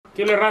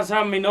¿Qué le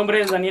raza? Mi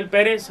nombre es Daniel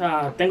Pérez,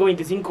 tengo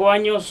 25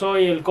 años,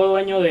 soy el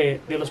co-dueño de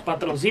los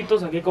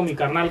Patroncitos, aquí con mi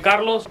carnal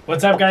Carlos.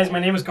 What's up, guys? My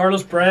name is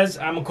Carlos Perez.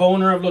 I'm a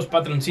co-owner of Los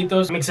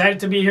Patroncitos. I'm excited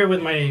to be here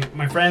with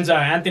my friends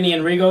Anthony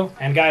and Rigo.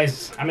 And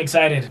guys, I'm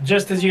excited,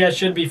 just as you guys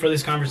should be for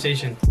this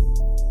conversation.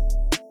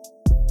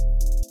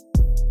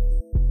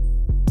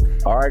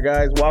 All right,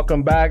 guys,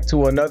 welcome back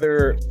to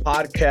another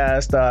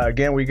podcast.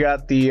 Again, we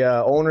got the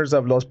owners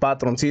of Los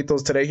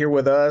Patroncitos today here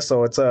with us,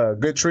 so it's a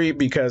good treat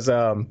because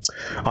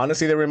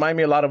honestly, they remind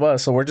me a lot of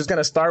us. So we're just going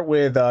to start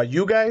with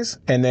you guys,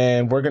 and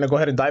then we're going to go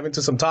ahead and dive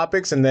into some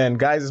topics, and then,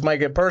 guys, this might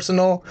get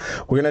personal.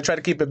 We're going to try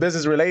to keep it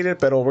business related,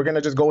 but we're going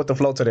to just go with the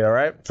flow today, all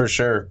right? For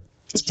sure.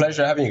 It's a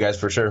pleasure having you guys,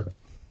 for sure.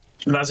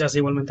 Gracias,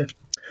 igualmente.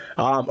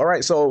 All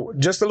right, so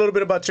just a little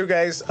bit about you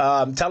guys.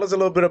 Tell us a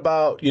little bit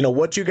about,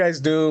 what you guys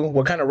do.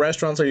 What kind of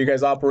restaurants are you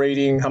guys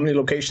operating? How many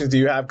locations do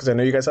you have? Because I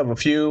know you guys have a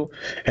few,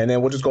 and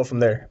then we'll just go from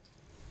there.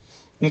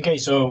 Okay,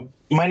 so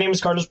my name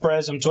is Carlos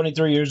Perez. I'm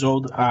 23 years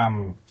old.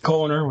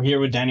 Co-owner. We're here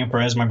with Daniel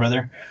Perez, my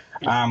brother.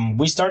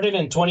 We started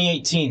in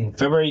 2018,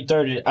 February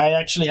 3rd. I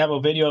actually have a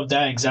video of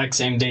that exact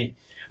same date.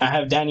 I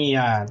have Danny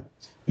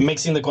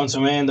mixing the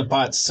consommé in the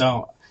pots.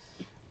 So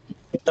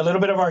a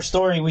little bit of our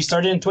story. We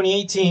started in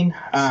 2018.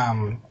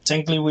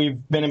 Technically, we've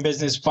been in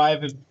business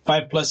five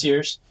plus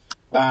years.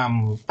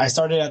 I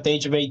started at the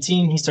age of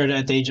 18. He started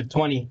at the age of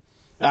 20.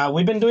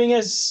 We've been doing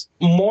this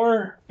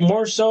more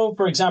so.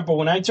 For example,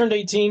 when I turned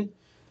 18,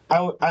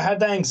 I had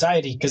that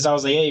anxiety because I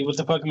was like, hey, what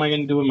the fuck am I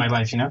going to do with my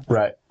life,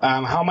 Right.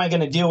 How am I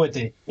going to deal with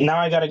it? Now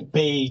I got to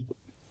pay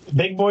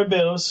big boy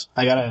bills.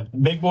 I got a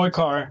big boy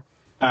car.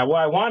 I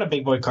want a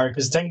big boy car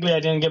because technically I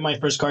didn't get my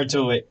first car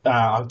till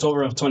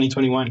October of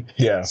 2021.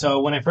 Yeah. So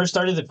when I first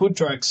started the food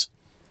trucks,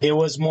 it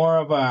was more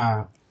of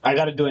a, I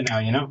got to do it now,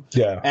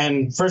 Yeah.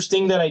 And first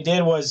thing that I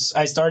did was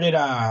I started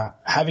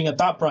having a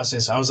thought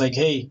process. I was like,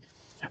 hey,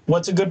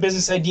 what's a good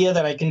business idea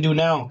that I can do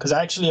now? Because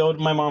I actually owed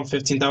my mom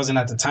 $15,000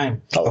 at the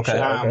time. Okay.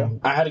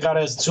 I had got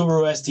a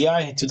Subaru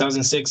STI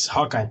 2006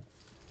 Hawkeye,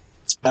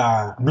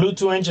 blew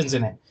 2 engines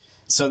in it.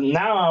 So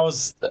now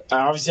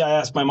I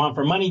asked my mom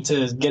for money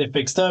to get it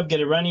fixed up,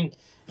 get it running.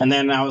 And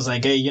then I was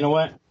like, hey, you know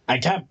what? I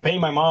can't pay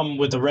my mom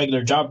with a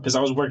regular job because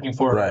I was working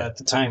for her at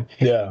the time.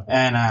 Yeah.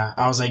 And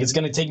I was like, it's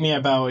going to take me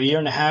about a year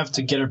and a half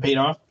to get her paid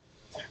off.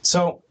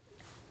 So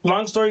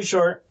long story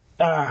short,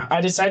 I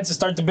decided to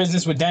start the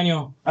business with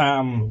Daniel.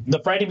 The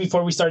Friday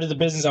before we started the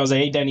business, I was like,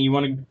 hey, Danny, you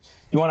want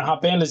to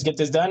hop in? Let's get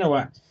this done or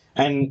what?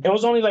 And it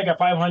was only like a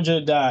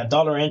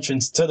 $500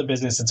 entrance to the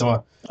business at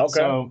all. Okay.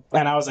 So,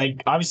 and I was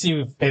like,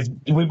 obviously, if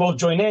we both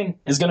join in,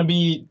 it's going to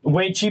be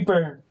way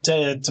cheaper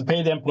to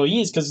pay the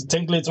employees because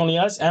technically it's only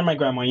us and my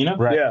grandma,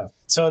 Right. Yeah.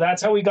 So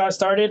that's how we got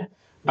started.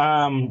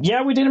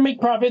 Yeah, we didn't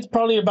make profits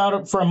probably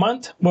about for a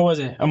month. What was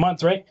it? A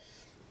month, right?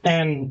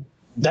 And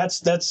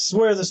that's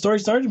where the story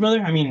started,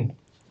 brother. I mean,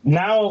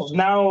 now,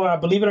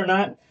 believe it or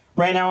not,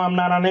 right now I'm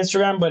not on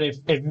Instagram, but if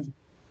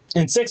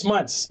in 6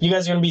 months you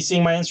guys are going to be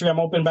seeing my Instagram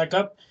open back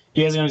up,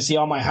 you guys are going to see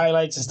all my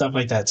highlights and stuff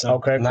like that. So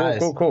okay, nice.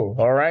 Cool.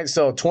 All right,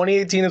 so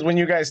 2018 is when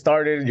you guys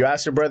started. You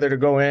asked your brother to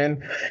go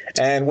in,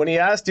 and when he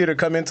asked you to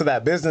come into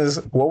that business,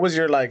 what was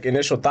your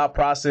initial thought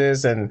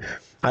process? And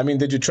I mean,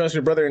 did you trust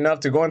your brother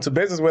enough to go into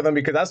business with him?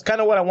 Because that's kind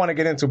of what I want to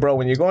get into, bro.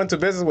 When you go into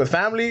business with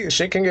family,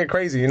 shit can get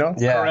crazy,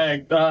 Yeah.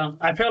 Correct.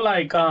 I feel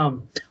like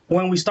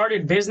when we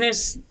started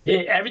business,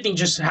 everything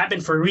just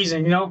happened for a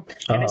reason,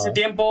 En ese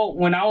tiempo,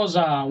 when I was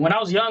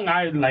young,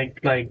 I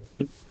like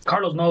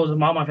Carlos knows, all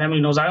my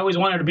family knows, I always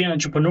wanted to be an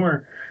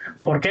entrepreneur.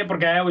 ¿Por qué?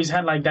 Porque I always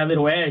had that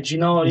little edge,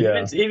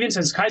 Yeah. Even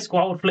since high school,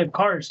 I would flip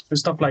cars and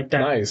stuff like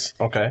that. Nice.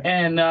 Okay.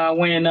 And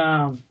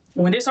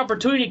when this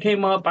opportunity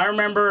came up, I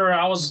remember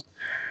I was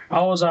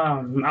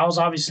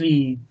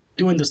obviously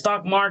doing the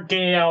stock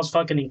market. I was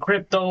fucking in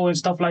crypto and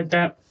stuff like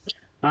that.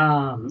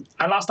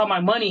 I lost all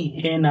my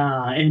money in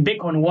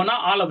Bitcoin. Well,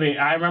 not all of it.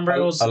 I remember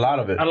it was a lot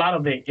of it. A lot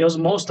of it. It was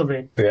most of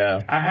it.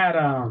 Yeah.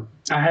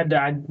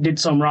 I did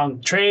some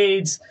wrong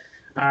trades.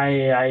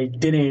 I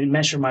didn't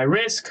measure my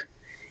risk.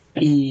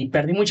 Y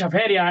perdí mucha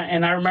feria.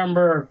 And I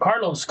remember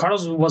Carlos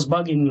was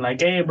bugging like,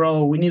 hey,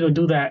 bro, we need to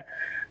do that.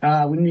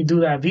 We need to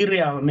do that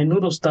birria,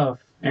 menudo stuff.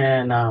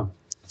 And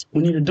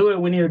we need to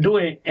do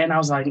it. And I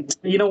was like,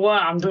 you know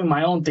what? I'm doing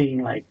my own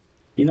thing.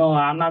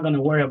 I'm not going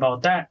to worry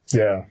about that.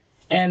 Yeah.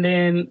 And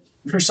then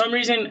for some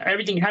reason,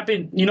 everything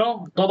happened,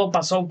 todo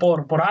pasó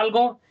por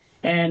algo.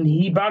 And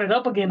he brought it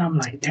up again. I'm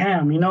like,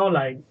 damn,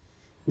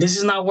 this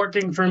is not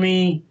working for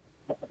me.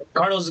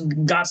 Carlos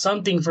got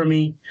something for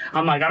me.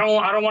 I'm like, I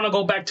don't want to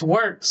go back to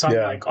work. So I'm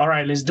like, all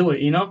right, let's do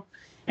it,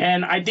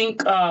 And I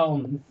think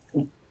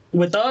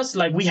with us,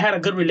 we had a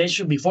good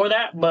relationship before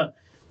that, but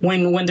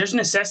when there's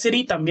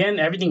necessity, también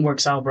everything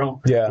works out,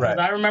 bro. Yeah. Right.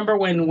 I remember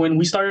when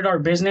we started our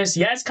business,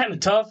 it's kind of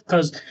tough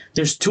because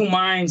there's 2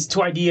 minds,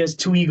 2 ideas,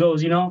 2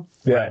 egos,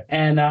 Yeah.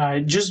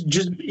 And just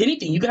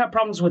anything. You can have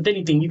problems with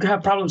anything. You can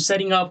have problems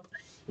setting up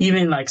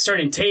even like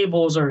certain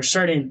tables or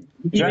certain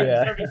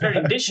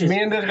certain dishes.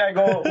 Me and this guy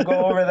go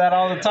over that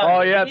all the time.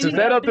 Oh yeah, to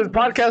set up this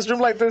podcast room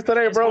like this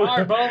today, bro.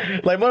 hard, bro.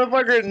 Like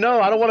motherfucker,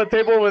 no, I don't want a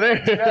table over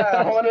there. Yeah,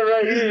 I want it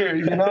right here.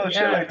 You know,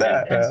 shit like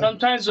that. And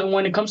sometimes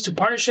when it comes to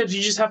partnerships,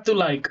 you just have to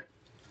like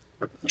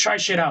try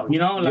shit out. You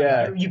know,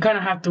 like you kind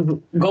of have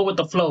to go with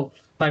the flow.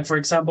 Like for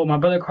example, my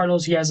brother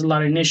Carlos, he has a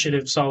lot of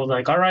initiatives, so I was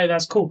like, all right,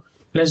 that's cool.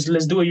 Let's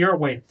do it your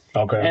way.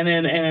 Okay. And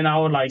then I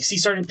would like see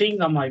certain things.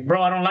 I'm like,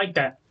 bro, I don't like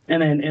that.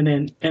 And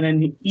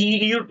then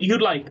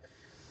you'd like,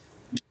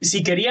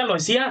 si quería lo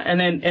hacía. And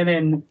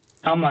then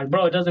I'm like,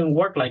 bro, it doesn't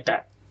work like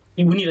that.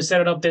 We need to set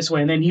it up this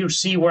way. And then he'll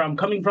see where I'm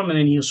coming from, and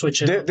then he'll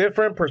switch it.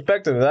 Different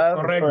perspective.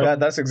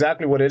 That's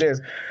exactly what it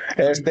is.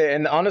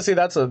 And honestly,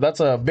 that's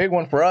a big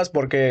one for us,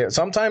 porque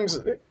sometimes,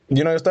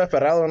 you know, yo estoy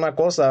aferrado en una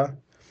cosa,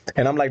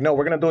 and I'm like, no,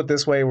 we're gonna do it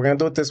this way. We're gonna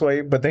do it this way.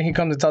 But then he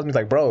comes and tells me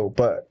like, bro,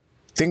 but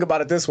think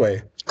about it this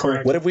way.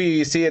 Correct. What if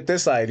we see it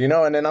this side, you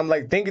know? And then I'm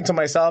like thinking to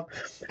myself,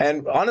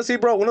 and honestly,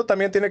 bro, uno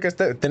también tiene que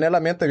tener la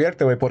mente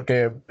abierta, güey,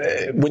 porque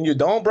when you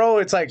don't, bro,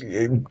 it's like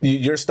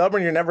you're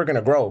stubborn, you're never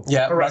gonna grow.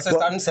 Yeah, vas a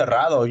estar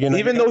encerrado, you know.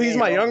 Even though he's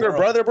my younger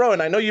brother, bro,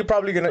 and I know you're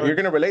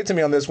gonna relate to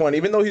me on this one.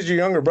 Even though he's your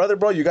younger brother,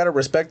 bro, you gotta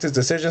respect his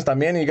decisions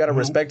también, and you gotta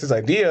respect his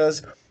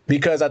ideas,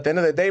 because at the end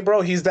of the day,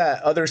 bro, he's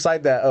that other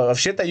side that of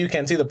shit that you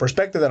can't see, the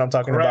perspective that I'm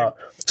talking about.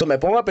 So me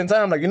pongo a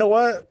pensar, I'm like, you know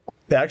what?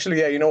 Actually,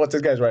 yeah, you know what?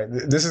 This guy's right.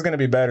 This is going to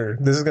be better.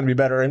 This is going to be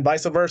better. And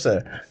vice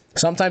versa.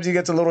 Sometimes he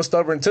gets a little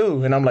stubborn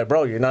too. And I'm like,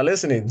 bro, you're not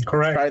listening.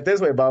 Correct. Try it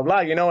this way, blah, blah,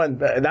 you know? And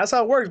that's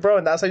how it works, bro.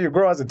 And that's how you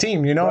grow as a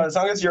team, you know? Well, as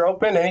long as you're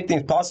open,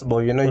 anything's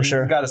possible. You know,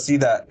 you got to see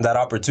that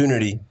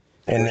opportunity.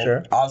 And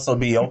then also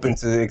be open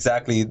to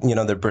exactly, you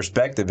know, their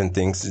perspective and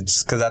things.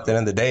 It's because at the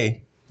end of the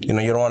day, you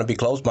know, you don't want to be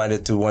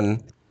close-minded to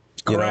one,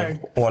 you know,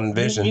 one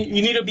vision.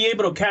 You need to be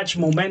able to catch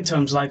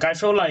momentums. Like, I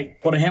feel like,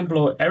 for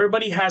example,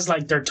 everybody has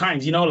like their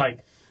times, you know,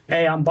 like,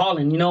 hey, I'm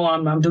balling, you know,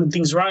 I'm doing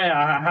things right.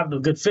 I have the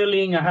good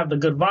feeling. I have the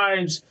good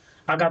vibes.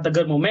 I got the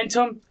good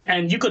momentum.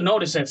 And you could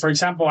notice it. For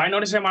example, I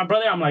noticed it in my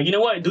brother. I'm like, you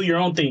know what? Do your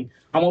own thing.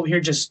 I'm over here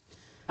just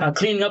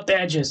cleaning up the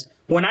edges.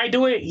 When I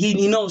do it,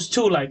 he knows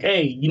too. Like,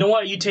 hey, you know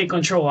what? You take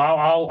control.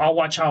 I'll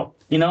watch out,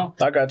 you know?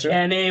 I got you.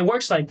 And it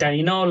works like that,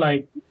 you know?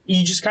 Like,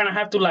 you just kind of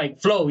have to,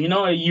 like, flow, you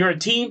know? You're a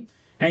team.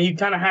 And you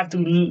kind of have to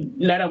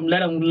let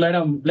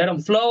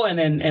him flow and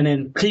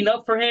then clean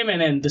up for him.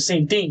 And then the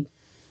same thing.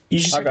 You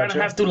just kind of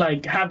have to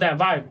like have that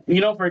vibe, you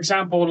know. For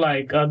example,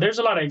 like there's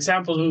a lot of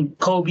examples of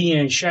Kobe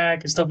and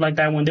Shaq and stuff like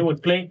that when they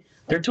would play.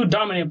 They're two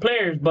dominant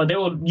players, but they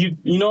will you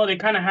know they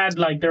kind of had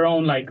like their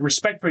own like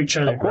respect for each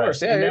other. Of course,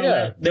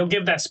 They'll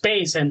give that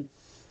space, and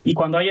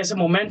cuando hay ese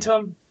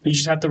momentum, you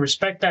just have to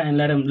respect that and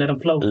let him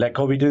flow. Let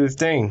Kobe do his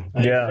thing.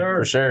 Yeah,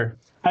 for sure.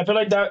 I feel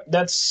like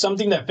that's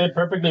something that fit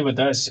perfectly with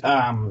us.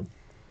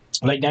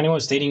 Like Danny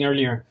was stating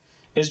earlier,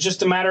 it's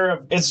just a matter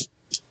of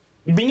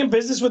being in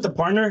business with a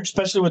partner,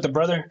 especially with a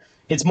brother.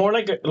 It's more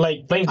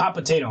like playing hot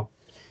potato.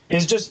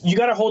 It's just you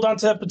gotta hold on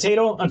to that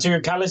potato until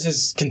your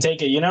calluses can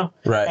take it, you know.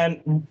 Right.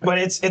 But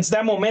it's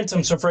that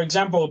momentum. So for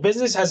example,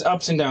 business has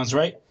ups and downs,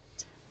 right?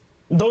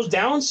 Those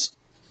downs,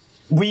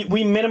 we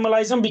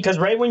minimalize them because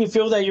right when you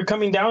feel that you're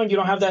coming down, you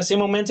don't have that same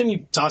momentum,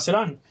 you toss it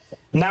on.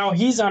 Now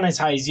he's on his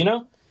highs, you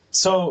know.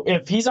 So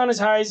if he's on his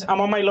highs,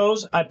 I'm on my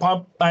lows. I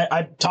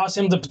toss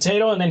him the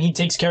potato, and then he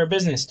takes care of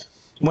business.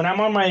 When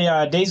I'm on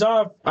my days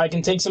off, I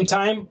can take some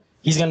time.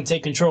 He's going to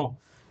take control.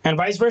 And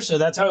vice versa.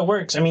 That's how it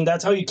works. I mean,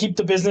 that's how you keep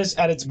the business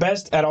at its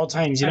best at all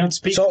times, you know?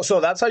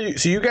 So that's how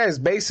you guys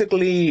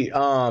basically,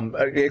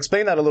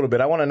 explain that a little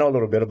bit. I want to know a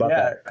little bit about that.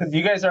 Yeah, because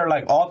you guys are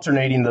like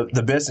alternating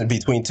the business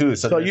between two.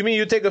 So you mean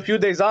you take a few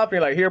days off, you're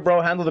like, here,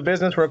 bro, handle the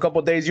business for a couple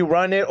of days, you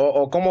run it,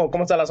 or ¿cómo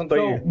está el asunto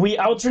ahí? We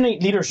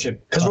alternate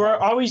leadership because we're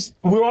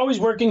always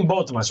working,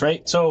 both of us,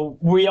 right? So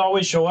we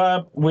always show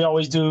up, we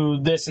always do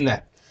this and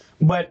that.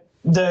 But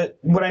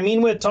what I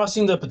mean with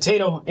tossing the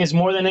potato is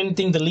more than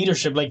anything the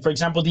leadership. Like, for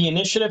example, the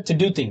initiative to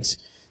do things.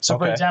 So,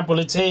 for example,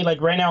 let's say, like,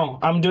 right now,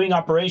 I'm doing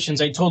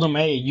operations. I told them,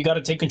 hey, you got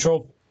to take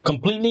control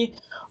completely.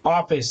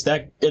 Office,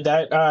 that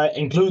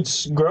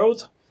includes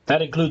growth.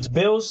 That includes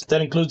bills.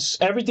 That includes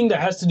everything that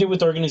has to do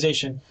with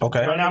organization.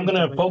 Okay. Right now, I'm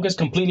going to focus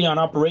completely on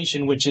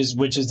operation, which is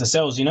the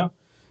sales, you know?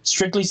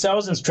 Strictly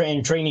sales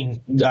and training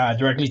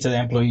directly to the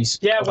employees.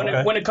 Yeah,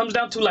 when it comes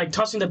down to like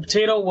tossing the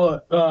potato,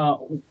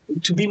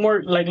 to be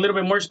more like a little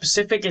bit more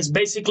specific, it's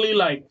basically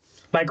like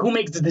who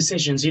makes the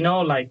decisions, you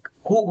know, like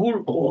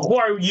who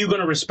are you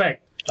gonna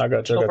respect? I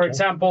got you. So for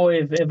example,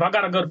 if I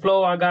got a good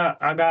flow, I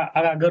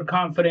got good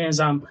confidence,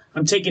 I'm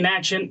taking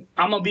action,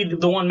 I'm gonna be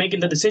the one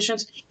making the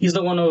decisions. He's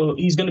gonna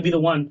be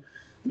the one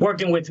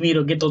working with me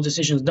to get those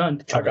decisions done.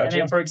 I got and you.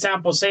 then, for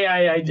example, say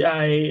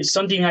I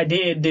something I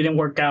didn't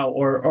work out,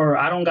 or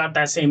I don't got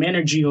that same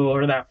energy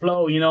or that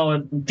flow, you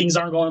know, things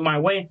aren't going my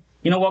way.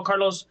 You know what,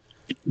 Carlos?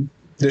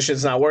 this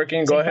shit's not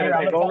working. Go ahead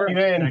and take over.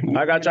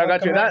 I got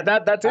you.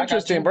 That's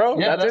interesting, bro.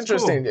 Yeah, that's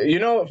interesting. cool. You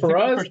know, for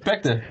us,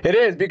 perspective. it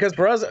is because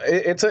for us,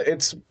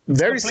 it's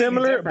very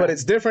similar, different. but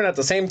it's different at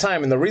the same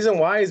time. And the reason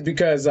why is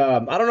because I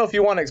don't know if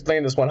you want to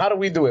explain this one. How do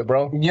we do it,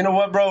 bro? You know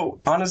what, bro?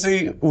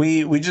 Honestly,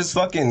 we just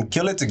fucking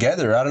kill it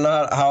together. I don't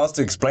know how else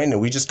to explain it.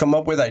 We just come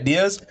up with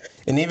ideas,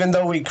 and even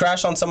though we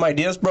crash on some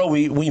ideas, bro,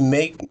 we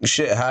make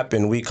shit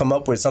happen. We come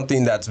up with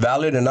something that's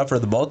valid enough for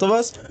the both of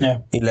us. Yeah.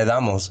 Y le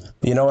damos.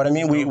 You know what I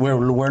mean?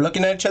 We're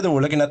looking at each other.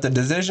 We're looking at the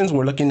decisions.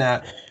 We're looking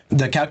at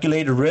the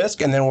calculated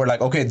risk, and then we're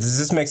like, okay, does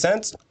this make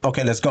sense?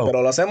 Okay, let's go.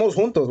 Pero lo hacemos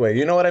juntos, güey.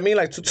 You know what I mean?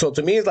 Like, so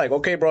to me, it's like,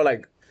 okay, bro,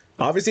 like,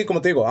 obviously, como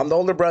te digo, I'm the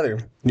older brother.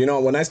 You know,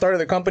 when I started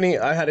the company,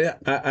 I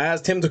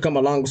asked him to come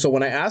along. So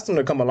when I asked him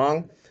to come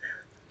along,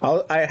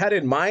 I had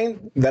in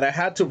mind that I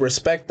had to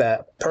respect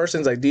that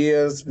person's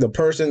ideas, the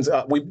person's,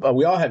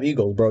 we all have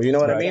egos, bro. You know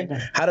what I mean?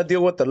 How to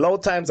deal with the low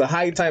times, the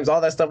high times,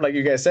 all that stuff like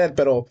you guys said.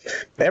 But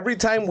every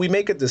time we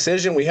make a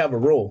decision, we have a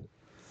rule.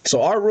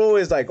 So our rule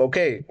is like,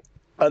 okay,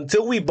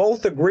 until we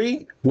both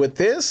agree with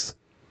this,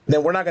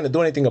 then we're not going to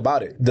do anything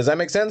about it. Does that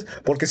make sense?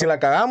 Porque si la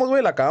cagamos,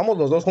 güey, la cagamos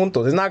los dos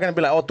juntos. It's not going to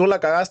be like, oh, tú la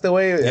cagaste,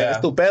 güey, es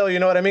tu pedo, you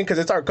know what I mean? Because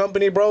it's our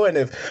company, bro, and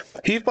if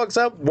he fucks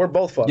up, we're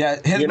both fucked. Yeah,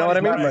 you know what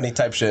I mean? Money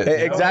type shit.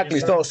 Exactly.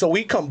 So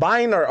we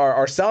combine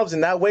ourselves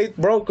in that way,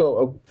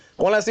 bro.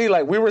 When I see,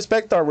 like, we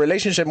respect our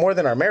relationship more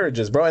than our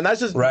marriages, bro, and that's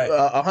just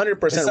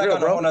 100% It's like real, on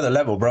bro. another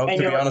level, bro. To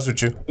be honest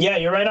with you. Yeah,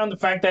 you're right on the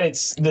fact that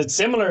it's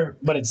similar,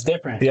 but it's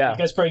different. Yeah.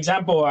 Because, for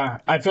example,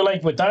 I feel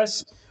like with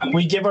us,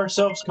 we give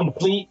ourselves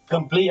complete.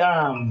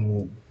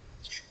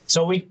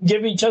 So we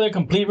give each other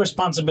complete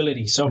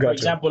responsibility. So, for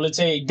example, let's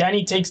say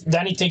Danny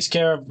takes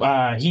care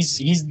of.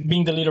 He's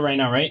being the leader right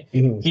now, right?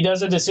 Mm-hmm. He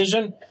does a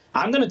decision.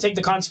 I'm gonna take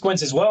the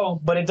consequence as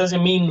well, but it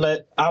doesn't mean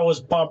that I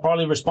was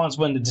probably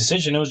responsible in the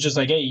decision. It was just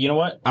like, hey, you know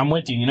what? I'm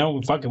with you. You know,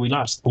 fuck it, we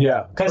lost.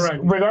 Yeah. Because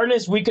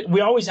regardless,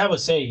 we always have a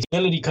say.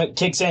 Ability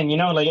kicks in. You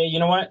know, like, hey, you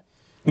know what?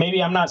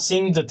 Maybe I'm not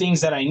seeing the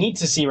things that I need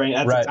to see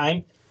at the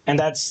time. And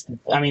that's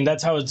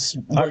how it's.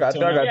 I got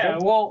you. Yeah,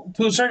 well,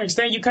 to a certain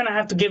extent, you kind of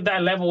have to give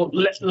that level.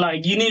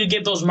 Like, you need to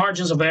give those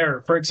margins of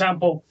error. For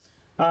example,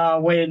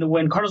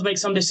 when Carlos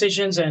makes some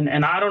decisions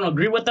and I don't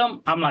agree with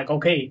them, I'm like,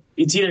 okay,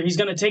 it's either he's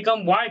gonna take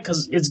them. Why?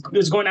 Because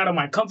it's going out of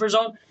my comfort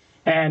zone,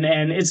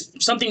 and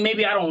it's something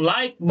maybe I don't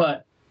like,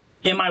 but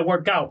it might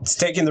work out. It's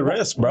taking the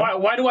risk, bro.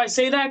 Why do I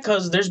say that?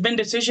 Because there's been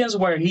decisions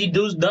where he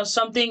does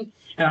something,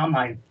 and I'm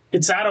like,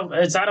 it's out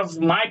of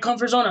my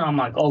comfort zone, and I'm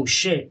like, oh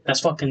shit,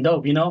 that's fucking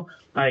dope, you know?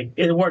 Like,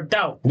 it worked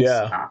out.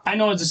 Yeah. I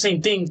know it's the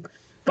same thing,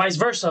 vice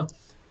versa.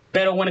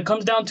 But when it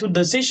comes down to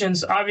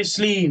decisions,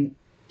 obviously,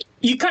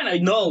 you kind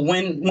of know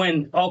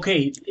when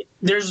okay,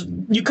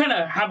 you kind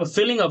of have a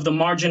feeling of the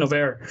margin of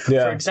error.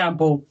 Yeah. For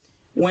example,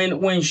 when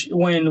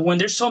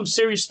there's some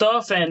serious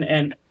stuff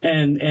and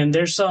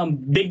there's some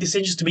big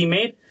decisions to be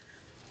made,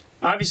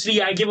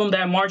 obviously I give them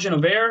that margin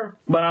of error,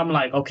 but I'm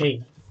like,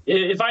 okay,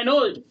 if I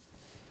know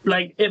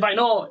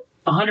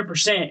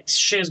 100%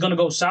 shit is gonna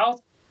go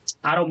south,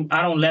 I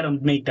don't let him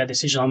make that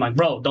decision. I'm like,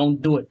 bro,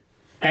 don't do it.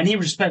 And he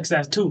respects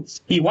that too.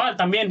 Igual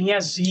también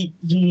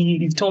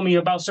he told me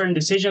about certain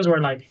decisions where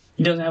like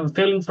he doesn't have a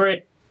feeling for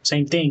it.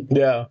 Same thing.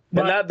 Yeah.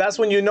 But and that's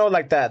when you know,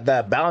 like,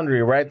 that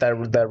boundary, right?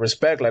 That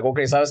respect. Like,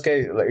 okay, sabes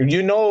que, like,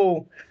 you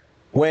know,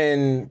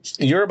 when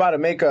you're about to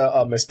make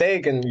a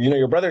mistake and, you know,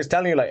 your brother is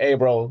telling you, like, hey,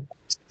 bro,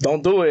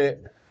 don't do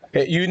it.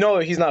 You know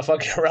he's not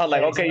fucking around.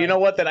 Like, okay, you know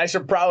what? Then I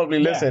should probably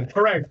listen.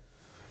 Correct.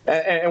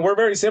 And we're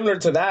very similar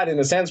to that in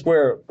the sense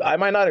where I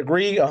might not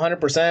agree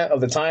 100% of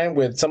the time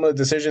with some of the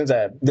decisions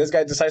that this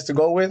guy decides to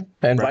go with,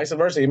 and vice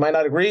versa. He might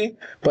not agree,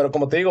 but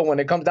como te digo, when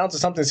it comes down to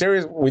something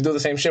serious, we do the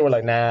same shit. We're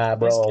like, nah,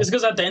 bro. It's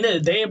because at the end of the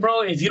day,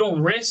 bro, if you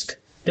don't risk,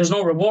 there's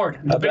no reward.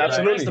 The bigger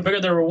the risk, the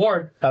bigger the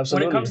reward.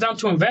 Absolutely. When it comes down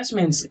to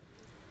investments,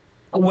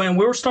 when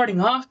we were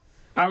starting off,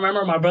 I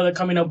remember my brother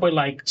coming up with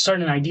like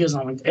certain ideas.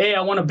 I'm like, hey,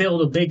 I want to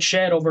build a big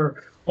shed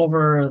over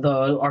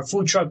our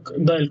food truck,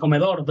 the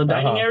comedor, the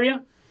dining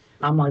area.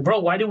 I'm like, bro,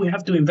 why do we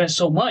have to invest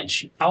so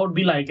much? I would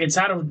be like, it's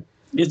out of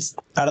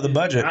the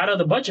budget. Out of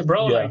the budget,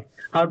 bro. Yeah. Like,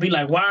 I would be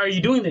like, why are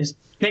you doing this?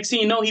 Next thing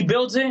you know, he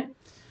builds it,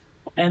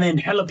 and then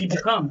hella people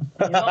come.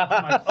 You know?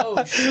 I'm like,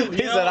 oh shoot.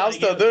 He said, I'm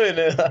still doing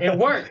it. It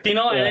worked, you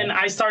know. And then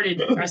I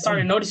started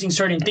noticing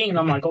certain things.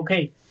 I'm like,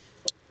 okay,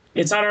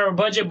 it's out of our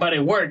budget, but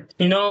it worked,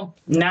 you know.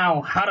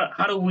 Now,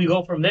 how do we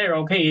go from there?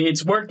 Okay,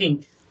 it's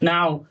working.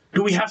 Now,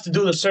 do we have to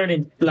do the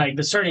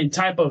certain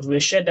type of the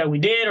shed that we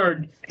did,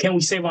 or can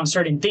we save on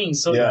certain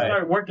things? So I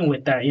started working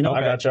with that, you know.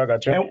 I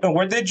got you. And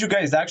where did you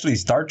guys actually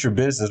start your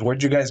business? Where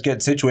did you guys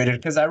get situated?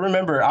 Because I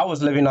remember I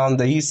was living on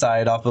the east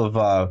side off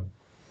of,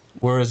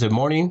 where is it,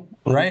 Morning,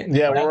 right?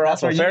 Yeah, we're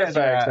that's also where you guys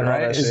are Fairfax at, and all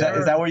right? that Is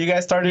shit. that where you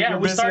guys started your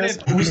we business?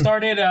 we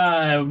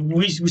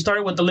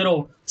started with the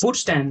little food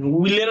stand.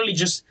 We literally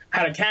just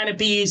had a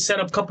canopy, set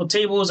up a couple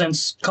tables and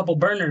a couple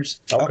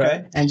burners.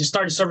 Okay. And just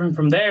started serving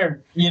from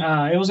there.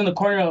 It was in the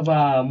corner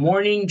of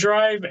Morning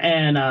Drive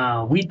and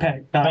Weed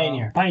Pack.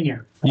 Pioneer.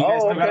 You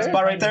guys still got a okay.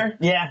 spot right there?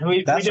 Yeah,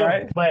 we That's do.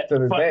 right. But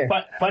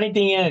funny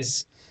thing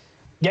is,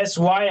 Guess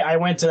why I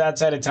went to that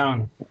side of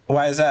town?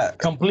 Why is that?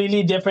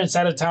 Completely different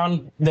side of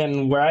town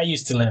than where I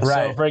used to live.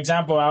 Right. So, for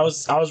example, I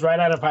was right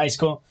out of high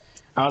school.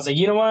 I was like,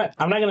 you know what?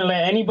 I'm not gonna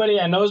let anybody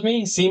that knows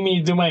me see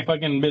me do my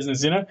fucking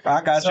business. You know.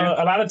 I got so you.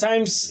 a lot of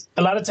times,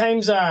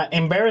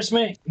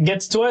 embarrassment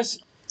gets to us.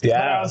 Yeah.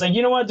 But I was like,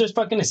 you know what? There's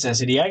fucking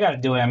necessity. I gotta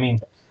do it. I mean,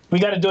 we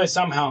gotta do it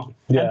somehow.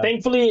 Yeah. And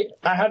thankfully,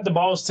 I had the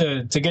balls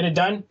to get it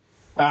done.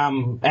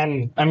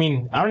 And I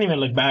mean, I don't even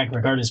look back,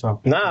 regardless, bro.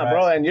 Nah,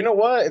 bro, and you know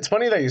what? It's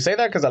funny that you say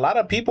that because a lot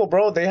of people,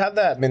 bro, they have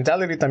that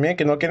mentality también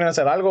que no quieren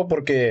hacer algo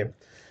porque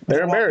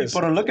they're embarrassed.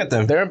 People to look at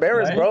them. They're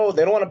embarrassed, Right. bro.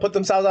 They don't want to put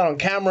themselves out on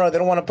camera. They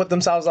don't want to put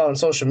themselves out on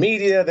social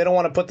media. They don't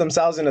want to put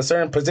themselves in a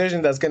certain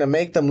position that's going to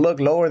make them look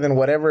lower than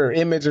whatever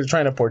image they're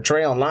trying to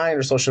portray online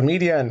or social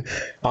media. And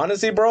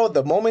honestly, bro,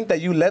 the moment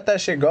that you let that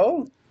shit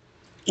go,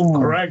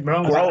 Correct,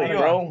 bro.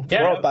 bro,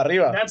 para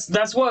arriba.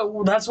 That's what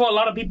a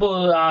lot of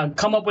people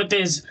come up with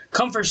is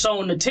comfort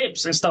zone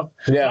tips and stuff.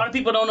 Yeah. A lot of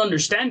people don't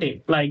understand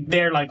it. Like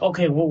they're like,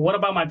 okay, well, what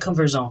about my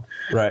comfort zone?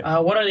 Right.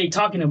 What are they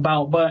talking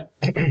about? But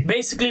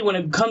basically, when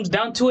it comes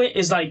down to it,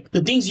 it's like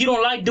the things you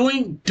don't like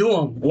doing, do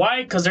them.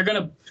 Why? Because they're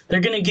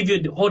gonna give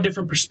you a whole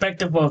different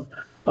perspective of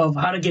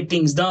how to get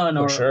things done,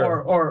 or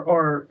sure.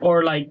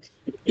 or like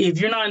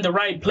if you're not in the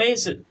right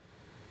place,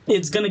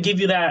 it's gonna give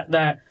you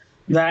that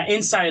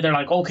insight. They're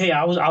like, okay,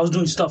 I was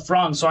doing stuff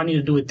wrong, so I need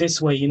to do it this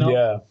way, you know.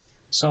 Yeah.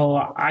 So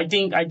I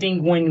think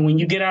when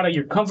you get out of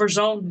your comfort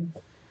zone,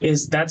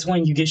 that's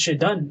when you get shit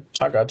done.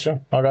 I got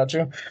you. I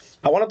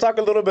want to talk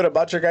a little bit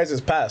about your guys'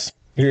 past,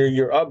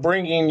 your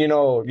upbringing. You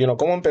know,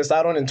 cómo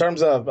empezaron in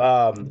terms of.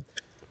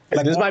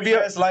 Like, this what might be were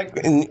you guys like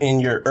in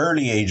your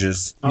early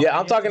ages. Yeah,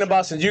 I'm talking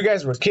about since you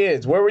guys were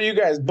kids. Where were you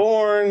guys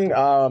born?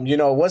 You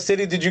know, what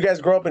city did you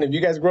guys grow up in? If you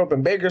guys grew up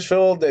in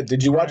Bakersfield,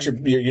 did you watch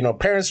your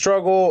parents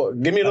struggle?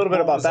 Give me a little bit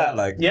about that.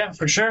 Like, Yeah,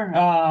 for sure.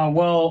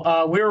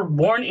 We were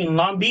born in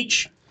Long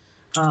Beach,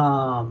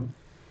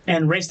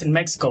 and raised in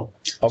Mexico.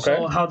 Okay.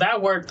 So how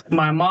that worked,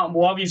 my mom,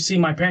 well, obviously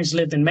my parents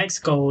lived in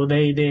Mexico.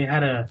 They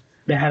had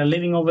a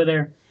living over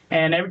there,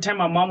 and every time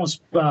my mom was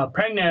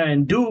pregnant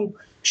and due,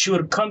 she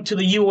would come to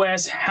the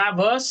U.S., have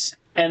us,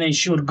 and then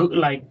she would go,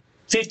 like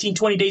 15,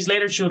 20 days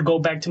later, she would go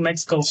back to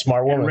Mexico.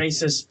 Smart woman. And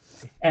raise us.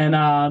 And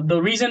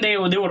the reason they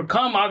would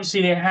come,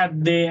 obviously they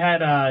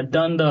had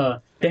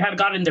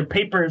gotten their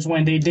papers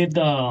when they did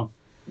the.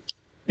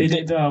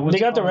 They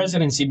got the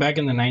residency back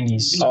in the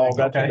 90s. Oh,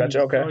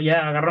 gotcha. Okay. So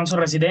yeah, agarraron su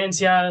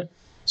residencia.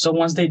 So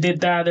once they did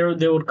that,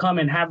 they would come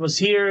and have us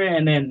here,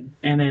 and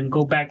then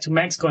go back to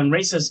Mexico and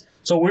raise us.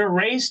 So we were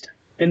raised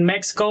in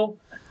Mexico.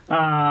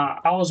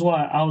 I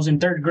was in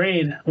third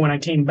grade when I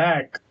came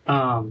back.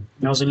 I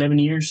was 11,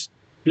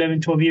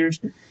 12 years.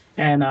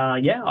 And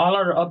all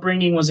our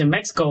upbringing was in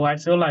Mexico. I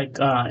feel like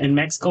in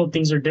Mexico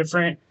things are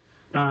different.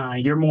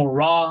 You're more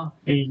raw.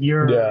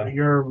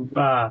 You're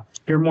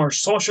more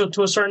social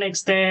to a certain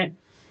extent.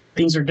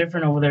 Things are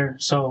different over there.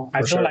 So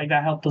I feel like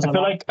that helped us a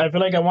lot. I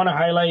feel like I want to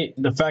highlight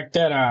the fact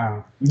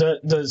that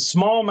the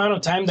small amount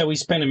of time that we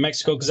spent in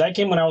Mexico, because I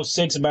came when I was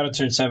 6, about to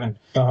turn 7.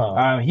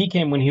 He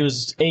came when he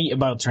was 8,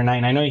 about to turn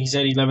 9. I know he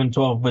said 11,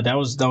 12, but that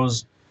was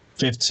 5th,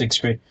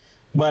 6th grade.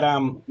 But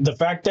the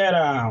fact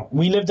that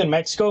we lived in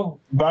Mexico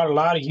brought a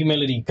lot of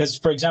humility. Because,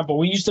 for example,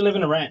 we used to live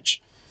in a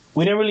ranch.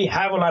 We didn't really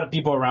have a lot of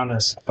people around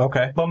us.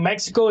 Okay. But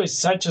Mexico is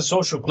such a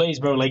social place,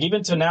 bro. Like,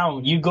 even to now,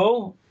 you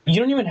go, you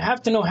don't even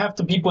have to know half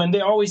the people, and they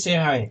always say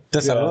hi. Te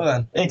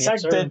saludan.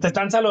 Exacto, te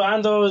están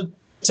saludando.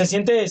 Se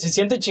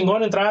siente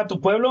chingón entrar a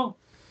tu pueblo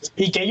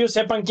y que ellos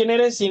sepan quién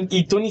eres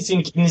y tú ni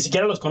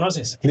siquiera los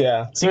conoces.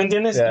 Yeah. ¿Sí me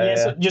entiendes? Yeah, Y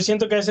eso, yo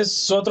siento que ese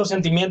es otro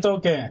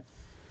sentimiento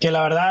que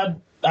la verdad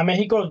a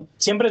México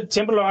siempre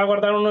lo va a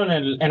guardar uno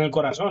en el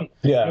corazón.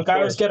 Yeah, Yo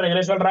cada of vez que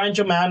regreso al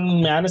rancho me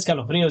dan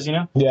escalofríos, you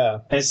know? Yeah.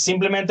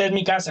 Simplemente es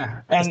mi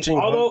casa. And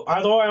chingón.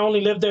 although I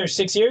only lived there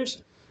 6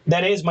 years,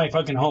 that is my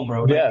fucking home,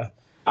 bro. Like, Yeah.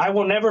 I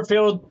will never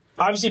feel.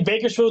 Obviously,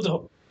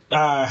 Bakersfield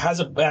has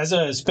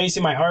a space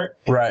in my heart,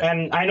 Right.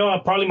 And I know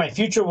probably my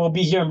future will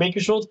be here in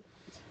Bakersfield,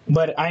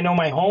 but I know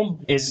my home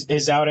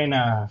is out in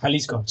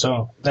Jalisco.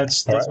 So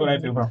that's Right. what I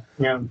feel, bro.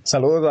 Yeah.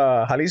 Saludos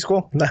a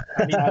Jalisco.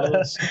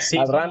 Sí,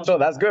 Al rancho.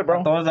 That's good,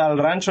 bro. Todos al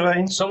rancho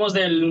ahí. Somos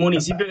del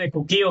municipio de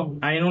Cuquillo,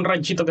 ahí en un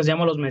ranchito que se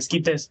llama Los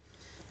Mezquites.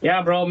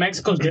 Yeah, bro,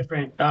 Mexico's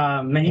different.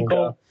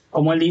 Mexico,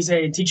 como él dice,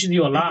 it teaches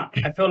you a lot.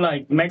 I feel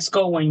like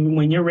Mexico,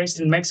 when you're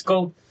raised in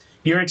Mexico,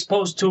 you're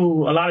exposed to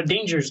a lot of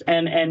dangers,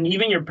 and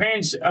even your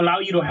parents allow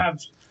you to have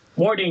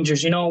more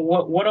dangers. You know,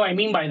 what do I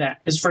mean by that?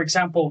 Is, for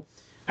example,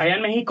 allá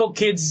en Mexico,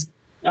 kids,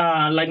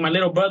 like my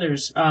little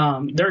brothers,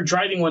 they're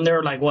driving when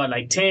they're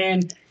like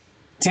 10,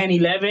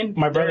 11.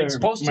 My brother, they're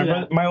exposed to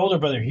that. my older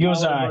brother, he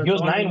was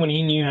 9 when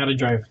he knew how to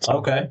drive. So.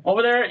 Okay.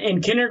 Over there in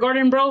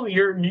kindergarten, bro,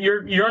 you're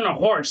on a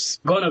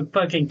horse going to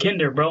fucking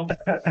kinder, bro.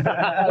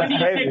 When did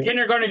you take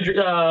kindergarten?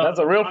 That's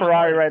a real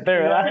Ferrari right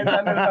there.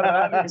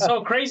 It's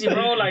so crazy,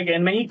 bro. Like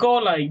in Mexico,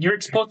 like you're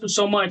exposed to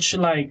so much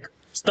like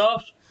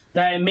stuff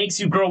that it makes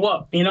you grow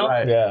up. You know,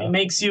 Right. Yeah.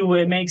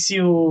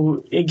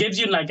 It gives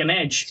you like an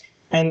edge.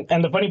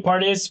 And the funny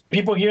part is,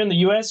 people here in the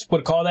U.S.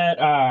 would call that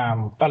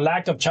a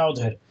lack of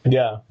childhood.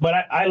 Yeah. But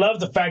I love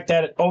the fact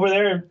that over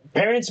there,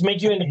 parents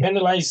make you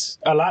independentize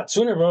a lot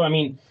sooner, bro. I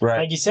mean,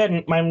 like you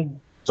said,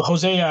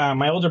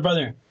 my older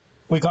brother,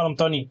 we call him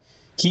Tony.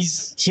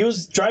 He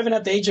was driving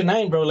at the age of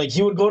 9, bro. Like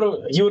he would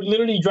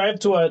literally drive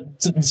to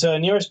the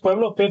nearest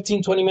pueblo,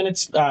 15, 20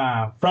 minutes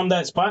from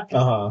that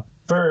spot.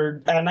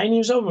 For 9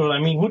 years old, bro. I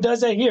mean, who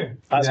does that here?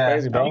 That's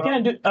crazy, bro. You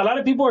can't do. A lot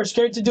of people are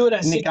scared to do it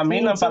at 16.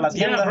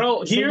 Yeah,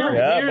 bro. Here,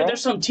 bro.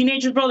 there's some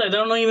teenagers, bro, that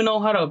don't even know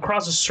how to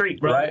cross the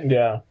street, bro. Right.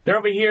 Yeah. They're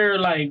over here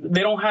like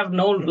they don't have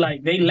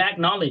they lack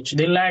knowledge.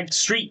 They lack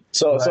street.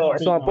 So in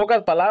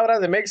pocas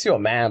palabras, it makes you a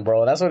man,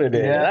 bro. That's what it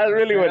is. Yeah. That's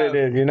really what it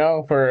is, you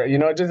know.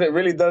 It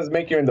really does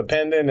make you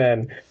independent.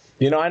 And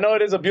you know, I know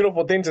it is a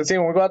beautiful thing to see.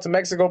 When we go out to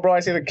Mexico, bro, I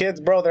see the kids,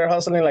 bro, they're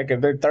hustling like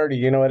if they're 30,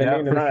 you know what I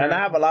mean? And I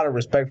have a lot of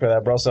respect for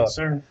that, bro. So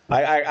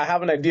I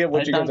have an idea of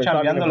what you guys are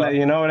talking about.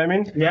 You know what I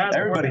mean? Yeah, it's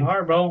everybody working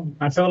hard, bro.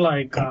 I feel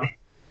like I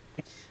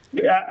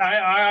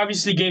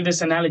obviously gave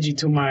this analogy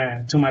to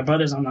my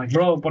brothers. I'm like,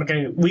 bro,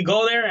 porque we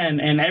go there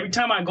and every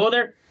time I go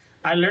there,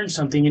 I learn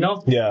something, you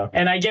know? Yeah.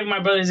 And I give my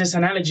brothers this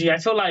analogy. I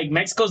feel like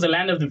Mexico's the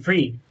land of the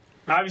free.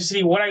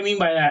 Obviously, what I mean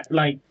by that,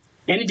 like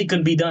anything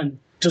could be done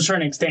to a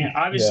certain extent.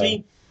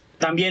 Obviously,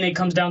 también it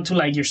comes down to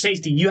like your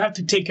safety. You have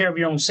to take care of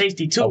your own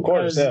safety too. Of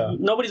course, because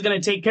nobody's gonna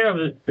take care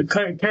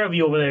of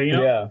you over there, you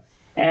know? Yeah.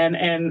 And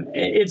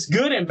it's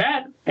good and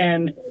bad,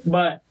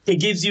 but it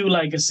gives you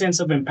like a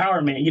sense of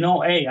empowerment. You know,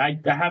 hey, I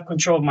have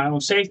control of my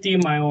own safety,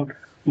 my own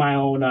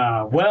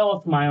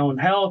wealth, my own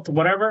health,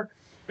 whatever,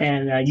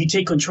 and you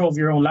take control of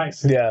your own life.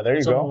 Yeah, there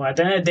you go. So at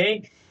the end of the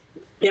day,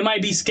 it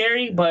might be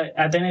scary, but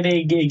at the end of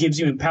the day, it gives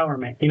you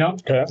empowerment. You know?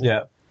 Okay.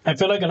 Yeah. I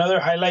feel like another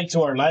highlight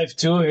to our life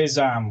too is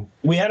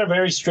we had a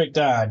very strict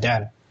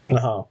dad. I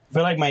feel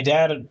like my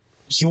dad,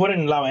 he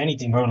wouldn't allow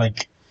anything, bro.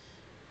 Like,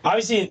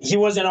 obviously he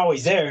wasn't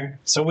always there,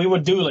 so we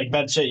would do like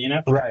bad shit, you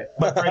know. Right.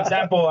 But for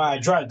example,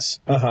 drugs.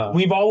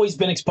 We've always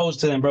been exposed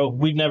to them, bro.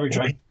 We've never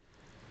tried.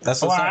 That's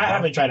Well, I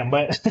haven't tried them,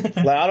 but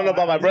Like, I don't know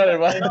about my brother,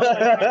 but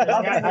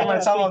I'm gonna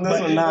tell him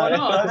this one now.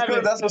 Well, no, That's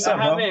good. That's what's up,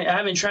 bro. I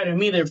haven't tried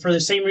them either for the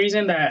same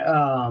reason that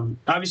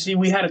obviously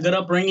we had a good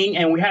upbringing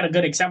and we had a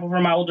good example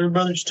from my older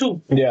brothers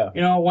too. yeah.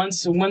 You know,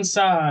 once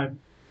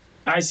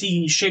I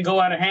see shit go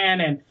out of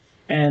hand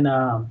and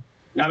a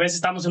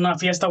veces estamos en una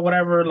fiesta,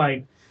 whatever,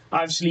 like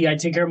obviously I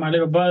take care of my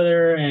little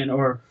brother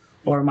or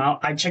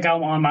I check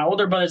out on my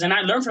older brothers and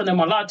I learn from them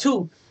a lot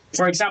too.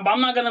 For example,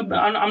 I'm not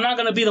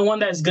gonna be the one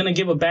that's gonna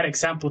give a bad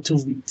example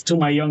to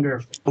my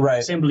younger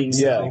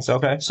siblings. Yeah.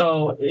 Okay.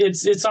 So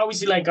it's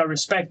obviously like a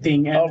respect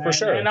thing. And, for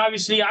sure. And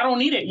obviously I don't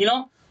need it, you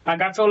know.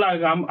 Like I feel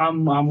like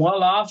I'm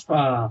well off.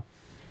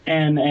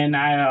 And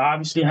I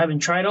obviously haven't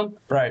tried them.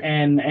 Right.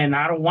 And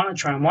I don't want to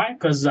try them. Why?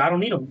 Because I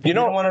don't need them. You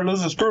don't want to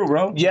lose a screw,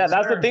 bro. Yeah,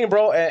 that's the thing,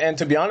 bro. And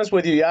to be honest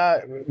with you,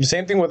 yeah,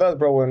 same thing with us,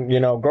 bro. When, you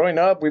know, growing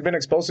up, we've been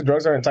exposed to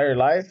drugs our entire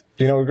life.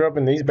 You know, we grew up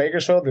in East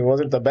Bakersfield. It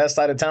wasn't the best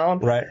side of town.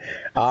 Right.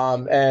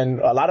 And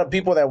a lot of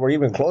people that were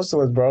even close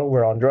to us, bro,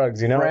 were on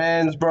drugs, you know?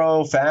 Friends,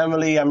 bro,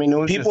 family. I mean, it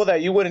was people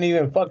that you wouldn't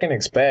even fucking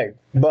expect.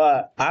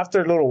 But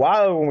after a little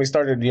while, when we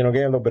started, you know,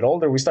 getting a little bit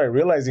older, we started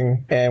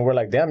realizing, and we're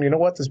like, damn, you know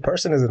what? This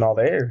person isn't all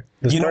there.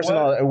 This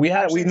person, we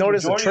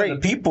noticed a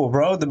trait. The people,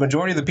 bro, the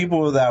majority of the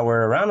people that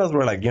were around us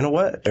were like, you know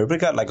what? Everybody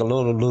got like a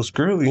little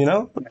screw, you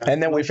know?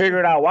 And then we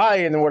figured out why,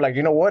 and then we're like,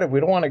 you know what? If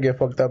we don't want to get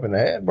fucked up in the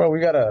head, bro, we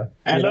gotta.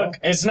 And look,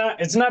 it's not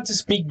to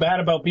speak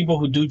bad about people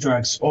who do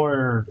drugs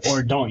or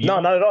don't. No,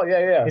 not at all.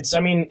 Yeah. It's, I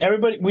mean,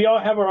 we all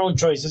have our own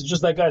choice. It's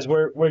just like us.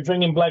 We're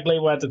drinking Black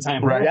Label at the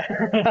time, Right.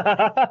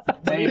 Yeah.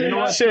 Hey, you know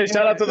what? Shit,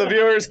 shout out to the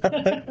viewers.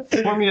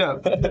 Pour me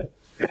up.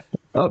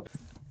 Oh.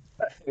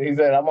 He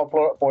said, I'm gonna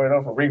pour it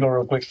up for Rigo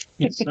real quick.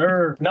 Yes,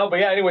 sir. No, but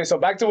yeah, anyway, so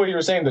back to what you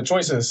were saying, the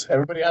choices.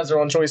 Everybody has their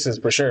own choices,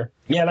 for sure.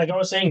 Yeah, like I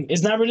was saying,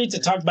 it's not really to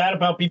talk bad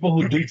about people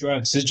who do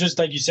drugs. It's just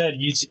like you said,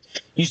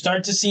 you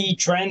start to see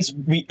trends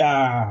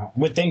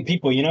within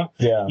people, you know?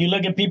 Yeah. You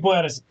look at people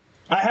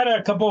I had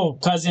a couple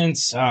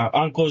cousins,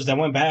 uncles that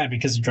went bad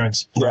because of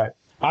drugs. Right.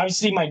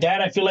 Obviously, my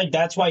dad, I feel like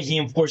that's why he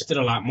enforced it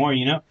a lot more,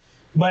 you know?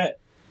 But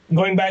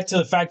going back to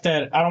the fact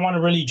that I don't want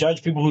to really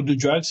judge people who do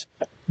drugs,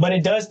 but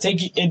it does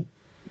take it.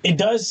 It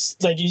does,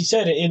 like you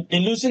said, it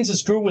loosens a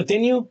screw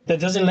within you that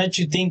doesn't let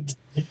you think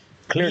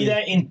clearly. Be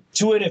that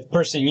intuitive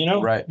person, you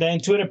know? Right. That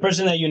intuitive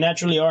person that you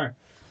naturally are.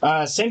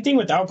 Same thing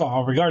with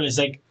alcohol, regardless.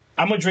 Like,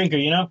 I'm a drinker,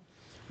 you know?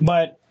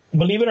 But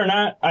believe it or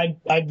not,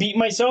 I beat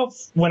myself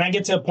when I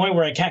get to a point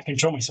where I can't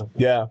control myself.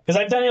 Yeah. Because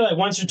I've done it like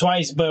once or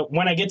twice, but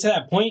when I get to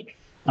that point,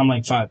 I'm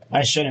like, fuck,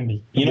 I shouldn't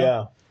be, you know?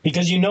 Yeah.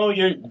 Because you know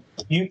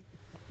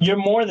you're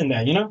more than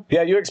that, you know?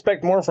 Yeah, you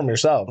expect more from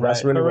yourself. Right.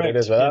 That's really Correct. what it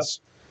is, right? Yes.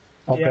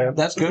 Okay. Yeah.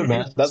 That's good,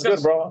 man. That's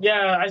good, bro.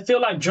 Yeah, I feel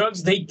like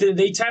drugs, they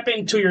tap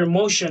into your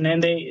emotion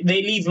and they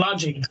leave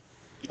logic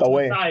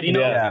away. aside, you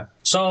know? Yeah.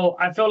 So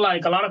I feel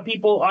like a lot of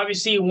people,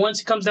 obviously, once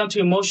it comes down to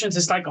emotions,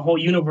 it's like a whole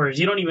universe.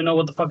 You don't even know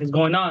what the fuck is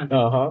going on.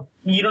 Uh-huh.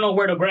 You don't know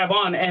where to grab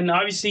on. And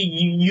obviously,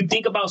 you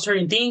think about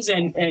certain things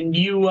and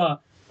you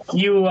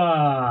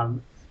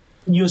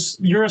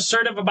you're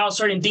assertive about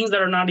certain things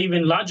that are not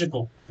even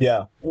logical.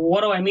 Yeah.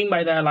 What do I mean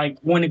by that? Like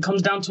when it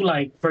comes down to,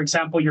 like, for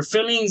example, your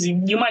feelings,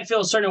 you might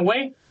feel a certain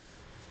way.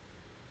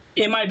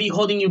 It might be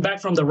holding you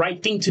back from the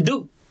right thing to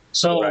do.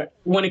 So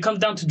when it comes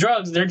down to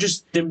drugs,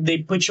 they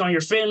put you on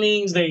your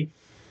feelings.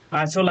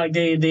 I feel like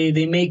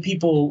they make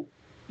people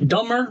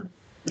dumber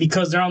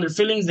because they're on their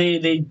feelings.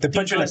 They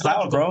put you in a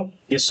cloud, bro.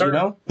 Yes, sir. You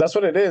know? That's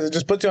what it is. It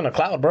just puts you on a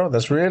cloud, bro.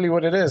 That's really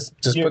what it is.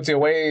 Just puts you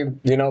away,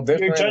 different.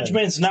 Your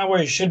judgment's not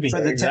where it should be.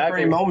 For the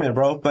temporary moment,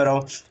 bro.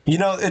 But,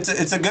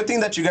 it's a good thing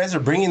that you guys are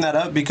bringing that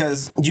up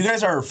because you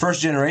guys are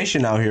first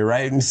generation out here,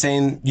 right? I'm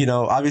saying,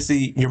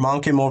 obviously your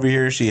mom came over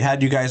here. She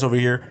had you guys over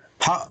here.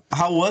 How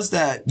was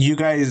that, you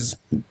guys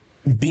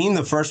being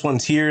the first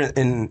ones here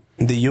in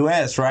the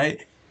U.S., right?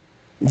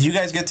 You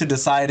guys get to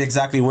decide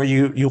exactly where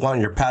you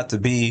want your path to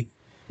be.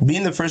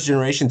 Being the first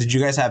generation, did you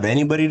guys have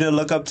anybody to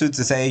look up to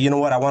say, you know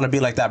what, I want to be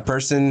like that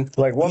person?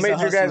 Like, what made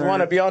you guys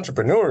want to be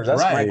entrepreneurs?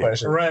 That's my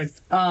question. Right.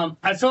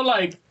 I feel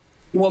like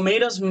what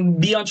made us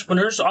be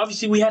entrepreneurs,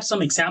 obviously we had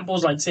some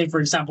examples, like, say,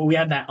 for example, we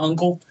had that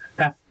uncle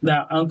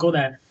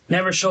that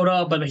never showed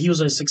up, but he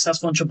was a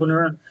successful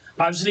entrepreneur.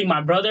 Obviously,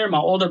 my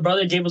older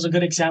brother, gave us a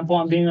good example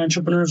on being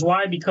entrepreneurs.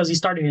 Why? Because he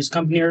started his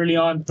company early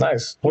on.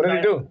 Nice. What did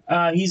he do?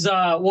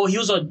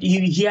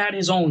 He had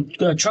his own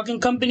trucking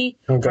company.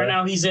 Okay. Right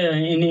now, he's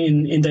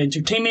in the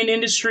entertainment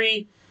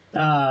industry.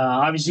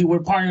 Obviously, we're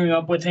partnering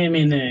up with him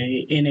in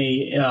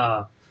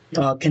a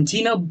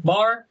cantina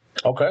bar.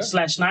 Okay.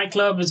 /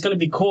 nightclub. It's gonna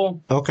be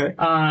cool. Okay.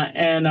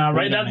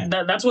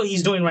 That's what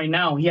he's doing right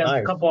now. He has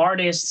a couple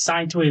artists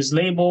signed to his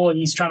label, and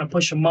he's trying to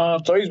push them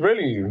up. So he's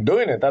really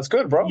doing it. That's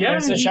good, bro. Yeah.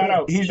 That's a shout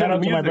out. Shout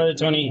out to my brother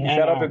Tony.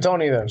 Shout out to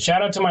Tony then.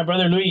 Shout out to my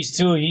brother Luis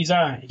too. He's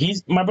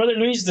my brother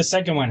Luis is the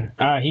second one.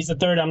 He's the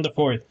third. I'm the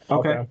fourth.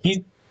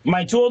 Okay.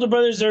 My two older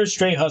brothers, they're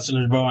straight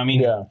hustlers, bro. I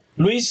mean,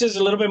 Luis is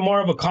a little bit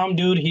more of a calm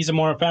dude. He's a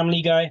more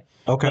family guy.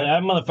 Okay. But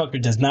that motherfucker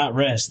does not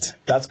rest.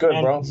 That's good,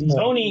 And bro.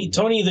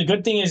 Tony, the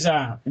good thing is,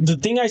 the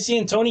thing I see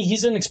in Tony,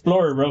 he's an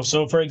explorer, bro.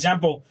 So, for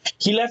example,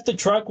 he left the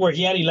truck where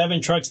he had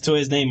 11 trucks to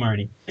his name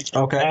already.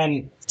 Okay.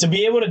 And to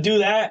be able to do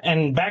that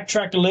and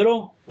backtrack a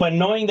little, but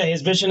knowing that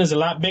his vision is a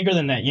lot bigger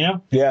than that, Yeah.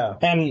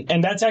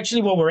 And that's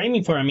actually what we're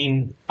aiming for. I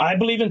mean, I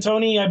believe in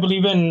Tony. I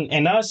believe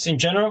in us in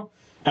general.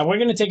 And we're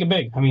going to take it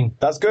big. I mean,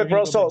 that's good,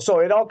 bro. So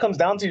it all comes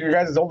down to you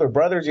guys as older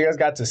brothers. You guys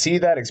got to see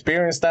that,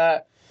 experience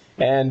that.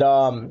 And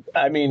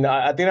I mean,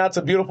 I think that's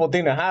a beautiful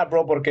thing to have,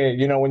 bro, porque,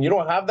 when you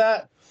don't have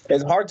that,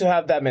 it's hard to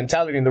have that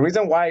mentality. And the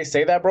reason why I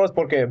say that, bro, is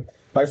porque,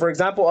 like, for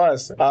example,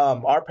 us,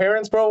 our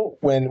parents, bro,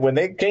 when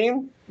they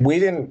came, they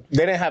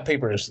didn't have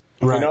papers,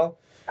 right.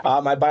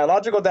 My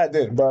biological dad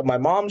did, but my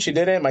mom, she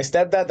didn't. My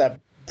stepdad that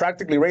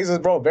practically raises,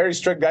 bro, very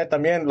strict guy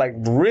también, like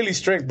really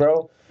strict,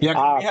 bro. Yeah,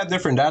 'cause we had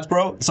different dads,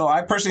 bro. So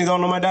I personally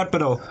don't know my dad,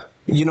 but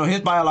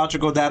his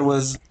biological dad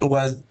was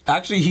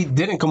actually, he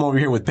didn't come over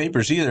here with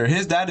papers either.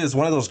 His dad is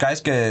one of those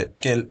guys que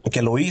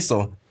lo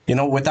hizo,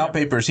 without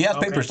papers. He has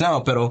papers now,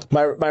 pero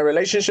my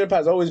relationship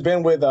has always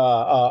been with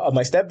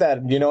my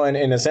stepdad,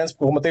 in a sense,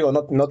 como te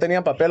digo, no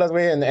tenían papeles,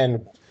 güey,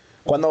 and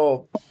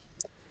cuando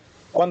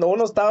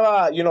uno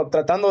estaba,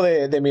 tratando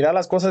de mirar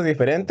las cosas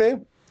diferente,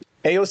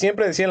 ellos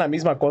siempre decían la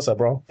misma cosa,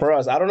 bro. For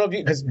us, I don't know if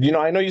because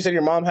I know you said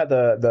your mom had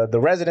the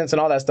residence and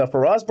all that stuff.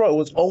 For us, bro, it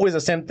was always the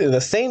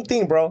same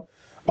thing, bro.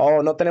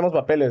 Oh, no tenemos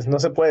papeles. No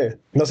se puede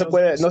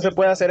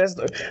hacer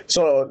esto.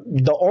 So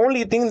the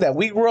only thing that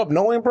we grew up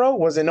knowing, bro,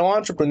 was no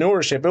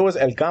entrepreneurship. It was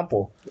el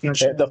campo,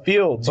 the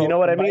fields. You know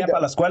what I mean? Vaya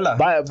para la escuela.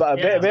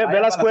 Ve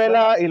la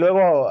escuela y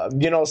luego,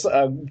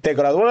 te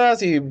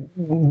gradúas y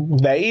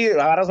de ahí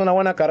agarras una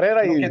buena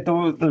carrera y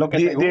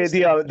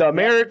the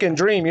American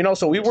dream,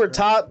 So we were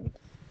taught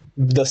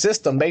the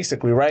system,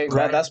 basically, right?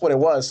 That's what it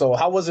was. So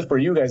how was it for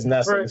you guys in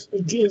that sense?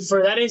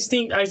 For that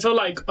instinct, I feel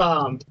like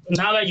now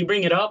that you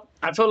bring it up,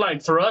 I feel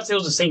like for us it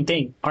was the same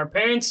thing. Our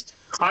parents,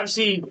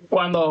 obviously,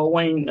 when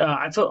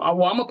I feel, I'm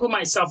gonna put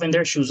myself in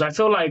their shoes. I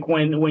feel like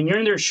when you're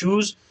in their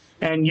shoes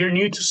and you're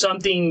new to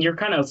something, you're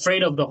kind of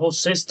afraid of the whole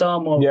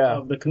system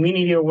of the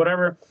community or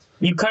whatever.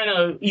 You kind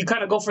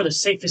of go for the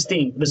safest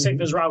thing, the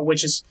safest route,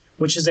 which is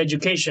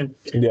education.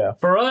 Yeah.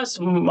 For us,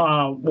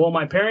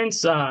 my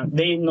parents,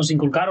 they nos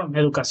inculcaron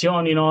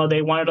educación.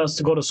 They wanted us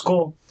to go to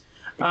school.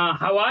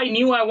 How I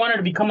knew I wanted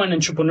to become an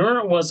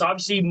entrepreneur was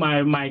obviously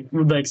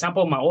the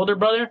example of my older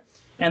brother,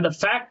 and the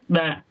fact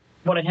that,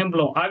 por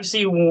ejemplo,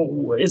 obviously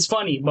it's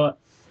funny, but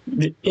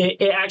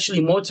it actually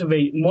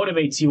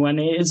motivates you, and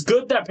it's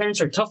good that parents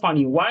are tough on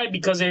you. Why?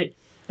 Because they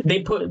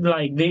put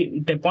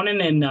they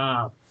ponen in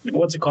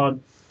what's it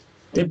called?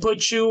 They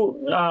put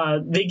you,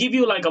 they give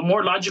you like a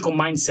more logical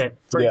mindset.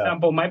 For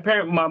example, my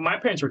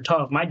parents were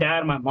tough. My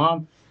dad, my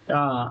mom.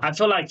 I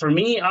feel like for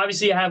me,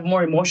 obviously, I have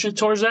more emotion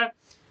towards that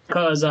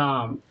because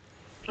I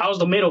I was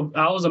the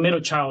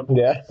middle child.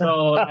 Yeah.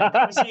 So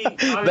like,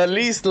 The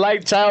least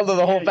liked child of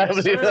the whole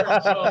family.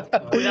 Yes, so,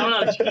 cuidaban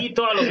a los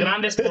chiquitos, a los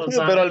grandes, pues.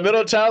 Pero el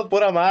middle child,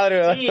 pura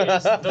madre. Sí,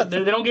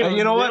 they don't give.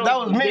 You know what? That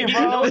was me,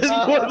 bro.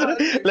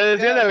 Le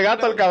decían el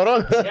gato al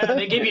cabrón. Yeah,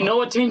 they give you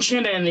no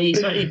attention and y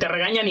te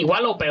regañan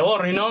igual o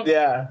peor, you know?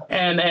 Yeah.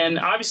 And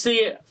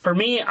obviously, for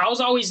me,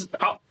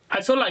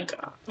 I feel like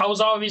I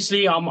was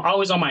obviously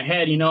always on my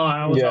head, you know?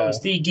 I was always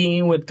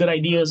thinking with good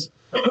ideas.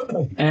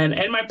 And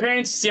my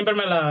parents siempre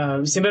me la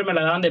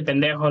daban de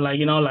pendejo, like,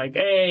 you know, like,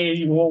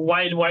 hey, well,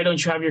 why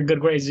don't you have your good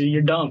grades?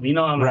 You're dumb, you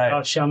know? I'm like,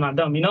 oh shit, I'm not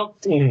dumb, you know?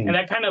 And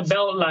that kind of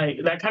built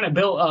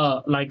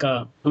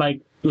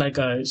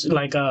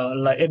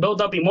it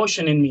built up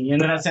emotion in me.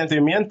 And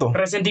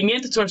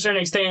resentimiento to a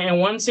certain extent. And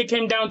once it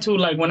came down to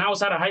like when I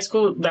was out of high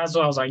school, that's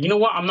what I was like, you know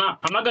what? I'm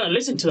not gonna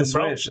listen to them,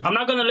 bro. I'm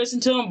not gonna listen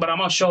to them, but I'm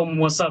gonna show them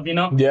what's up, you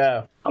know?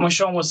 Yeah. I'm gonna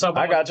show them what's up.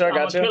 I got you. I'm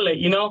gonna kill it,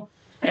 you know?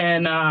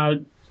 And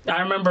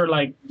I remember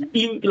like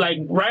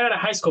right out of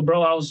high school,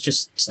 bro, I was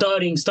just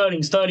studying,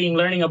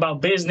 learning about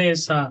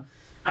business.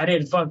 I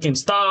did fucking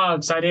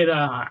stocks. I did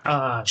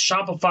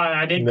Shopify.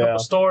 I did a couple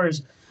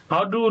stores.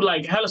 I'll do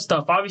like hella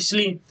stuff.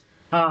 Obviously,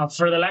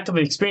 for the lack of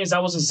experience, I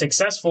wasn't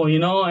successful, you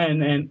know.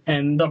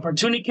 And the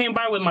opportunity came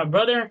by with my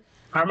brother.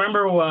 I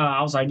remember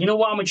I was like, you know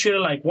what? I'm gonna treat it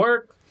like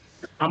work.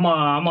 I'm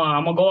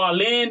gonna go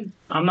all in.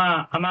 I'm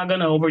not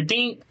gonna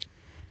overthink.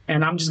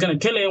 And I'm just gonna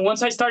kill it. And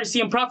once I started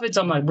seeing profits,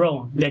 I'm like,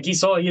 bro, de aquí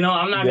soy, you know,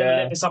 I'm not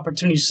gonna let this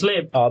opportunity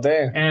slip. Oh,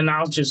 damn. And I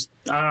was just,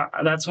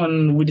 that's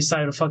when we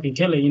decided to fucking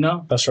kill it, you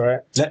know? That's right.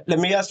 Let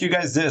me ask you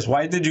guys this.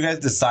 Why did you guys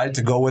decide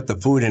to go with the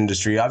food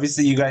industry?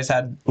 Obviously, you guys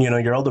had, you know,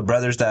 your older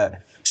brothers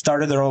that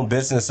started their own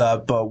business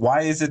up, but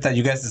why is it that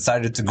you guys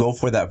decided to go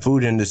for that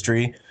food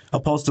industry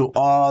opposed to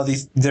all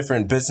these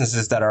different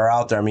businesses that are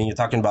out there? I mean, you're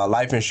talking about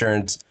life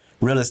insurance,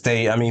 real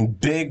estate, I mean,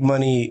 big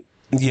money,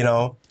 you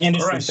know,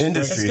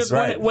 industries,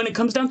 right? When it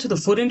comes down to the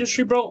food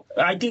industry, bro,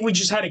 I think we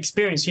just had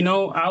experience. You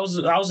know, I was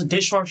a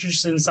dishwasher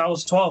since I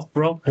was 12,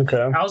 bro.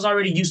 Okay. I was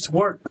already used to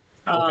work.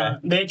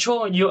 De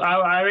hecho,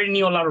 I already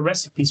knew a lot of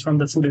recipes from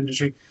the food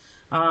industry.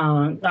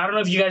 I don't know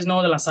if you guys know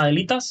de las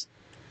Adelitas.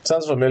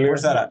 Sounds familiar.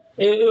 Where's that at?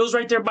 It was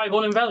right there by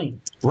Golden Valley.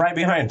 Right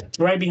behind.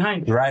 Right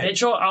behind. Right. De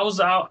hecho, I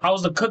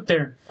was the cook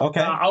there. Okay.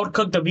 I would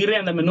cook the birria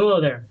and the menudo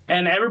there,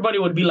 and everybody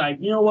would be like,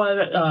 you know what,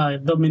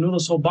 the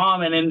menudo's so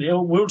bomb, and then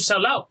we would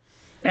sell out.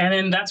 And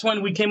then that's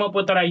when we came up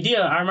with that idea.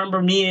 I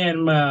remember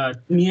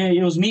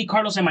it was me,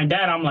 Carlos, and my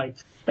dad. I'm like,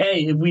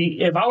 hey,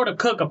 if I were to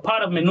cook a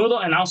pot of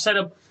menudo and I'll set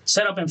up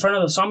in front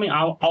of the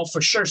sawmill, I'll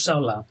for sure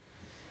sell out.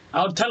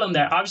 I'll tell them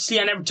that. Obviously,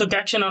 I never took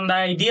action on that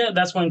idea.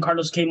 That's when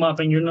Carlos came up,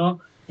 and you know,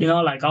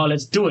 like, oh,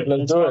 let's do it.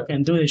 Let's do it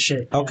and do this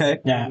shit. Okay.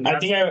 Yeah, I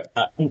think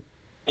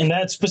in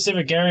that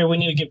specific area, we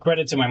need to give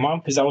credit to my mom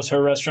because that was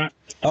her restaurant.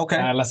 Okay.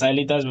 Las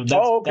Aelitas.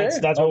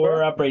 That's where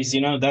we're upraised.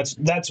 You know,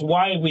 that's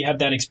why we have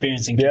that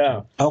experience in kitchen.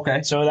 Yeah.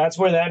 Okay. So that's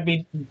where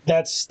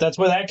that's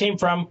where that came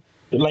from.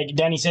 Like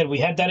Danny said, we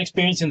had that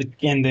experience in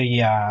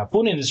the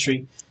food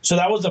industry. So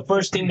that was the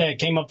first thing that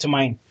came up to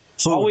mind.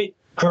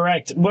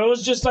 Correct. Well, it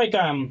was just like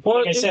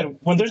I said,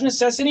 when there's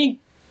necessity,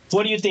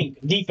 what do you think?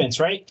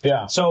 Defense, right?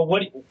 Yeah. So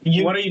what do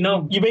you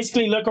know? You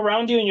basically look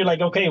around you and you're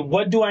like, okay,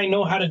 what do I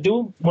know how to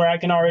do where I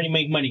can already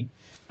make money?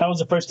 That was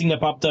the first thing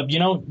that popped up, you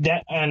know.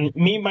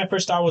 My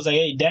first thought was like,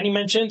 hey, Danny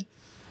mentioned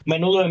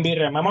menudo and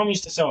birria. My mom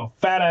used to sell a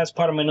fat ass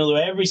pot of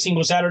menudo every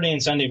single Saturday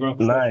and Sunday, bro.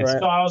 Nice.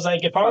 So I was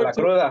like, if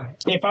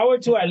I were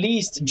to at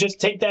least just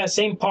take that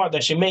same pot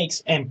that she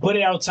makes and put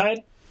it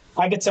outside,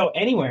 I could sell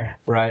anywhere.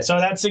 Right. So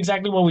that's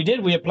exactly what we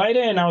did. We applied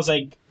it, and I was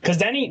like, because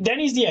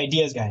Danny's the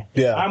ideas guy.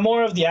 Yeah. I'm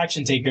more of the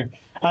action taker.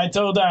 I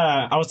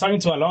was talking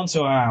to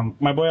Alonso,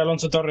 my boy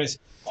Alonso Torres,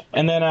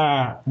 and then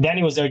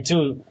Danny was there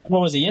too.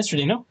 What was it,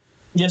 yesterday? No?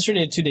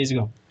 Yesterday or 2 days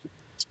ago.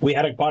 We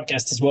had a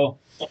podcast as well.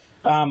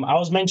 I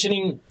was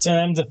mentioning to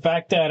them the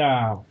fact that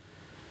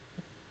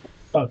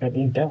fuck, I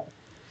didn't tell.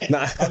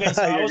 Nah. Okay,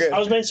 so I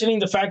was mentioning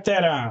the fact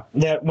that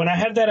that when I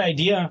had that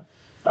idea,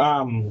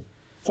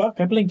 fuck,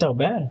 I blinked out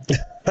bad.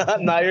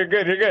 Nah, you're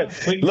good. You're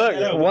good.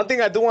 Look, one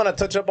thing I do want to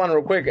touch up on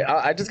real quick.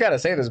 I just gotta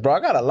say this, bro. I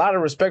got a lot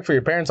of respect for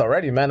your parents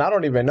already, man. I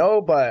don't even know,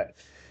 but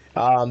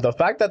the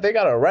fact that they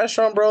got a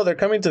restaurant, bro, they're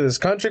coming to this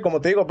country. Como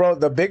te digo, bro,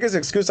 the biggest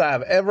excuse I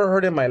have ever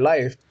heard in my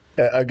life.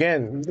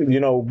 Again,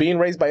 you know, being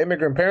raised by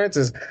immigrant parents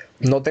is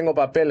no tengo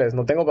papeles,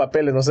 no se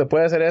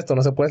puede hacer esto,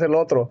 no se puede hacer lo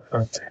otro.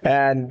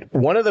 And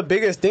one of the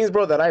biggest things,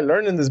 bro, that I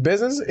learned in this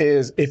business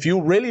is if you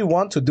really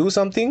want to do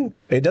something,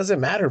 it doesn't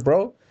matter,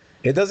 bro.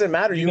 It doesn't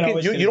matter. You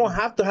don't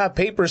have to have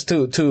papers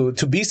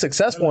to be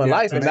successful in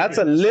life. And that's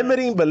a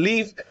limiting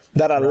belief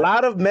that a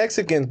lot of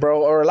Mexicans,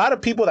 bro, or a lot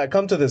of people that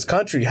come to this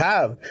country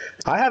have.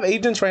 I have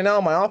agents right now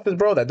in my office,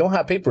 bro, that don't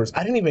have papers.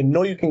 I didn't even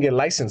know you can get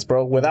licensed,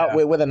 bro, with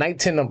a night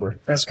tin number.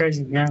 That's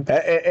crazy, yeah.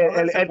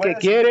 El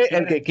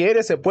que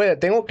quiere se puede.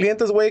 Tengo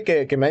clientes, güey,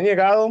 que me han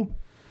llegado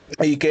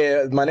y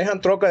que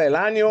manejan troca del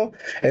año,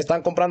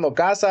 están comprando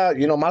casa,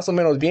 más o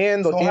menos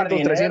bien,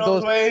 200,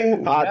 300,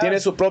 tiene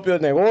su propio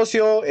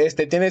negocio,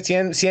 tiene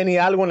 100 y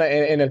algo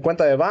en el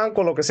cuenta de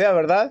banco, lo que sea,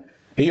 ¿verdad?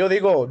 Y yo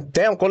digo,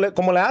 damn,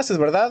 ¿cómo le haces,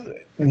 verdad?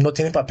 No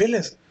tienen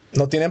papeles.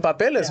 No tienen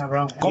papeles. Yeah,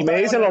 bro. Y me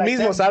dicen lo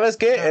mismo, ¿sabes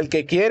qué? El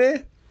que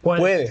quiere,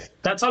 puede.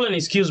 That's all an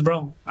excuse,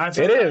 bro. I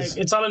feel It like is.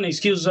 it's all an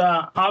excuse.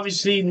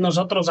 Obviously,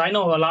 nosotros, I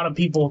know a lot of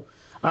people.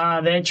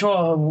 De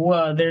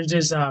hecho, there's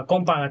this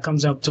compa that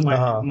comes up to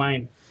my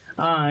mind.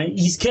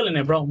 He's killing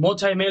it, bro.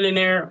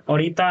 Multi-millionaire.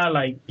 Ahorita,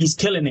 like, he's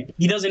killing it.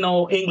 He doesn't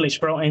know English,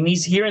 bro. And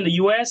he's here in the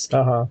U.S.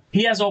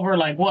 He has over,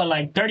 like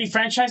 30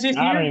 franchises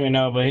here? I don't even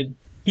know, but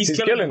He's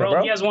killing it,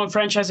 bro. He has one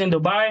franchise in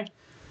Dubai.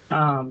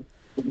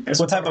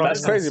 What type of That's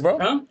business? crazy, bro.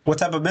 Huh? What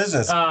type of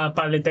business?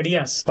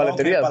 Paleterías.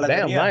 Paleterías, Okay,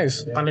 damn, paletería.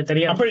 nice.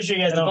 Paletería. I'm pretty sure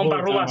you guys El know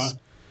compa who we're talking Rubas.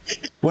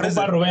 What is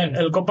Compa it? Rubén.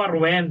 El compa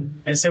Rubén.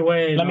 Ese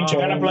güey. La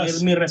Michoacana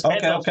Plus. Mi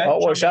respeto. Okay. Oh,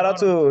 well, shout out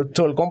to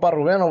El Compa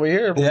Rubén over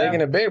here for Yeah.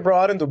 making it big, bro,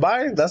 out in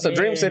Dubai. That's a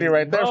dream city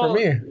right there for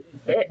me.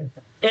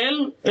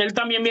 Él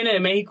también viene de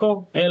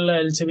México.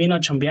 Él se vino a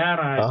chambear,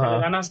 a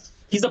echarle ganas.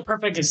 He's the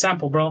perfect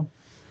example, bro.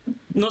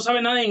 No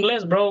sabe nada de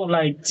inglés, bro.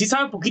 Like, sí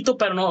sabe poquito,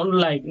 pero no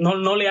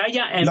le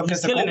halla, and Lo que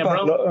he's se killing it,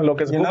 ocupa. bro. Lo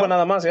que se You ocupa know?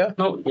 nada más, yeah.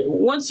 No,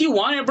 once you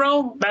want it,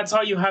 bro, that's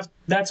all you have.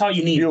 That's all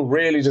you need. You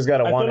really just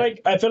gotta want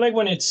it. I feel like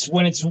when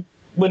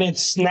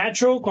it's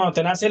natural, cuando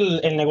te nace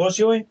el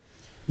negocio, güey,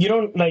 you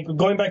don't, like,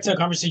 going back to the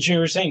conversation you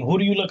were saying, who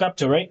do you look up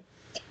to, right?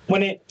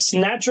 When it's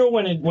natural,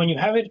 when you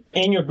have it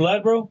in your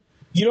blood, bro,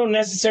 you don't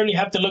necessarily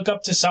have to look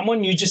up to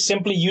someone. You just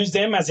simply use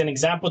them as an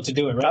example to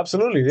do it, right?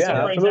 Absolutely, yeah. So,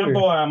 for absolutely.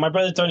 example, my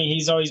brother Tony,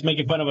 he's always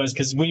making fun of us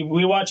because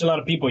we watch a lot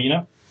of people, you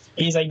know?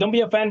 He's like, don't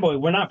be a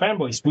fanboy. We're not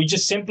fanboys. We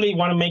just simply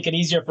want to make it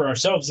easier for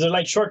ourselves. They're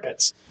like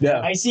shortcuts.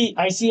 Yeah. I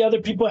see other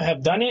people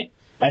have done it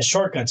as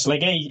shortcuts.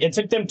 Like, hey, it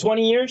took them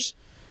 20 years.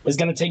 It's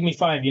going to take me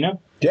 5, you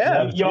know?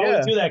 Yeah, You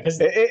always do that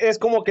because Es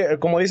como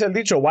dice el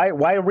dicho, why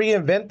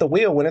reinvent the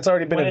wheel when it's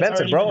already been When it's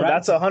invented, already bro? been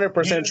That's You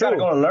 100% just gotta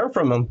true. go and learn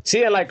from them.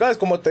 See, and like us,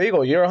 como te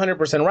digo, you're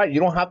 100% right. You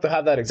don't have to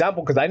have that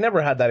example because I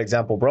never had that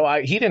example,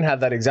 bro. He didn't have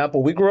that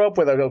example. We grew up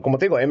with, como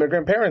te digo,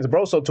 immigrant parents,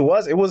 bro. So to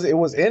us, it was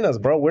in us,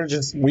 bro.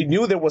 We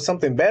knew there was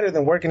something better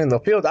than working in the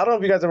field. I don't know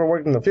if you guys ever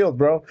worked in the field,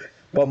 bro.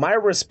 But my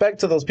respect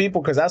to those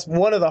people, because that's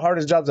one of the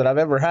hardest jobs that I've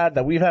ever had.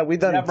 We've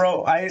done Yeah,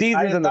 bro.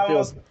 seasons in the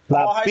field.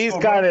 all La high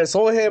school, pizca, bro. el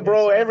soje,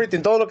 bro,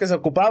 everything, todo lo que se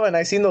ocupaba. And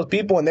I seen those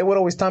people, and they would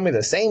always tell me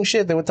the same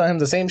shit. They would tell him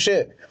the same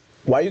shit.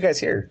 Why are you guys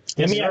here?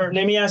 let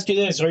me ask you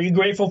this. Are you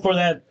grateful for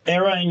that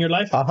era in your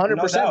life?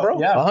 100%, doubt, bro.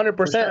 yeah, 100%.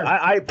 for sure.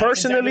 I That's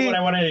personally, exactly what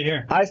I wanted to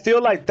hear. I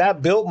feel like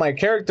that built my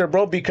character,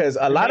 bro, because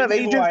a lot of made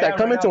me who agents I that am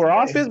come right into now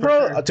our today, office, for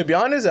bro, sure. to be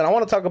honest, and I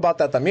want to talk about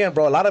that también,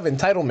 bro, a lot of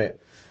entitlement.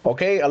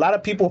 Okay, a lot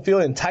of people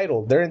feel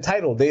entitled. They're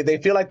entitled. They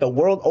feel like the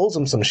world owes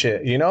them some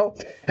shit, you know?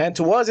 And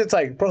to us, it's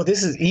like, bro,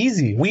 this is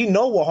easy. We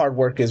know what hard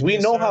work is. We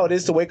know how it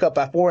is to wake up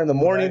at 4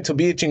 a.m. to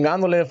be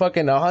chingándole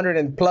fucking 100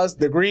 and plus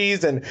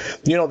degrees. And,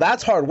 you know,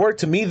 that's hard work.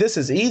 To me, this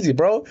is easy,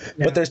 bro.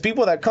 Yeah. But there's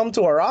people that come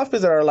to our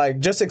office that are like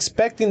just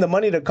expecting the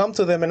money to come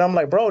to them. And I'm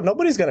like, bro,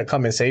 nobody's going to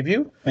come and save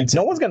you.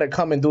 No one's going to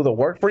come and do the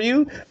work for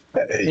you.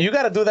 You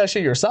got to do that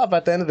shit yourself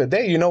at the end of the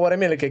day. You know what I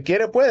mean? El que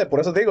quiere puede. Por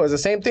eso te digo, it's the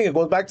same thing. It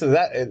goes back to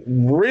that. It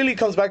really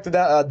comes back to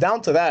that,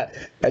 down to that.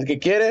 El que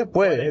quiere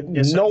puede.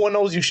 Yes, no one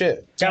knows you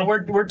shit. Yeah,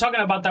 we're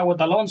talking about that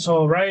with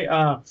Alonso, right?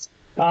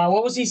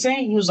 What was he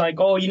saying? He was like,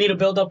 "Oh, you need to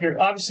build up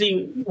your."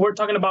 Obviously, we're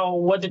talking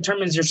about what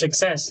determines your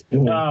success.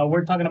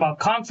 We're talking about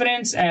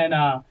confidence and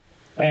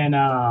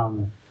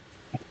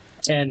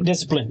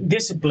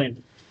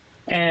discipline,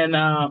 and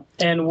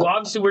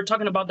obviously we're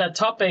talking about that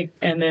topic,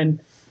 and then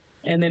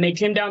it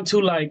came down to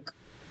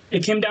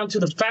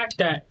the fact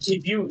that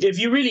if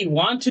you really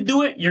want to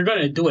do it, you're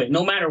gonna do it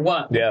no matter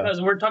what. Yeah.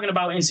 Because we're talking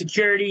about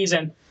insecurities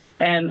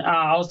and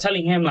I was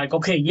telling him like,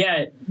 okay,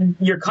 yeah,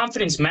 your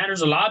confidence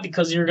matters a lot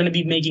because you're gonna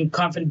be making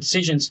confident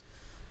decisions.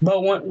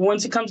 But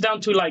once it comes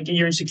down to like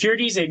your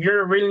insecurities, if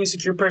you're a really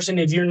insecure person,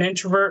 if you're an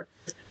introvert,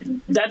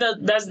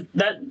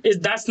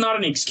 that's not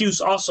an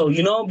excuse. Also,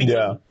 you know,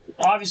 because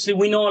obviously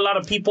we know a lot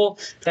of people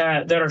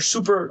that are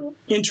super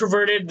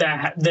introverted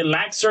that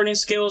lack certain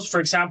skills. For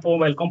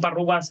example, El Compa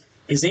Rubas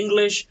is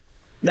English,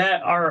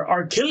 that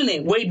are killing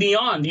it way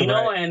beyond, you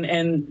know,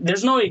 and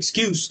there's no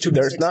excuse to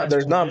be successful.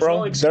 There's none,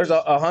 bro. No There's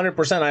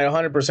 100%. I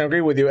 100%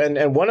 agree with you.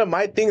 And one of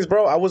my things,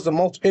 bro, I was the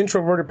most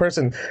introverted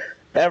person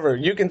ever.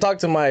 You can talk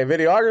to my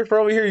videographer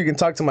over here. You can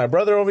talk to my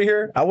brother over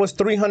here. I was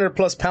 300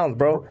 plus pounds,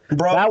 bro.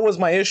 That was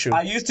my issue.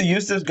 I used to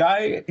use this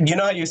guy. You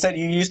know how you said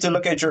you used to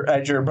look at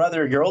your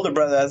brother, your older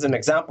brother, as an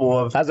example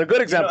of. As a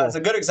good example. You know, as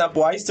a good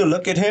example. I used to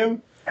look at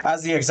him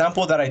as the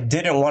example that I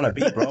didn't want to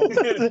be, bro.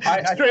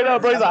 Straight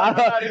up, bro. I'm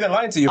not even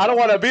lying to you. I don't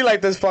want to be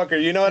like this fucker.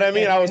 You know what I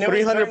mean? I was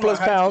 300 plus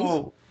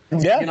pounds.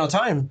 You know,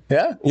 time.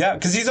 Yeah. Yeah,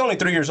 because he's only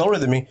 3 years older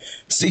than me.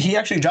 See, he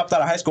actually dropped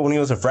out of high school when he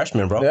was a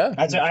freshman, bro. Yeah.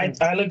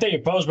 I looked at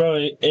your post, bro.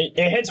 It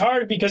hits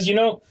hard because you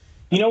know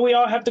we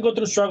all have to go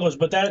through struggles,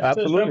 but to a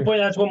certain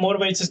point, that's what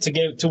motivates us to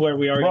get to where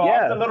we are.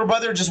 Bro, the little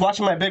brother just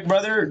watching my big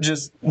brother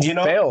just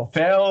fail.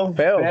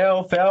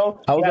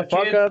 I was a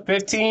fuck up.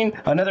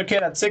 15, another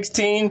kid at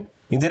 16.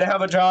 He didn't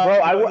have a job. Bro,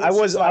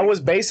 I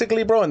was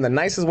basically, bro, in the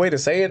nicest way to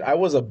say it, I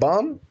was a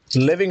bum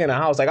living in a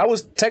house. Like I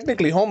was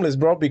technically homeless,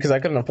 bro, because I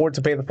couldn't afford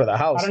to pay for the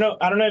house. I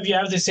don't know if you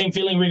have the same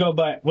feeling, Rigo,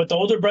 but with the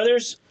older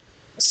brothers,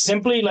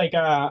 simply like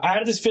I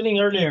had this feeling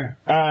earlier,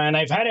 and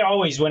I've had it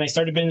always when I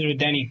started business with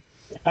Danny.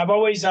 I've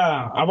always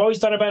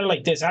thought about it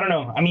like this. I don't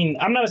know. I mean,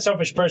 I'm not a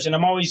selfish person.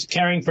 I'm always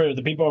caring for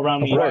the people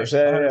around me. Of course,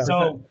 yeah.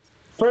 So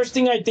first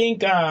thing I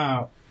think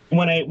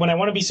when I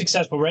want to be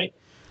successful, right?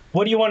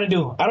 What do you want to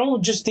do? I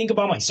don't just think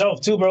about myself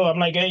too, bro. I'm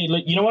like, hey,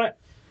 look, you know what?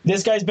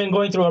 This guy's been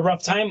going through a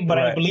rough time, but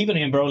I believe in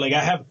him, bro. Like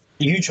I have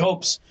huge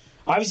hopes.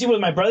 Obviously, with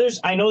my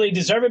brothers, I know they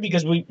deserve it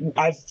because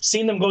I've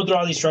seen them go through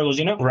all these struggles,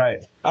 you know.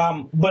 Right.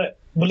 But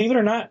believe it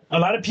or not, a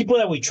lot of people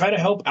that we try to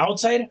help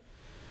outside,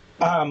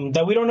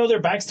 that we don't know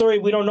their backstory,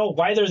 we don't know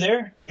why they're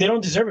there. They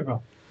don't deserve it,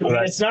 bro. I mean,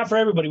 it's not for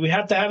everybody. We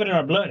have to have it in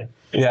our blood.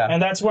 Yeah.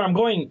 And that's where I'm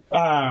going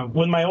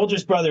with my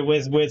oldest brother,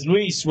 with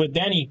Luis, with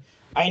Danny.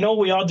 I know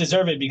we all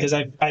deserve it because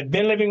I've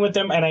been living with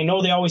them, and I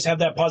know they always have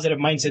that positive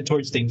mindset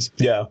towards things.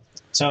 Yeah.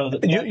 So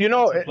you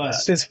know,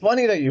 it's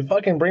funny that you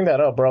fucking bring that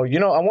up, bro. You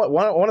know, I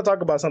want to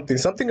talk about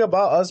something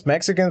about us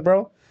Mexicans,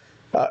 bro.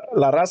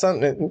 La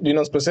raza, you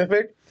know,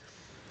 specific.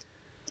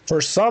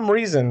 For some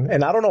reason,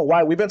 and I don't know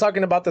why, we've been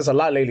talking about this a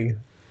lot lately.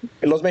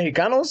 Los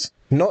mexicanos,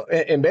 no,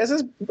 en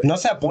veces no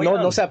se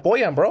apoyan. No se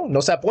apoyan, bro. No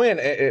se apoyan.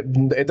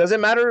 It doesn't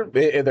matter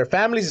if they're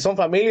families, si son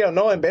familia o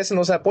no. En veces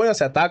no se apoyan,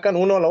 se atacan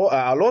uno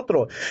al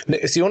otro.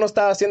 Si uno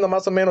está haciendo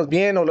más o menos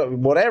bien o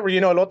whatever, you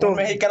know, el otro. Un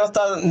mexicano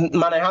está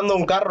manejando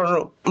un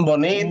carro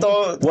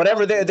bonito.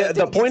 Whatever.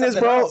 The point is,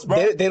 bro,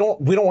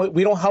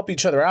 we don't help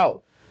each other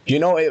out. You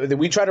know,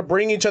 we try to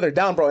bring each other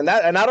down, bro. And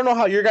I don't know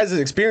how your guys'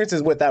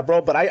 experiences with that, bro,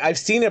 but I've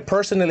seen it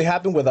personally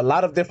happen with a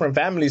lot of different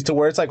families to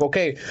where it's like,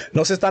 okay,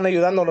 no se están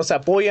ayudando, no se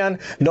apoyan.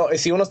 No,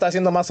 si uno está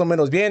haciendo más o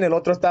menos bien, el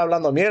otro está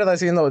hablando mierda,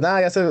 diciendo,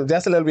 nah, ya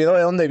se le olvidó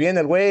de dónde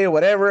viene el güey,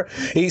 whatever.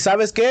 Y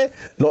 ¿sabes qué?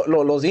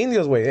 Los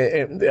indios, güey.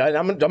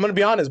 I'm going to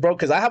be honest, bro,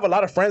 because I have a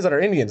lot of friends that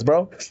are Indians,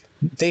 bro.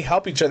 They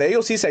help each other.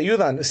 Ellos sí se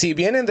ayudan. Si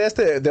vienen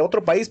de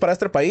otro país para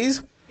este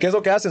país, ¿qué es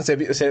lo que hacen?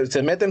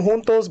 Se meten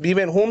juntos,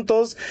 viven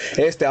juntos,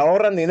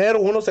 ahorran dinero,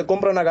 uno se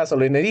compra una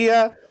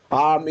gasolinería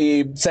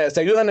y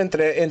se ayudan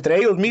entre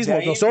ellos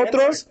mismos.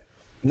 Nosotros,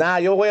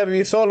 yo voy a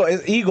vivir solo.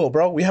 Es ego,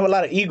 bro. We have a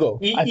lot of ego.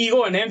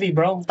 Ego and envy,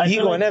 bro.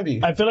 Ego and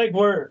envy. I feel like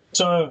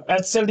este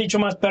es el dicho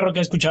más perro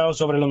que he escuchado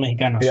sobre los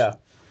mexicanos. Yeah.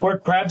 We're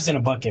crabs in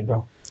a bucket,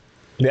 bro.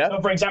 Yeah.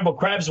 So, for example,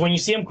 crabs, when you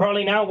see them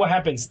crawling out, what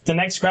happens? The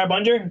next crab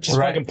under just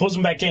fucking pulls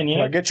them back in, you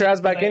know? Like, get your ass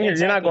back in here.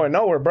 You're not going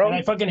nowhere, bro. And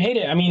I fucking hate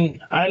it. I mean,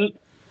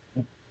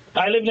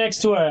 I live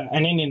next to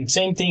an Indian.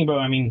 Same thing, bro.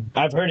 I mean,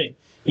 I've heard it.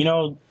 You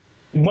know,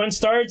 one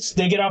starts,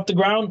 they get off the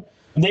ground.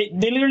 They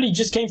literally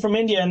just came from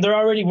India, and they're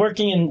already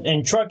working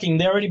in trucking.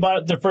 They already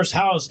bought their first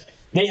house.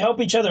 They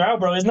help each other out,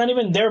 bro. It's not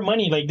even their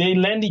money. Like, they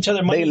lend each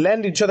other money. They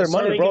lend each other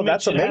money, bro.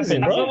 That's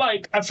amazing, bro.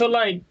 I feel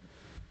like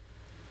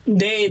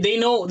they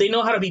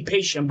know how to be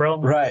patient, bro.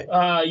 Right.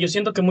 Yo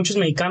siento que muchos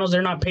mexicanos,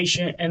 they're not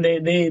patient, and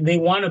they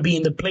want to be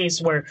in the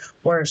place where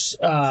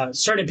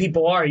certain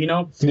people are, you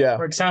know. Yeah.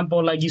 For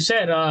example, like you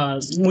said,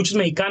 muchos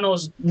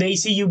mexicanos, they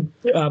see you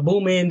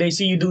booming, they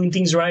see you doing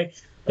things right.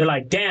 They're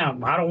like,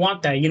 damn, I don't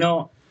want that, you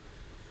know.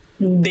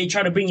 They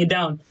try to bring you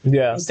down.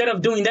 Yeah. Instead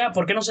of doing that,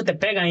 ¿por qué no se te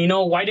pegan? You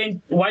know, why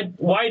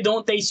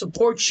don't they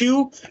support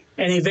you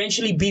and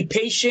eventually be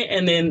patient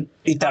and then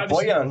y te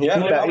apoyan, yeah.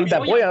 Y te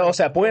apoyan, o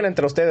se apoyan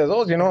entre ustedes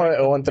dos, you know,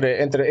 o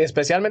entre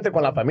especialmente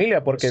con la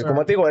familia, porque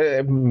como te digo,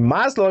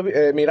 más lo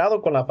he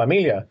mirado con la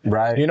familia,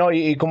 right. You know,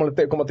 y como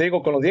te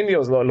digo con los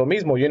indios, lo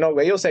mismo, you know,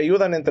 ellos se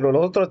ayudan entre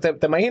los otros. Te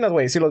imaginas,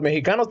 güey, si los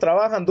mexicanos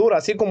trabajan duro,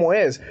 así como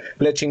es,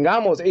 le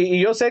chingamos,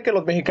 y yo sé que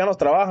los mexicanos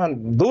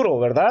trabajan duro,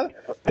 ¿verdad?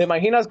 ¿Te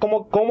imaginas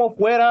cómo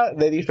fuera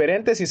de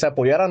diferente si se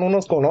apoyaran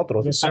unos con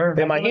otros? Yes, sir.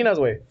 ¿Te imaginas,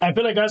 güey? I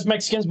feel like us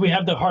Mexicans, we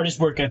have the hardest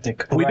work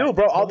ethic. We do,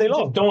 bro, all day We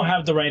long. just don't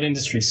have the right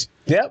industries.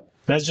 Yep.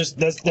 That's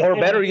Or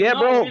better yet,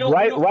 bro, No,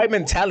 we don't- right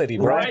mentality,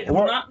 bro. Right,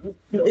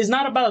 it's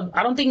not about.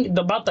 I don't think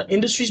about the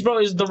industries, bro.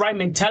 It's the right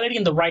mentality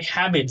and the right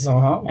habits.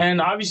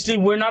 And obviously,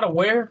 we're not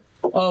aware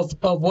of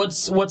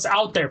what's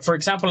out there. For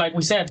example, like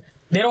we said,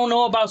 they don't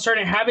know about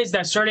certain habits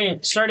that certain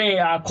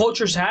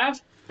cultures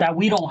have that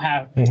we don't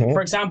have.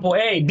 For example,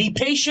 hey, be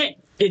patient.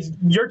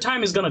 Your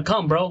time is gonna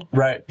come, bro.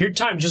 Right. Your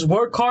time. Just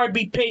work hard,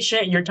 be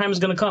patient. Your time is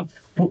gonna come.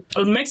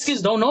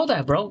 Mexicans don't know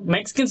that, bro.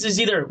 Mexicans is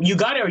either you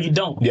got it or you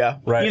don't. Yeah,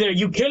 right. Either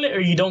you kill it or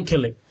you don't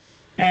kill it,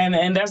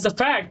 and that's the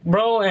fact,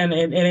 bro. And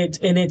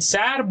it's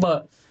sad,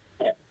 but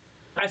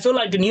I feel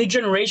like the new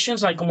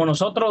generations, like como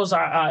nosotros,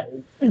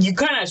 you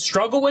kind of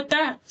struggle with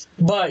that.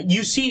 But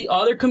you see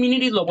other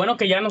communities. Lo bueno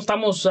que ya no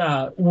estamos.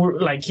 We're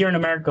like here in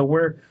America.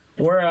 We're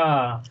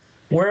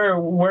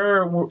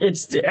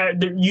it's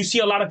you see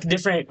a lot of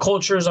different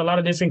cultures, a lot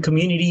of different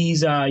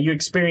communities. You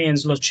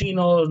experience los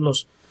chinos,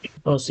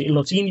 los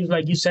indios,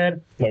 like you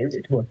said,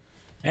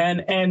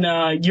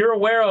 and you're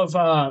aware of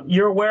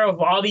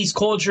all these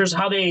cultures,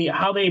 how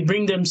they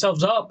bring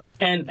themselves up,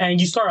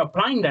 and you start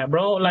applying that,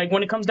 bro. Like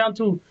when it comes down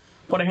to,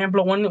 por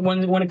ejemplo,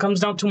 when it comes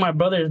down to my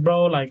brothers,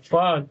 bro, like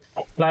fuck,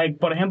 like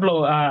por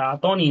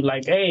ejemplo, Tony,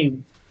 like, hey,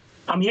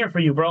 I'm here for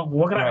you, bro.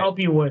 What can I help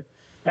you with?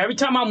 every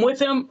time I'm with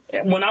him,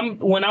 when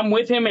I'm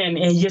with him and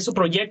he has a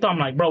proyecto, I'm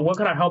like, bro, what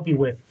can I help you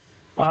with?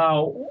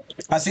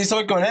 Así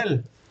soy con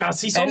él.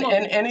 Así somos.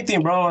 And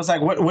anything, bro. It's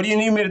like, what do you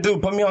need me to do?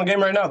 Put me on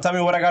game right now. Tell me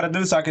what I gotta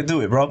do so I can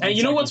do it, bro. And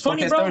you know what's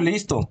funny, bro? Estoy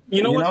listo.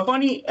 You know what's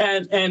funny?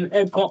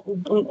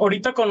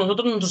 Ahorita con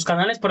nosotros nuestros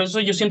canales, por eso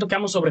yo siento que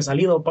hemos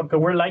sobresalido, porque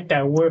we're like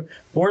that.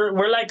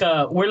 We're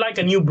like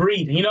a new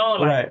breed, you know?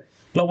 Like, Right.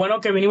 Lo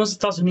bueno que vinimos a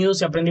Estados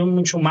Unidos y aprendimos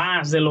mucho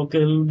más de lo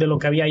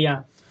que había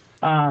allá.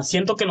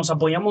 Siento que nos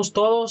apoyamos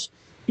todos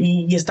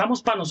y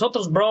estamos para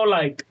nosotros, bro.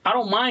 Like, I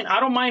don't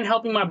mind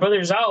helping my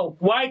brothers out.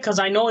 Why? Because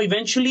I know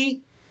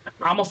eventually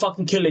I'm gonna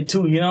fucking kill it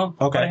too, you know?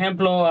 Okay. For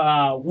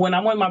example, when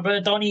I'm with my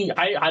brother Tony,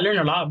 I learn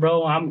a lot,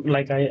 bro.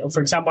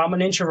 For example, I'm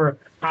an introvert.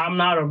 I'm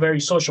not a very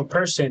social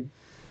person.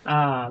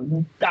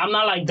 I'm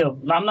not like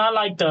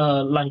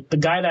the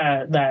guy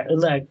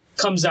that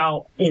comes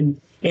out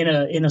in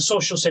a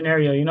social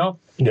scenario, you know?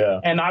 Yeah.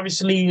 And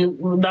obviously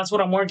that's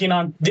what I'm working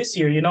on this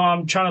year, you know?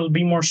 I'm trying to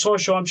be more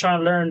social. I'm trying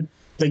to learn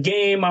the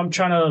game. I'm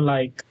trying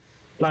to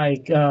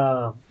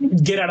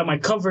get out of my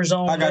comfort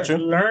zone. I got you.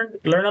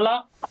 Learn a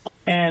lot.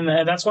 And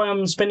that's why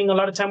I'm spending a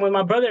lot of time with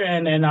my brother,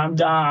 and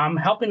I'm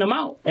helping him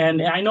out.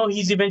 And I know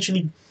he's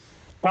eventually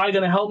probably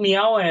gonna help me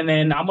out, and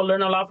I'm gonna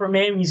learn a lot from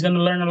him. He's gonna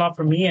learn a lot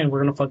from me, and we're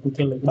gonna fucking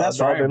kill it. That's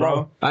right,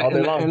 bro.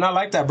 And I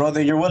like that, bro.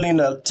 That you're willing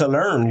to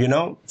learn, you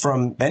know,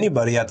 from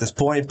anybody at this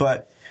point.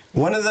 But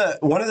one of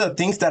the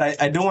things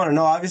that I do want to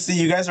know, obviously,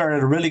 you guys are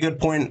at a really good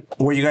point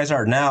where you guys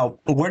are now.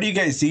 Where do you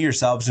guys see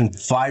yourselves in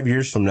 5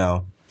 years from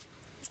now?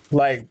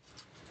 Like,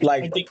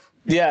 that's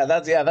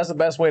the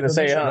best way to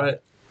say it. Huh?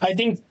 I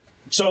think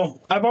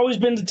so. I've always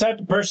been the type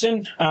of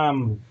person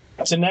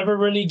to never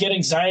really get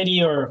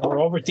anxiety or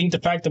overthink the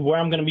fact of where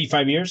I'm going to be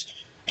 5 years.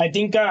 I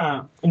think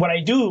what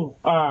I do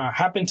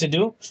happen to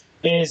do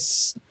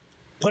is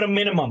put a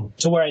minimum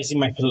to where I see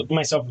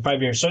myself in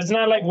 5 years. So it's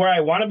not like where I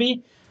want to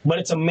be, but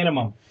it's a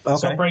minimum. Okay.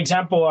 So for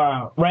example,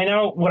 right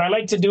now, what I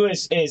like to do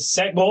is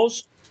set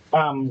goals.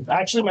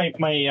 Actually,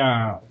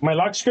 my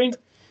lock screen.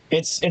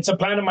 It's a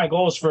plan of my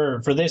goals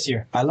for this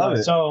year. I love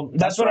it. So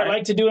that's what I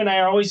like to do, and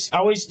I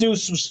always do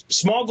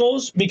small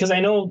goals because I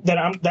know that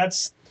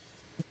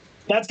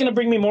that's gonna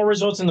bring me more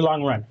results in the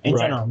long run in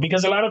general.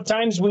 Because a lot of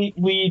times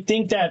we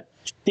think that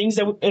things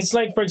that it's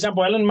like, for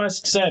example, Elon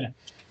Musk said,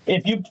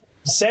 if you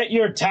set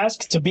your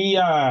task to be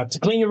to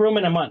clean your room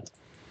in a month,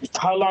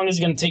 how long is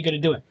it gonna take you to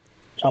do it?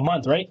 A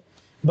month, right?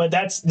 But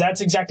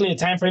that's exactly the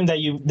time frame that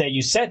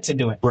you set to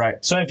do it. Right.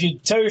 So if you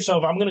tell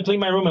yourself, I'm going to clean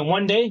my room in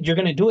 1 day, you're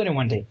going to do it in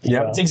 1 day.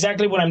 Yeah. It's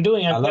exactly what I'm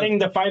doing. I'm putting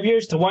the 5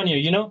 years to 1 year,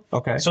 you know?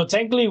 Okay. So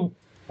technically,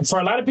 for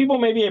a lot of people,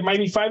 maybe it might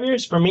be 5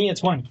 years. For me,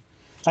 it's 1.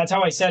 That's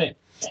how I set it.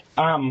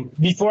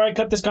 Before I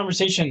cut this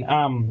conversation,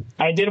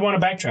 I did want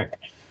to backtrack.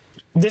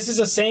 This is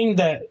a saying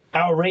that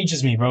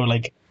outrages me, bro.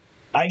 Like,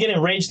 I get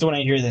enraged when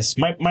I hear this.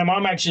 My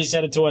mom actually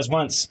said it to us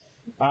once,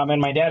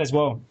 and my dad as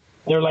well.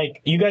 They're like,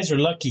 you guys are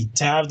lucky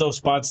to have those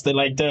spots,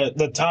 like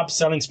the top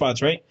selling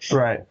spots, right?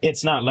 Right.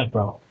 It's not luck,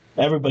 bro.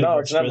 Everybody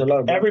works for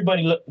luck, bro.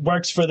 Everybody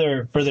works for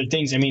their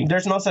things. I mean,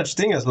 there's no such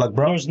thing as luck,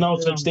 bro. There's no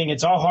such thing.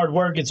 It's all hard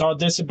work. It's all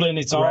discipline.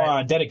 It's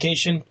all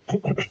dedication.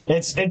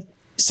 It's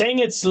saying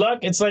it's luck.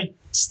 It's like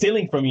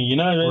stealing from you. You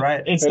know,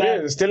 right? It's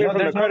stealing from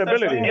the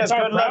credibility. It's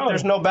good luck.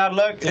 There's no bad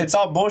luck. It's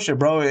all bullshit,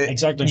 bro.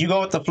 Exactly. You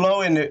go with the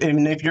flow, and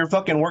if you're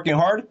fucking working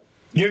hard,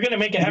 you're gonna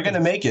make it happen. You're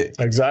gonna make it.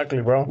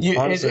 Exactly, bro.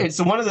 It's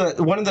one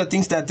of the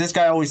things that this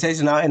guy always says,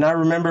 and I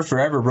remember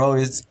forever, bro.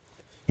 Is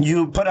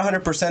you put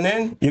 100%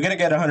 in, you're gonna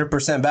get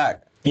 100%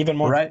 back. Even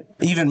more, right?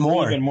 Even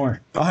more.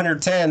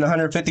 110,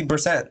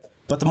 150%.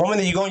 But the moment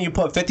that you go and you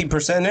put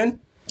 50% in,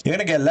 you're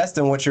gonna get less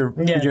than what you're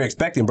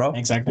expecting, bro.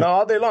 Exactly. No,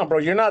 all day long, bro.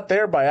 You're not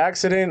there by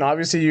accident.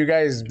 Obviously, you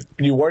guys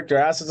worked your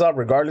asses off,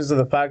 regardless of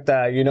the fact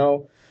that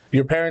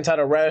your parents had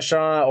a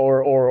restaurant,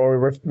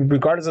 or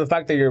regardless of the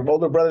fact that your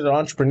older brothers are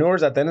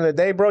entrepreneurs. At the end of the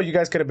day, bro, you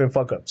guys could have been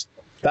fuck ups.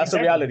 That's the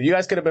reality. You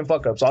guys could have been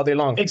fuck ups all day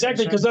long.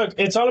 Exactly, because look,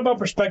 it's all about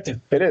perspective.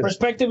 It is.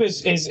 Perspective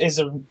is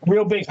a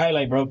real big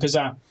highlight, bro. Because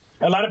a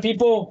lot of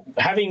people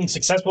having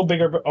successful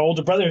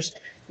older brothers,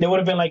 they would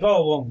have been like,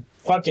 oh well,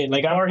 fuck it,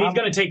 like he's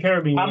gonna take care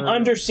of me. I'm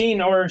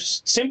underseen, or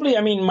simply,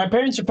 I mean, my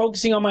parents are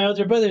focusing on my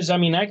older brothers. I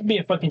mean, I could be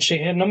a fucking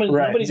shithead.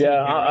 Nobody's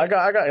yeah, I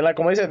got like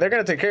when I said, they're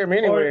gonna take care of me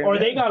anyway. Or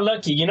they got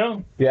lucky, you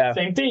know. Yeah.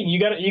 Same thing. You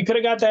could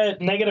have got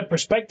that negative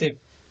perspective,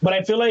 but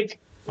I feel like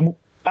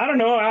I don't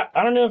know.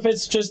 I don't know if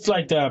it's just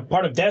like the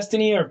part of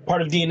destiny or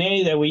part of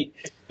DNA that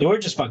we're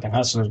just fucking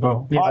hustlers,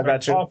 bro. Yeah, I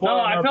got you. No,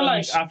 I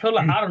feel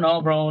like I don't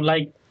know, bro.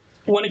 Like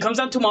when it comes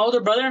down to my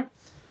older brother,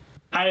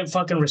 I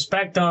fucking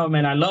respect him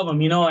and I love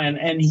him, you know.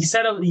 And he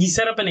set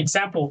up an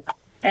example,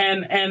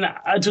 and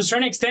to a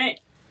certain extent,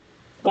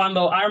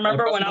 I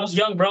remember when I was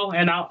young, bro,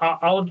 and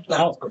I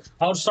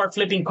would start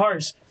flipping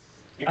cars.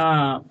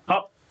 To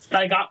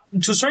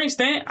a certain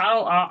extent,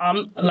 I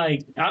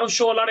don't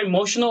show a lot of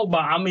emotional, but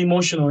I'm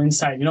emotional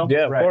inside, you know.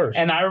 Yeah, of course.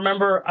 And I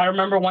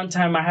remember one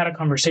time I had a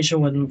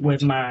conversation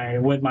with my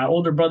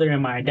older brother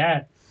and my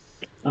dad.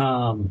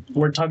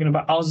 We're talking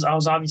about. I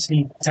was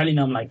obviously telling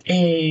them like,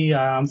 hey,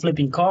 I'm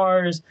flipping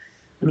cars.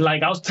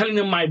 Like I was telling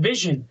them my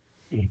vision,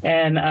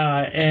 and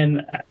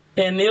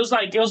it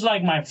was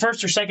like my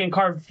first or second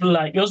car,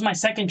 like it was my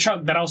second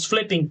truck that I was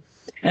flipping.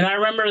 And I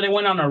remember they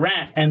went on a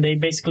rant and they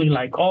basically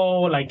like,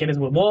 oh, like eres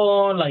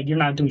huevón, like you're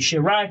not doing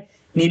shit right.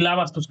 Ni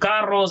lavas tus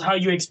carros. How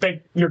you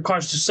expect your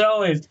cars to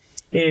sell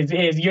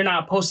if you're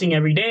not posting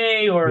every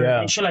day or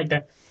and shit like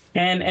that.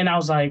 And I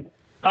was like,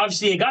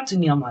 obviously it got to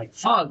me. I'm like,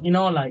 fuck, you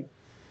know, like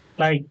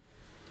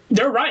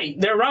they're right.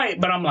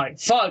 But I'm like,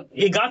 fuck,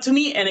 it got to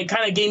me and it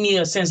kind of gave me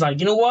a sense like,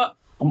 you know what?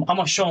 I'm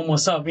gonna show him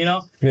what's up, you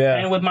know? Yeah.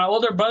 And with my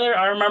older brother,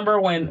 I remember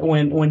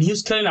when he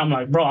was killing, I'm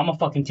like, bro, I'm gonna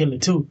fucking kill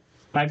it too.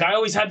 Like I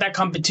always had that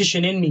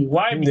competition in me.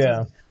 Why?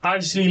 Because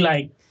obviously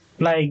like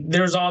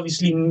there's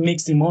obviously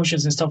mixed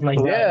emotions and stuff like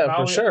that. Yeah,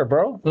 for sure,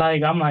 bro.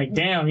 Like I'm like,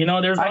 damn, you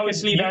know, there's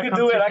obviously that. You can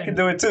do it, I can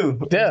do it too.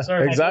 Yeah,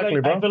 Sir,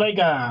 exactly, I feel like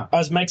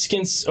us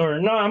Mexicans, or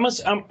no, I'm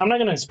not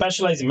gonna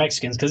specialize in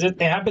Mexicans because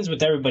it happens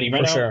with everybody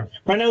right now. Sure.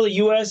 Right now, the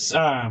U.S.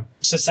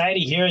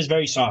 Society here is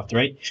very soft,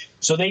 right?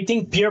 So they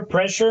think peer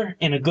pressure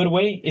in a good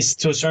way is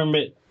to a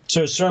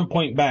certain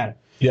point bad.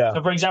 Yeah.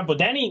 So for example,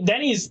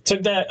 Danny's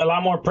took that a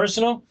lot more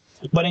personal.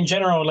 But in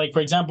general, like for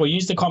example, you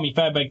used to call me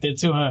fat back then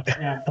too, huh?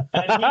 Yeah.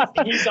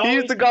 And he's He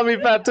used to call me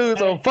fat too,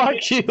 so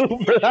fuck you, bro.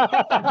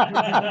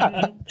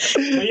 But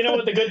you know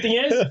what the good thing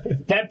is?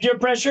 That peer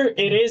pressure,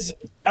 it is.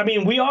 I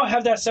mean, we all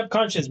have that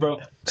subconscious,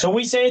 bro. So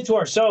we say it to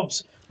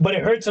ourselves, but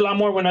it hurts a lot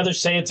more when others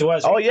say it to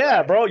us. Oh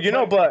yeah, bro. You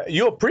know, but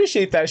you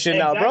appreciate that shit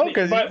now, bro,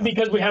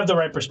 because we have the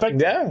right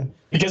perspective. Yeah.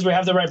 Because we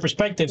have the right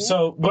perspective.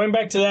 So going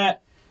back to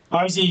that.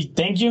 Obviously,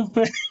 thank you.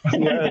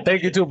 Yeah,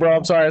 thank you too, bro.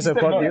 I'm sorry I said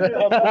fuck you.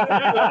 No,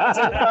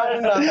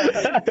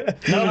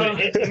 but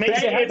it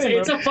makes it happen,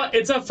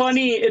 it's a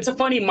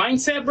funny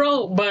mindset,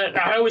 bro. But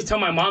I always tell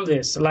my mom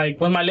this. Like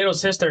with my little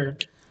sister,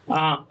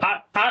 it's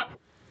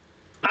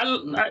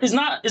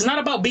not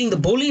about being the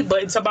bully,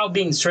 but it's about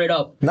being straight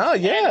up. No,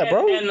 yeah,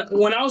 bro. And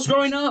when I was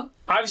growing up,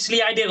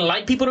 obviously I didn't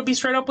like people to be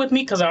straight up with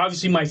me because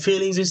obviously my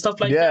feelings and stuff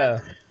like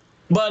that.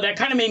 But that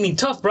kind of made me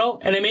tough, bro,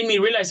 and it made me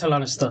realize a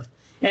lot of stuff.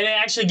 And it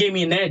actually gave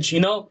me an edge, you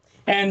know?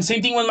 And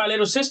same thing with my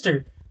little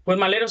sister. With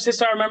my little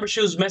sister, I remember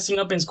she was messing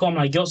up in school. I'm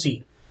like,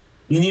 Yossi,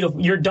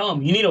 you're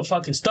dumb. You need to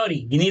fucking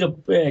study. You need to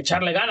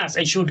echarle ganas.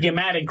 And she would get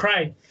mad and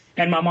cry.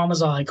 And my mom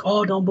was all like,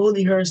 oh, don't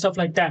bully her and stuff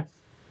like that.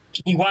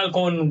 Igual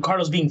con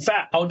Carlos being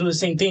fat, I would do the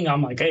same thing.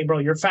 I'm like, hey, bro,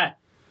 you're fat.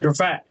 You're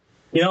fat.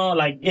 You know,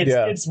 like,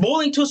 it's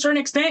bullying to a certain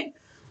extent,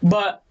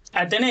 but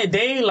at the end of the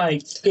day,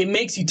 like, it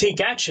makes you take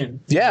action.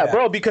 Yeah,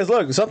 bro, because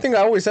look, something I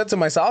always said to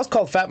myself, I was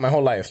called fat my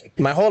whole life.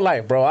 My whole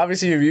life, bro.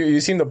 Obviously,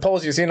 you seen the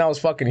post, you seen I was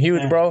fucking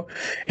huge, bro.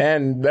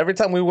 And every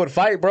time we would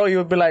fight, bro, you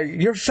would be like,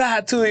 you're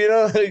fat too, you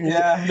know?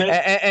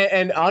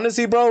 And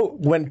honestly, bro,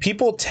 when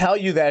people tell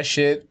you that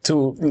shit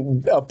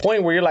to a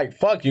point where you're like,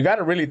 fuck, you got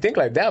to really think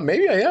like, damn,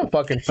 maybe I am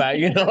fucking fat,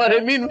 you know what I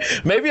mean?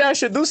 Maybe I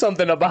should do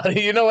something about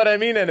it, you know what I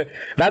mean? And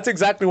that's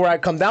exactly where I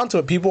come down to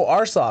it. People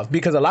are soft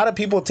because a lot of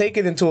people take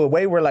it into a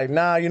way where like,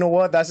 nah, you know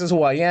what? That's just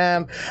who I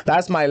am.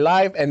 That's my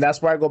life. And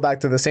that's where I go back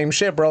to the same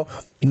shit, bro.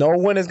 No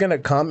one is going to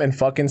come and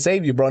fucking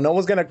save you, bro. No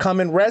one's going to come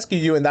and rescue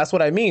you. And that's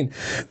what I mean.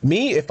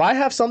 Me, if I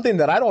have something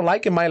that I don't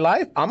like in my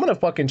life, I'm going to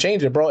fucking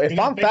change it, bro. If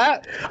I'm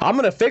fat, I'm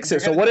going to fix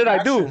it. So what did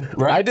I do?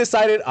 Right. I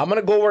decided I'm going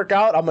to go work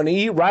out. I'm going to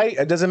eat right.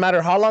 It doesn't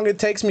matter how long it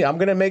takes me. I'm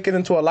going to make it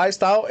into a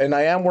lifestyle. And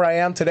I am where I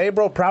am today,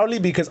 bro, proudly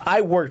because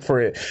I worked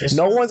for it. Yes,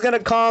 no one's going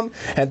to come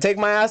and take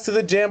my ass to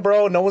the gym,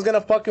 bro. No one's going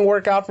to fucking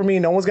work out for me.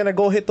 No one's going to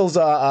go hit those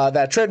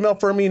that treadmill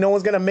for me. No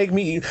one's going to make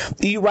me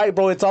eat right,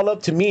 bro. It's all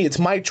up to me. It's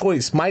my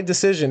choice, my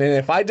decision. And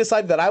if I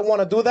decide that I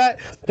want to do that,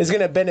 it's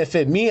going to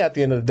benefit me at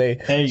the end of the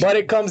day. But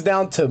it comes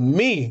down to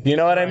me. You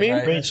know what I mean?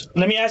 Rich,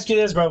 let me ask you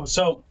this, bro.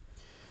 So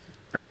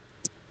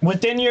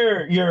within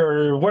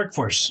your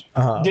workforce,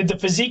 did the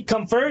physique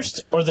come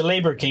first or the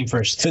labor came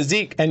first?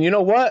 Physique. And you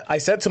know what? I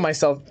said to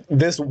myself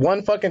this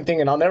one fucking thing,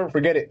 and I'll never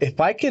forget it.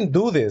 If I can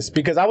do this,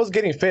 because I was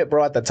getting fit,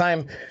 bro, at the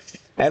time.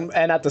 And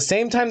at the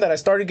same time that I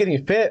started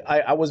getting fit,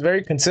 I was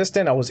very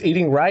consistent. I was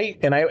eating right.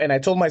 And I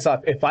told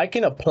myself, if I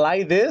can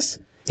apply this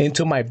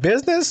into my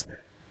business,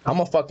 I'm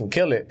gonna fucking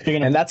kill it.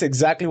 And that's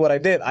exactly what I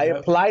did. I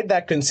applied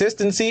that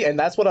consistency, and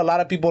that's what a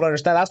lot of people don't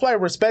understand. That's why I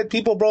respect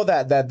people, bro,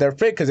 that they're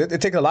fit, because it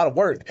takes a lot of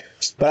work.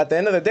 But at the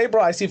end of the day,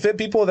 bro, I see fit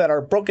people that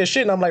are broke as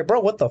shit, and I'm like, bro,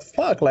 what the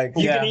fuck? Like,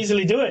 you can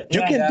easily do it.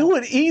 You can do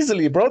it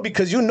easily, bro,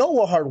 because you know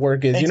what hard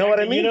work is. Exactly. You know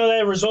what I mean? You know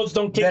that results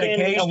don't kick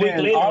in a week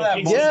later. All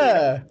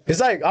that it's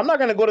like, I'm not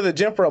gonna go to the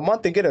gym for a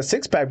month and get a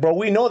six-pack, bro.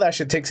 We know that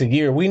shit takes a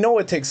year. We know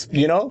it takes,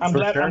 you know? I'm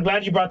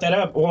glad you brought that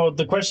up. Well,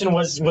 the question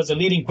was a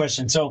leading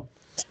question. So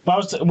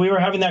we were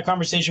having that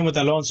conversation with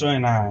Alonso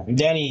and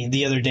Danny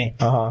the other day.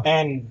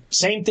 And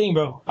same thing,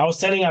 bro. I was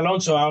telling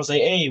Alonso, I was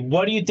like, hey,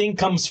 what do you think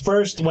comes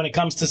first when it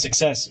comes to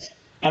success?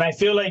 And I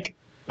feel like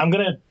I'm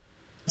going to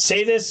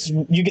say this,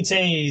 you could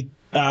say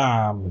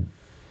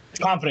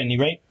confidently,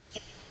 right?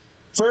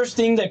 First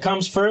thing that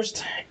comes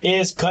first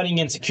is cutting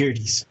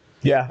insecurities.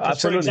 Yeah,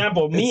 absolutely. For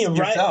example, me,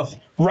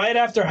 right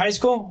after high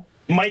school,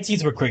 my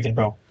teeth were crooked,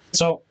 bro.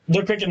 So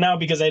they're crooked now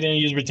because I didn't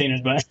use retainers,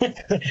 but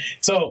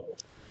so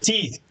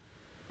teeth.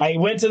 I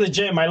went to the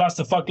gym. I lost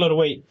a fuckload of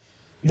weight.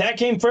 that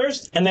came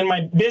first, and then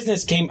my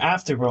business came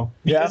after, bro.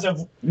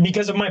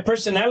 Because of my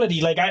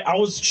personality. Like I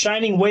was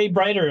shining way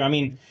brighter. I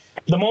mean,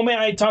 the moment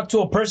I talked to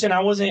a person, I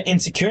wasn't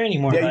insecure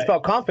anymore. Yeah, you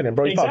felt confident,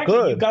 bro. You felt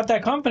good. You got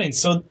that confidence.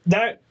 So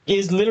that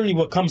is literally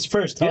what comes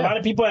first. Yeah. A lot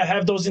of people that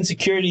have those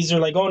insecurities are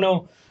like, oh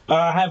no,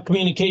 I have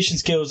communication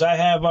skills. I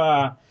have,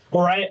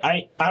 or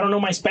I don't know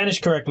my Spanish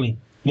correctly.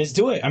 Let's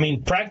do it. I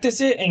mean, practice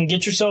it and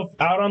get yourself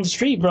out on the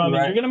street, bro. I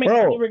mean, you're gonna make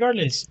money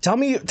regardless. Tell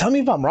me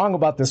if I'm wrong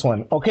about this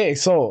one. Okay,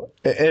 so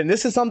and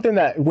this is something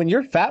that when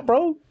you're fat,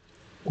 bro,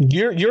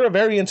 you're a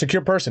very insecure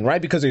person, right?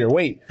 Because of your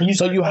weight.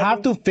 So you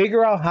have to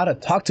figure out how to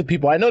talk to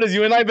people. I noticed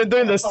you and I have been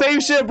doing the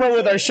same shit, bro,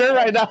 with our shirt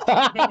right now.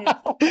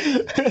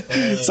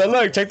 So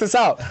look, check this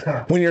out.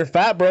 When you're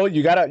fat, bro,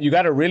 you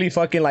gotta really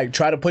fucking like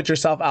try to put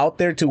yourself out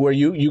there to where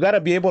you gotta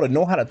be able to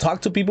know how to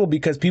talk to people,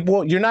 because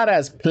people, you're not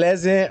as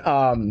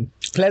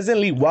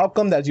pleasantly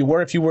welcomed as you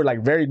were if you were like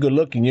very good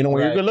looking. You know,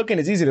 when you're good looking,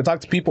 it's easy to talk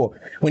to people.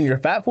 When you're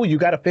fat, fool, you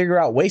gotta figure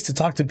out ways to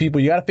talk to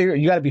people. You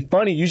gotta be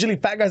funny. Usually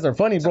fat guys are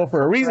funny, bro,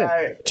 for a reason.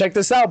 Check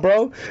this out,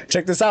 bro.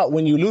 Check this out.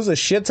 When you lose a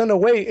shit ton of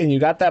weight and you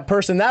got that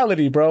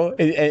personality, bro,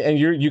 and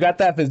you got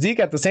that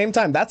physique at the same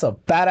time, that's a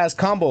badass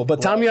combo.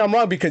 But tell me I'm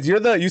wrong, because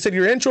you said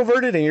you're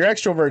introverted and you're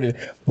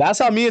extroverted. That's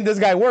how me and this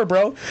guy were,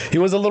 bro. He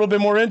was a little bit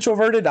more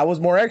introverted. I was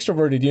more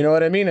extroverted. You know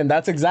what I mean? And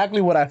that's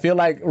exactly what I feel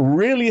like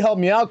really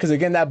helped me out, because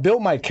again, that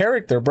built my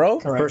character,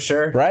 bro. Correct. For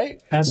sure. Right?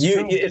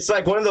 It's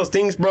like one of those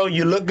things, bro.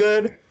 You look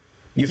good.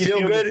 You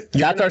feel good.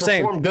 You have to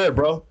perform good,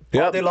 bro.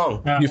 All day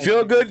long. You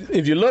feel good.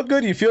 If you look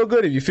good, you feel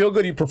good. If you feel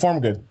good, you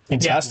perform good.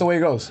 That's the way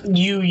it goes.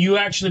 You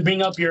actually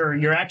bring up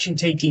your action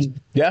taking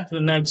to the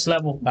next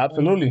level.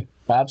 Absolutely.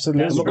 I'm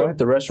gonna go hit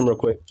the restroom real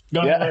quick.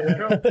 No,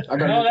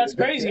 that's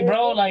crazy,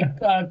 bro. Like,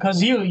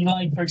 cause you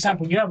like, for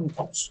example, you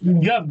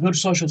have good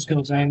social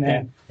skills,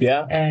 and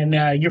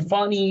you're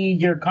funny,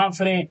 you're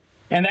confident.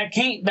 And that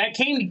came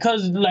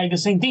because, like, the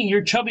same thing.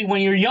 You're chubby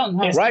when you're young,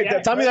 huh?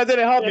 Right. Tell me that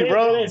didn't help you,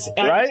 bro.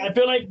 Right. I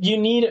feel like you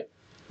need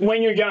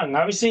when you're young.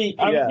 Obviously,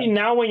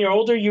 now when you're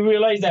older, you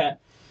realize that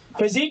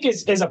physique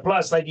is a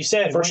plus, like you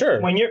said. For sure.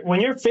 When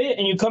you're fit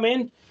and you come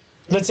in,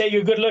 let's say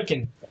you're good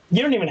looking,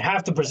 you don't even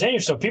have to present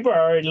yourself. People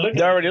are already looking.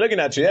 They're already looking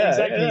at you. Yeah.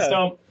 Exactly. Yeah.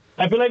 So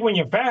I feel like when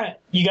you're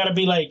fat, you gotta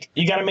make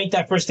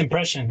that first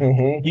impression.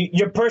 Mm-hmm.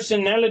 Your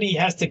personality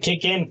has to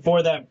kick in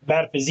for that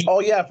bad physique.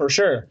 Oh yeah, for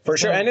sure.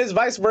 And it's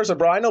vice versa,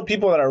 bro. I know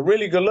people that are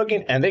really good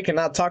looking and they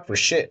cannot talk for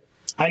shit.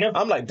 I know.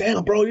 I'm like,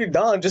 damn, bro, you're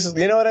done. Just,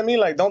 you know what I mean?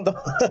 Like, don't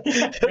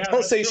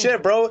say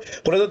shit, bro.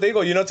 But as they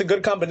go, you know, it's a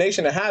good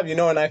combination to have, you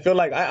know. And I feel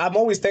like I'm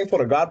always thankful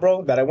to God,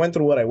 bro, that I went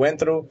through what I went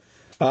through.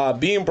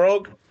 Being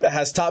broke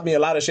has taught me a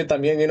lot of shit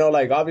también, you know.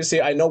 Like,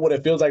 obviously, I know what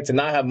it feels like to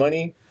not have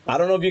money. I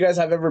don't know if you guys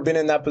have ever been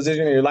in that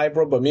position in your life,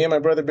 bro, but me and my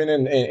brother been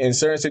in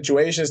certain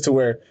situations to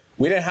where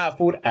we didn't have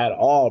food at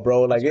all,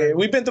 bro. Like,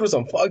 we've been through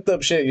some fucked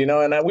up shit, you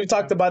know, and we've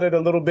talked about it a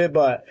little bit,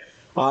 but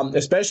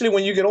especially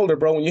when you get older,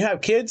 bro, when you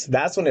have kids,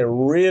 that's when it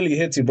really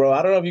hits you, bro.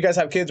 I don't know if you guys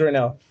have kids right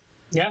now.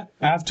 Yeah,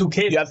 I have 2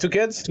 kids. You have 2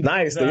 kids?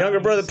 Nice. The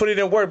younger brother put it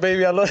in work,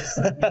 baby. I love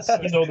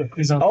He's older.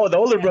 Oh, the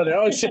older brother.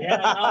 Oh, shit. Yeah,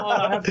 no,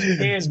 I have 2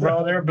 kids,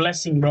 bro. They're a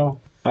blessing, bro.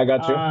 I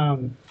got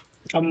you.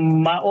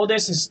 My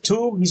oldest is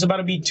 2. He's about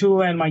to be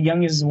 2, and my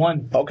youngest is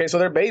 1. Okay, so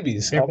they're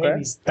babies.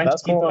 Babies.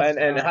 That's cool.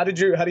 And how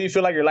do you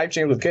feel like your life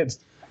changed with kids?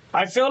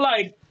 I feel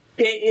like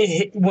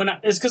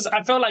it's because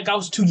I felt like I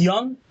was too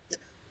young.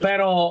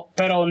 Pero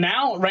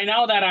now, right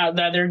now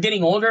that they're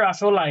getting older, I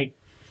feel like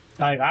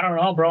I don't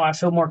know, bro. I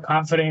feel more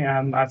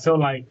confident. I feel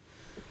like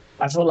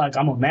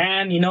I'm a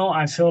man. You know,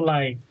 I feel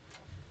like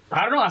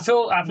I don't know.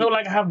 I feel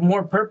like I have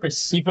more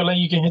purpose. You feel like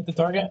you can hit the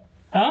target?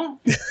 Huh?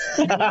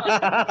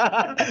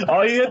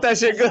 Oh, you hit that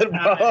shit good,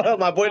 bro.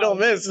 My boy don't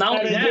miss. Not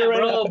only that,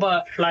 bro,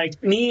 but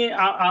like me,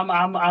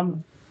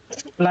 I'm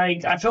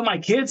like, I feel my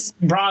kids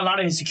brought a lot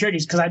of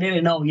insecurities because I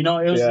didn't know, you know,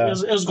 it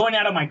was going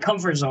out of my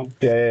comfort zone.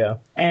 Yeah.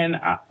 And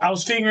I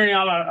was figuring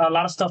out a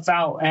lot of stuff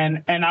out,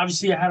 and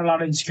obviously I had a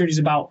lot of insecurities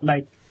about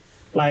like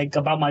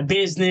about my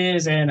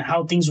business and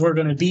how things were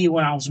gonna be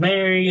when I was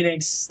married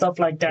and stuff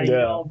like that, you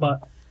know.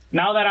 But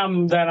now that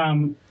I'm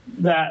kind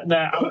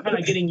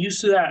of getting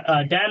used to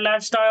that dad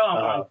lifestyle,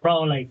 I'm like,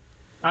 bro, like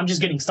I'm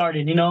just getting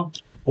started, you know.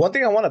 One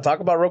thing I want to talk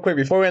about real quick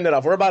before we end it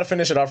off, we're about to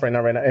finish it off right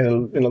now in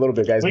a little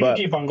bit, guys. We can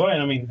keep on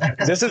going. I mean,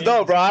 this is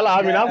dope, bro.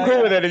 I mean, I'm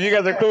cool with it if you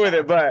guys are cool with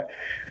it. But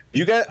do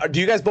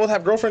you guys both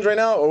have girlfriends right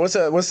now, or what's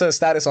the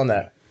status on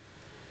that?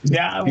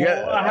 Yeah,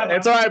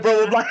 it's all right,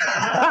 bro.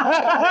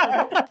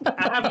 I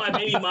have my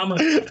baby mama.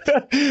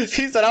 He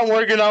said, I'm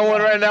working on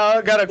one right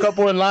now. Got a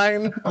couple in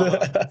line.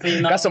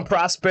 Got some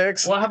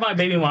prospects. Well, I have my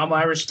baby mama.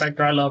 I respect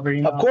her. I love her.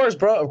 You know? Of course,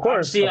 bro. Of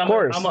course.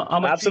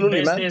 I'm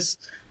absolutely business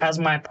as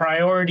my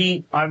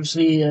priority.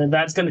 Obviously,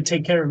 that's going to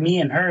take care of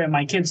me and her and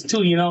my kids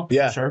too, you know?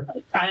 Yeah. Sure.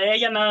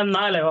 A ella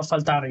nada le va a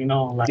faltar, you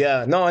know? Like,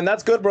 yeah. No, and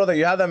that's good, bro, that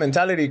you have that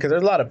mentality, because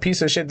there's a lot of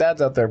piece of shit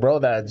dads out there, bro,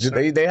 that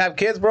they have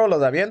kids, bro,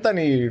 los avientan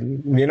y,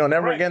 you know,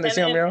 never again they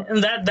see them, you know?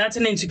 And that's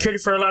an insecurity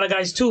for a lot of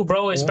guys too,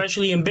 bro,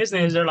 especially in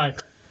business. They're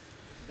like,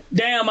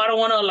 damn, I don't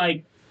want to,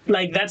 like,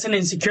 like that's an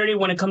insecurity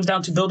when it comes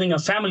down to building a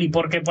family.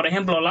 Porque, por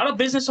ejemplo, a lot of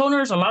business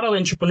owners, a lot of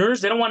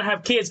entrepreneurs, they don't want to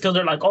have kids because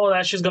they're like, oh,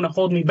 that shit's gonna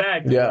hold me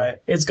back. Yeah. Right.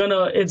 It's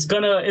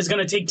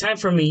gonna take time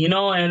for me, you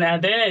know. And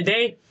at the end of the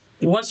day,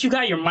 once you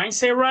got your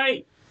mindset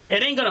right,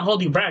 it ain't gonna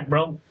hold you back,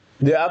 bro.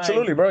 Yeah,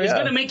 absolutely, bro. It's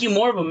gonna make you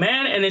more of a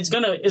man, and it's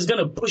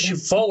gonna push you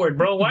forward,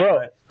 bro.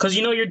 Why? Because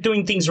you know you're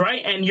doing things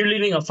right, and you're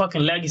leaving a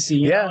fucking legacy.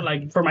 You know?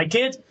 Like for my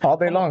kids, all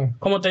day long.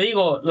 Como te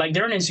digo, like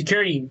they're an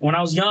insecurity. When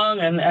I was young,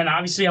 and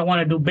obviously I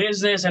want to do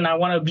business, and I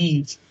want to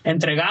be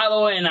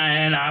entregado, and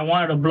I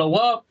wanted to blow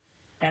up,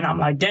 and I'm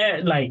like,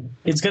 Dad, like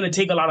it's gonna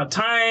take a lot of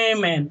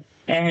time, and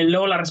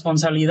luego la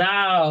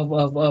responsabilidad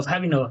of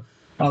having a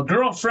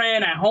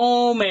girlfriend at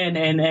home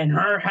and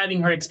her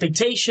having her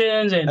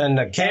expectations and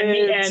the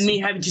kids and me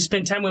having to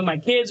spend time with my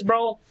kids,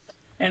 bro.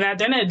 And at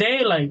the end of the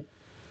day, like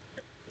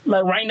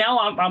right now,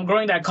 I'm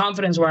growing that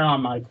confidence where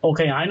I'm like,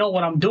 okay, I know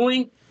what I'm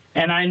doing,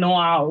 and I know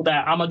how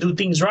that I'm gonna do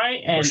things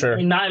right,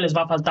 and nada les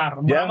va a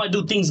faltar. But I'm gonna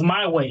do things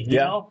my way, you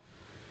know.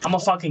 I'm a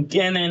fucking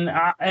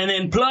and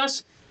then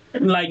plus,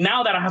 like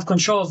now that I have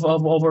control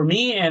of over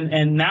me,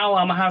 and now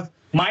I'm gonna have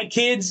my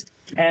kids,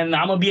 and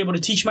I'm gonna be able to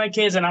teach my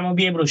kids, and I'm gonna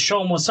be able to show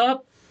them what's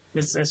up.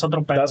 It's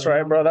otro pedo. That's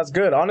right, bro. That's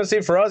good.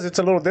 Honestly, for us, it's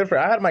a little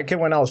different. I had my kid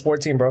when I was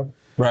 14, bro.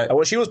 Right.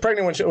 Well, she was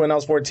pregnant when I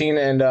was 14,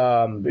 and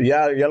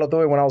ya lo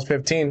tuve when I was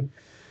 15.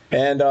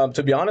 And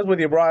to be honest with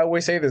you, bro, I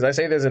always say this. I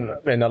say this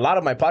in a lot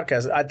of my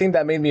podcasts. I think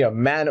that made me a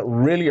man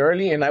really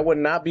early, and I would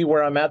not be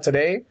where I'm at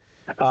today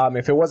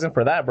if it wasn't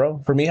for that, bro.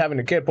 For me having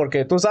a kid.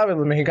 Porque tú sabes,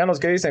 los mexicanos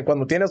que dicen,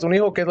 cuando tienes un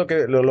hijo, ¿qué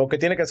es lo que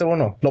tiene que hacer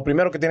uno? Lo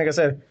primero que tiene que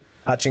hacer.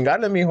 A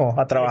chingarle, mijo,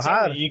 a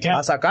trabajar,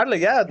 a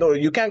sacarle,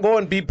 you can't go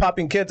and be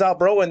popping kids out,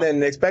 bro, and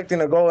then expecting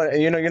to go,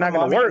 and, you know, you're not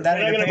going to work.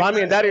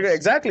 Mommy and daddy,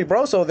 exactly,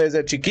 bro. So there's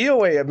a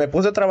chiquillo, güey, me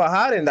puse a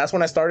trabajar, and that's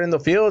when I started in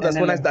the field. That's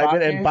when I did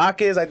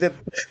empaques. I did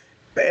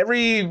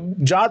every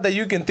job that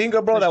you can think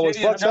of, bro, that was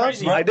fucked up.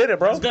 I did it,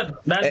 bro. That's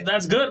good.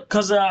 That's good,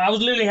 because I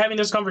was literally having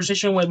this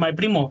conversation with my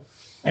primo,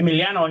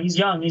 Emiliano. He's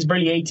young. He's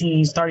barely 18.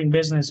 He's starting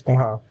business.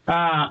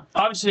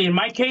 Obviously, in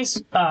my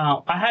case,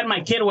 I had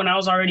my kid when I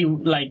was already,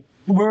 like,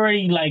 we're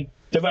already like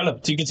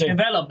developed, you could say.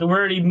 Developed. We're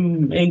already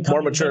income,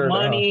 more mature,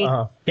 money.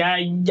 Yeah,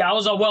 I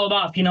was well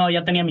off, you know.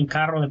 Ya tenía mi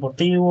carro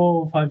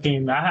deportivo.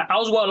 Fucking, I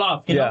was well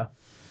off, you know.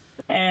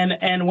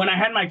 And when I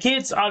had my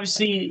kids,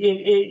 obviously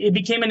it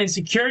became an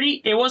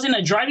insecurity. It wasn't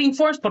a driving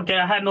force because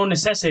I had no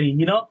necessity,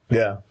 you know.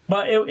 Yeah.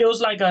 But it was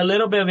like a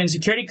little bit of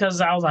insecurity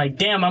because I was like,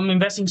 damn, I'm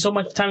investing so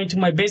much time into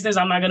my business.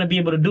 I'm not gonna be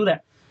able to do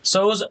that.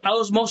 So I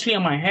was mostly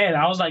in my head.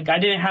 I was like, I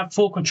didn't have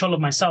full control of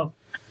myself.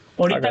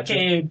 Ahorita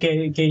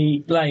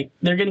que like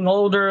they're getting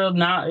older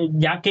now,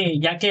 ya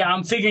que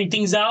I'm figuring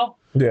things out.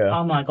 Yeah.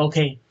 I'm like,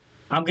 okay,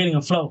 I'm getting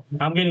a flow.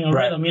 I'm getting a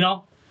rhythm, you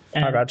know.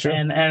 And, I got you.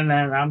 And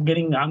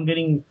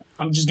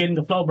I'm just getting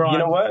the flow, bro. You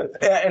know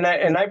what? And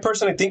I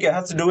personally think it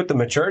has to do with the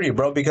maturity,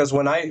 bro. Because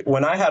when I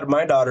had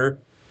my daughter,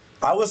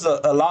 I was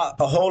a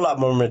whole lot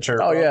more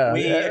mature. Oh, bro.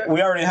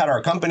 We already had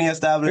our company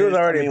established. He was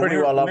already pretty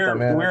well up there,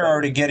 man. We were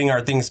already getting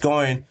our things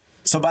going.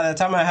 So by the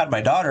time I had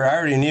my daughter, I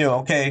already knew,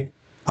 okay,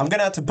 I'm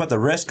gonna have to put the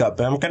risk up,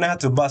 and I'm gonna have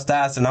to bust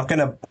ass, and I'm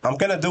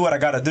gonna do what I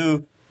gotta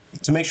do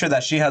to make sure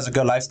that she has a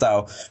good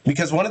lifestyle.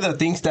 Because one of the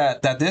things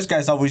that this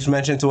guy's always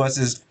mentioned to us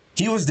is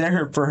he was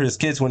there for his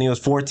kids when he was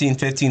 14,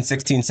 15,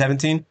 16,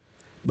 17.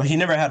 But he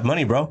never had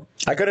money, bro.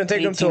 I couldn't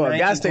take him to a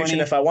gas station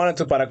if I wanted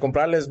to para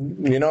comprarles,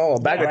 you know,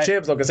 a bag of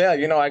chips, lo que sea.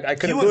 You know, I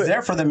couldn't do it. He was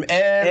there for them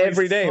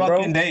every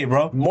day,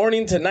 bro.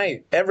 Morning to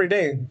night, every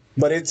day.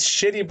 But it's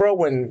shitty, bro,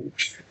 when,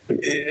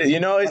 you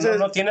know, it's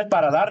no tienes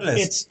para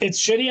darles. It's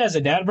shitty as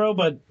a dad, bro,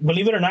 but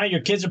believe it or not, your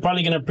kids are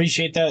probably going to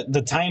appreciate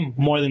the time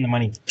more than the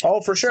money.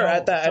 Oh, for sure.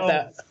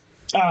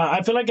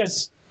 I feel like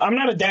I'm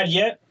not a dad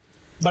yet,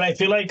 but I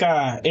feel like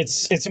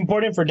it's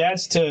important for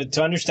dads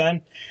to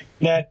understand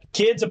that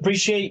kids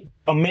appreciate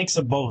a mix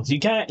of both. You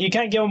can't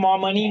give them all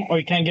money or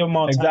you can't give them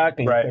all time.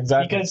 Exactly. Right.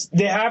 Exactly. Because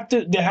they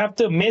have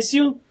to miss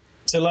you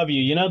to love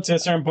you, you know, to a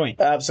certain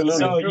point. Absolutely.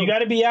 So you got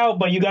to be out,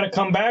 but you got to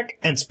come back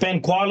and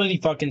spend quality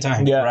fucking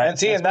time. Yeah. Right? And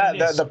seeing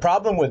the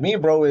problem with me,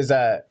 bro, is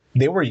that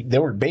they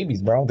were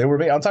babies, bro.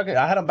 I'm talking.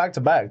 I had them back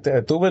to back.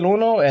 Tuve el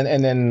uno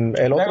and then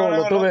el otro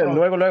lo tuve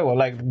luego,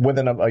 like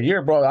within a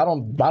year, bro. I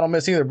don't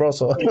miss either, bro.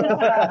 So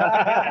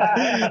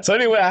so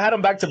anyway, I had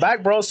them back to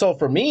back, bro. So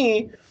for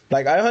me,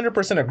 like I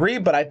 100% agree,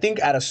 but I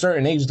think at a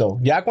certain age though,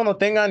 ya cuando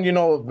tengan, you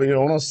know,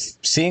 unos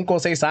 5 o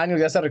 6 años,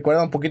 ya se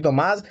recuerdan un poquito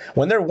más.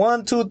 When they're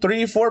 1, 2,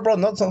 3, 4, bro,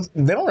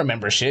 they don't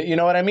remember shit. You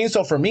know what I mean?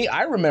 So for me,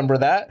 I remember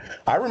that.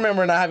 I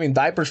remember not having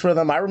diapers for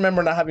them. I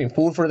remember not having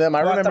food for them.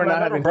 I remember not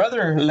having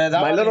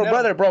my little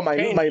brother, bro,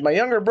 my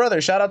younger brother.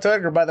 Shout out to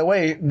Edgar, by the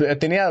way.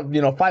 Tenía,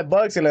 you know, $5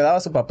 y le daba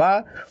a su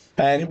papá.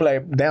 And he'd be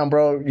like, damn,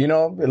 bro, you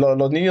know,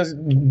 los niños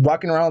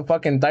walking around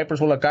fucking diapers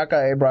full of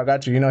caca. Hey, bro, I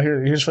got you. You know,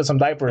 here's for some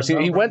diapers.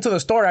 He went to the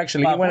store,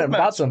 actually. He went and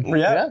bought some.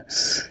 Yeah.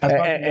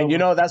 And you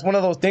know, that's one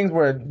of those things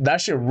where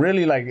that shit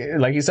really, like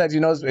he said,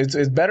 you know,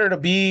 it's better to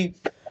be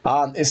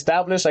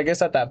established, I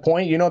guess, at that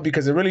point, you know,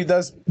 because it really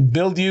does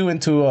build you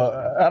into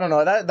I don't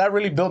know, that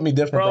really built me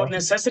different, bro.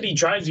 Necessity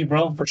drives you,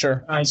 bro. For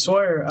sure. I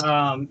swear.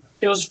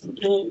 It was,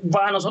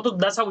 para nosotros,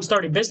 that's how we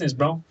started business,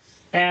 bro.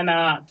 And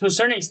to a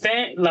certain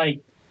extent,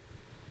 like,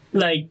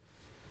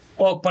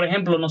 por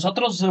ejemplo,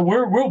 nosotros,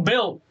 we're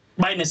built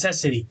by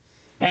necessity.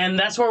 And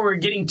that's where we're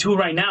getting to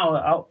right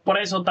now. Por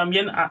eso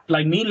también,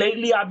 like me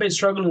lately, I've been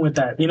struggling with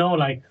that. You know,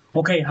 like,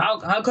 okay,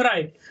 how could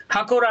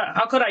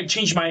I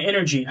change my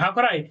energy? How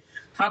could I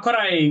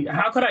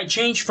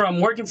change from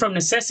working from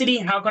necessity?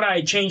 How could I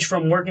change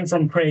from working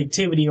from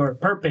creativity or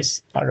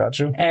purpose? I got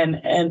you.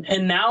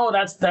 And now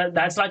that's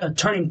like a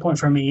turning point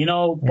for me. You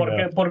know,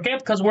 ¿por qué?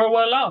 Because we're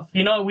well off.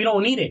 You know, we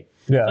don't need it.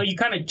 Yeah. So you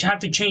kind of have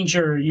to change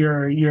your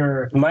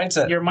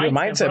mindset. Your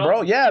mindset,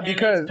 bro. Yeah, and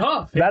because it's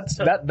tough.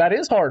 that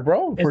is hard,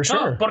 bro. For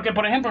sure. Porque,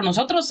 por ejemplo,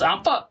 nosotros,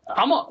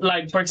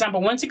 like, for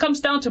example, once it comes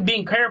down to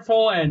being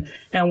careful and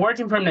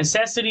working from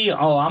necessity,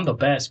 I'm the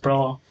best,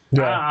 bro.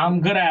 Yeah.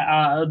 I'm good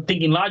at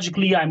thinking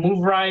logically. I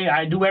move right.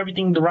 I do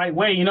everything the right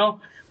way, you know?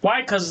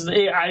 Why? Because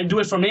I do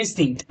it from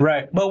instinct.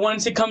 Right. But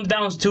once it comes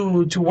down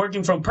to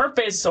working from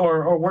purpose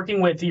or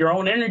working with your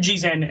own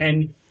energies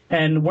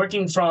and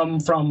working from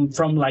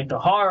like the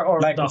heart or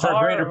like the for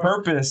heart, a greater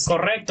purpose.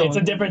 Correcto. It's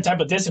a different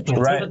type of discipline.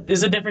 Right.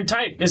 It's a different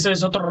type. It's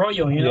otro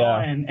rollo, you know?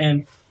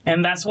 Yeah.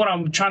 And that's what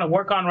I'm trying to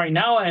work on right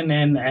now. And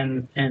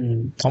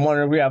I'm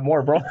wondering if we have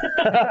more, bro.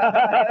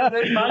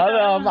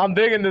 I'm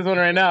digging this one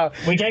right now.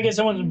 We can't get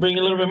someone to bring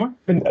a little bit more?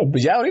 But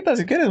yeah, ahorita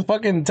si quieres,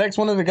 fucking text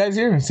one of the guys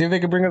here. See if they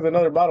can bring us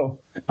another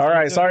bottle. All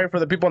right, sorry for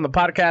the people on the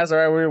podcast. All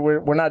right,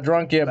 we're not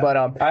drunk yet, but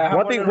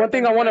one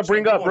thing I want to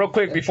bring up real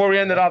quick before we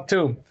end it off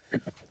too.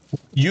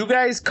 You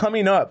guys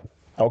coming up,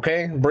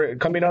 okay,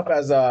 coming up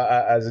as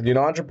you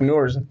know,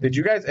 entrepreneurs. Did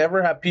you guys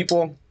ever have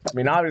people? I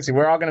mean, obviously,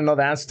 we're all gonna know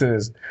the answer to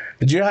this.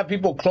 Did you have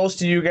people close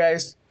to you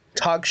guys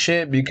talk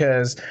shit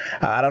because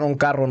agarraron un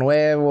carro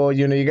nuevo?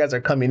 You know, you guys are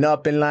coming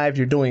up in life.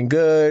 You're doing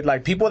good.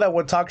 Like people that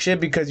would talk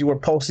shit because you were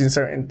posting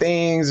certain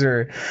things,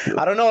 or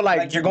I don't know,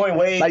 like you're going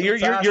way. like you're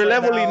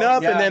leveling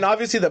up, and then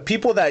obviously the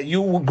people that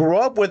you grew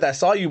up with that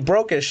saw you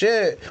broke as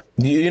shit.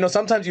 You know,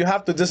 sometimes you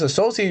have to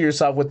disassociate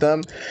yourself with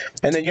them,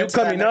 and then you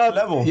coming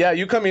up,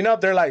 you coming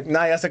up, they're like,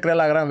 nah, ya se cree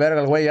la gran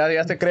verga, güey,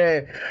 ya se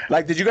cree.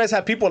 Like, did you guys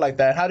have people like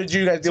that? How did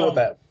you guys deal with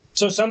that?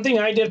 So something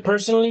I did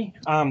personally,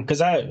 because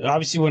I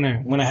obviously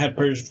when I had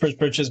first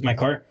purchased my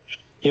car,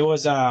 it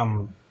was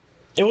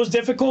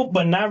difficult,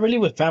 but not really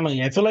with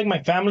family. I feel like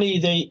my family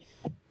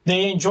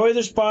they enjoy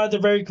their spot. They're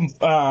very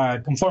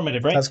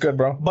conformative, right? That's good,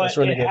 bro. But That's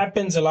really it good.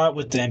 happens a lot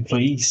with the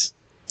employees.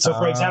 So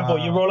for example,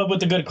 you roll up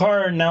with a good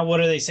car. Now what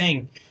are they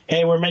saying?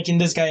 Hey, we're making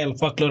this guy a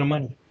fuckload of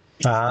money.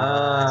 So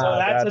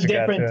that's a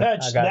different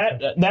touch.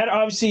 That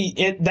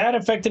obviously that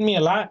affected me a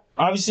lot.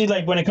 Obviously,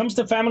 like when it comes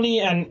to family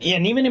and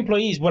even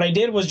employees, what I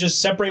did was just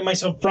separate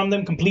myself from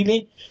them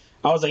completely.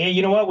 I was like, hey,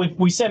 you know what?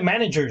 We sent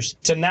managers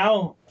to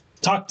now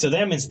talk to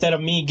them instead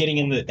of me getting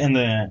in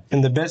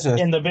the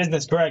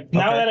business. Correct. Okay.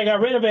 Now that I got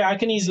rid of it, I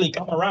can easily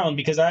come around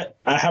because I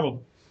have a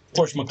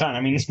Porsche Macan.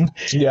 I mean,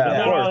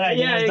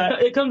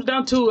 it comes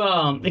down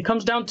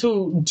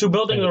to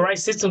building the right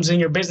systems in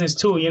your business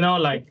too. You know,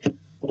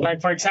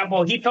 like for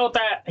example, he felt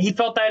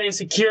that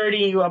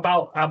insecurity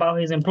about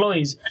his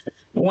employees.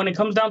 When it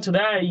comes down to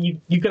that,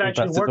 you could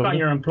actually work on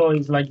your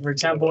employees. Like for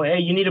example, hey,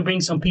 you need to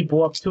bring some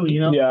people up too.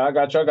 You know. Yeah, I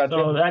got you.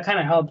 So that kind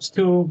of helps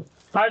too.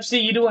 Obviously,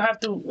 you do have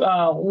to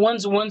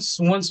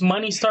once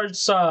money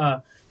starts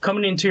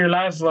coming into your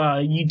life,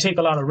 you take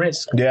a lot of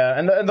risk. Yeah,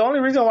 and the only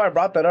reason why I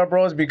brought that up,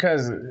 bro, is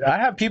because I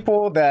have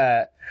people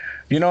that,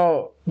 you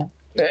know,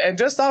 and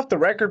just off the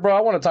record, bro,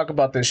 I want to talk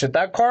about this shit.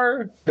 That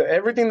car,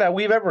 everything that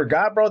we've ever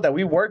got, bro, that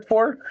we worked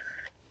for,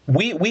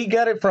 we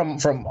get it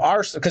from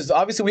our, because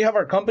obviously we have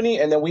our company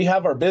and then we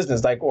have our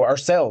business, like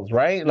ourselves,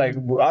 right? Like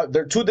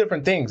they're two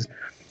different things.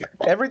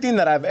 Everything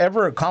that I've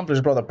ever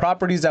accomplished, bro, the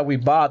properties that we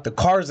bought, the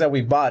cars that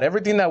we bought,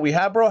 everything that we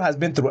have, bro, has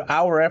been through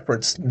our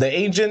efforts. The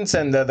agents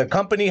and the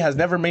company has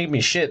never made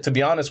me shit, to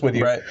be honest with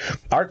you. Right.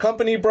 Our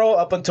company, bro,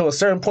 up until a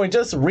certain point,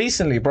 just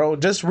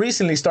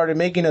recently started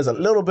making us a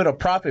little bit of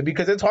profit,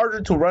 because it's harder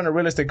to run a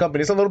real estate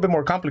company. It's a little bit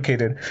more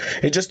complicated.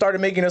 It just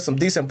started making us some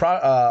decent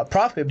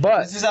profit,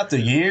 but this is after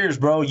years,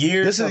 bro.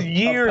 This is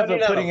years of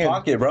putting in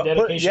pocket, bro.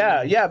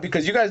 Yeah,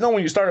 because you guys know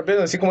when you start a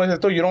business, you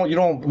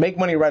don't make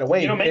money right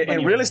away.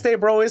 In real estate,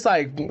 bro, it's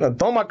like,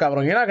 toma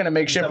cabrón, you're not gonna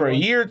make shit for a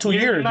year, 2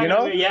 years, you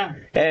know? Yeah.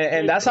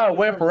 And that's how it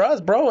went for us,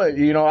 bro.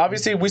 You know,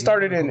 obviously we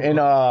started in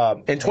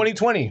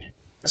 2020.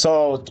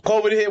 So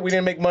COVID hit, we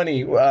didn't make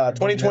money.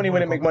 2020 we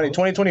didn't make money.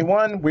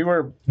 2021 we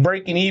were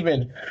breaking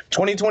even.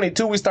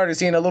 2022 we started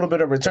seeing a little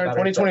bit of return.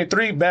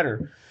 2023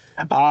 better.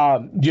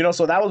 You know,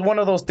 so that was one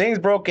of those things,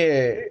 bro.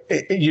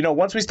 You know,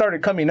 once we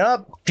started coming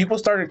up, people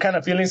started kind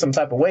of feeling some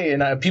type of way,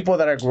 and people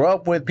that I grew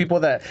up with, people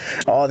that,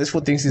 this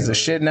fool thinks he's a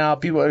shit now.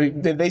 People,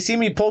 they see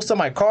me post on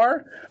my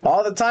car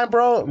all the time,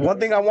 bro. One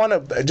thing I want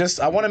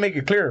to make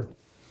it clear.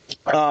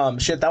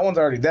 Shit, that one's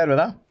already dead,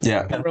 ¿verdad?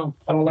 Yeah.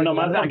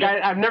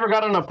 I've never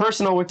got on a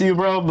personal with you,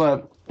 bro,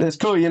 but it's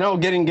cool, you know,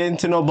 getting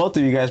to know both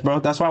of you guys, bro.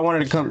 That's why I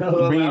wanted to come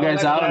bring you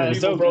guys out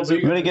and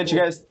really get you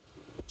guys,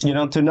 you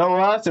know, to know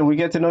us, and we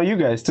get to know you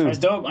guys too. That's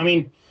dope. I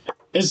mean,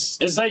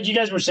 it's like you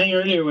guys were saying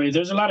earlier.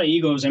 There's a lot of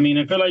egos. I mean,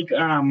 I feel like,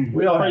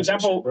 for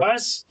example,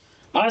 us,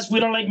 we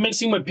don't like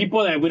mixing with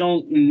people that we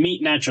don't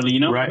meet naturally. You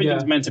know,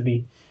 everything's meant to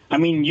be. I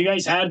mean, you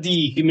guys had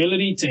the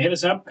humility to hit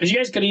us up because you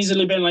guys could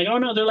easily been like, oh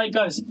no, they're like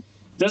us.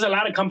 There's a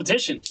lot of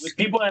competition with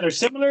people that are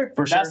similar.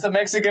 For sure. That's the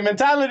Mexican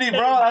mentality,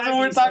 bro. That's what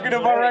we're talking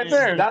about right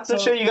there. That's the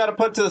shit you got to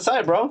put to the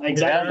side, bro.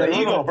 Exactly. The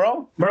ego,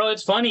 bro. Bro,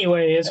 it's funny,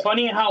 way. It's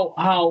funny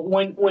how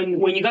when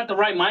you got the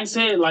right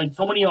mindset, like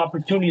so many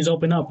opportunities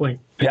open up, way.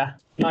 Yeah.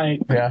 Like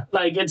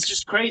it's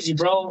just crazy,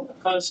 bro.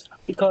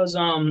 Because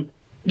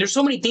there's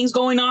so many things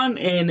going on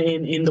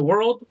in the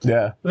world.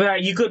 Yeah.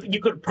 That you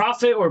could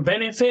profit or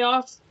benefit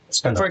off.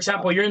 For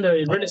example, you're in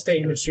the real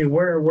estate industry.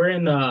 We're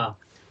in the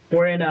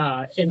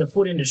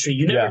food industry.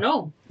 You never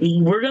know.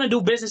 We're gonna do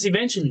business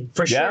eventually,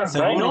 for sure.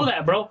 I know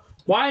that, bro.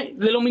 Why?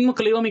 De lo mismo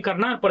que le digo a mi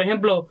carnal. Por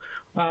ejemplo,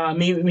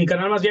 mi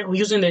carnal más viejo,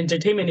 he's in the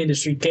entertainment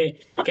industry. Que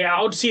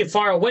I would see it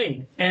far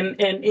away. And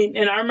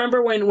I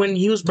remember when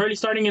he was barely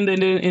starting in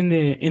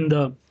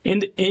the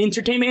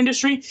entertainment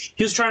industry,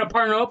 he was trying to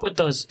partner up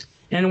with us,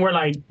 and we're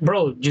like,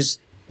 bro,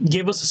 just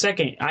give us a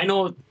second. I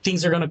know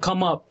things are gonna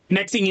come up.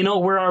 Next thing you know,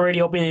 we're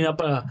already opening up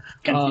a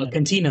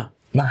cantina.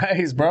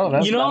 Nice, bro.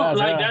 That's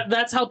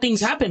That's how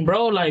things happen,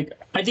 bro. Like,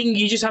 I think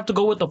you just have to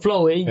go with the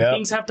flow.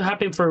 Things have to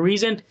happen for a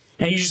reason,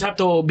 and you just have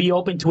to be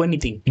open to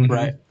anything. Mm-hmm.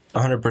 Right.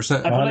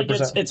 100%. I feel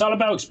like it's all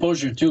about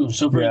exposure too.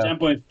 So, for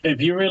example,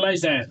 if you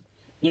realize that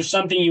there's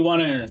something you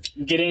want to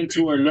get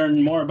into or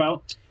learn more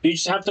about, you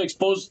just have to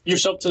expose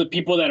yourself to the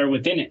people that are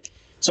within it.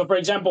 So, for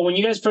example, when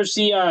you guys first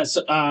see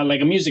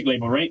like a music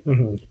label, right?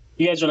 Mm-hmm.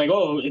 You guys are like,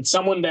 oh, it's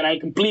someone that I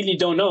completely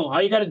don't know.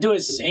 All you got to do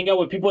is hang out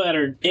with people that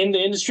are in the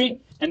industry,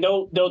 and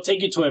they'll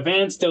take you to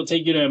events. They'll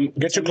take you to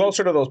get you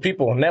closer to those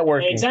people.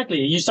 Networking.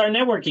 Exactly. You start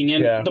networking,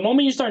 and the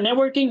moment you start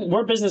networking,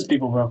 we're business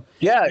people, bro.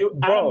 Yeah,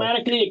 bro.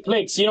 Automatically it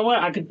clicks. You know what?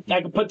 I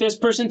could put this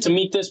person to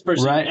meet this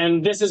person,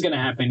 and this is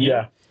gonna happen. You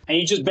know? And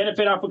you just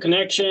benefit off of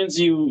connections.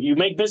 You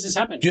make business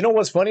happen. You know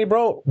what's funny,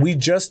 bro? We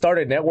just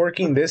started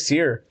networking this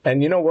year,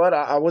 and you know what?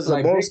 I was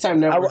like the most.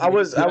 time I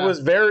was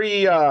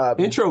very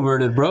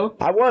introverted, bro.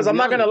 I was. I'm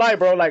not gonna lie,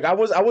 bro. Like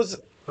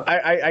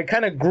I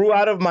kind of grew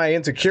out of my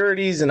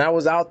insecurities, and I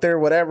was out there,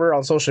 whatever,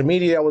 on social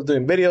media. I was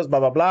doing videos, blah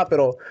blah blah.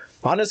 But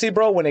honestly,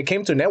 bro, when it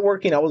came to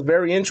networking, I was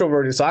very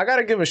introverted. So I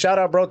gotta give a shout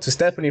out, bro, to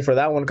Stephanie for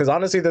that one, because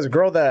honestly, this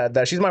girl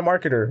that she's my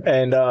marketer,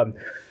 and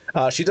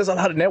she does a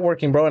lot of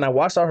networking, bro, and I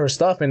watched all her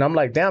stuff, and I'm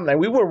like, damn, like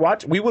we would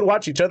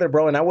watch each other,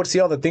 bro, and I would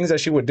see all the things that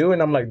she would do,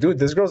 and I'm like, dude,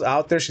 this girl's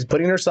out there, she's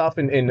putting herself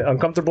in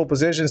uncomfortable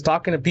positions,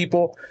 talking to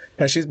people,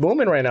 and she's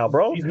booming right now,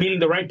 bro. She's meeting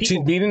the right people.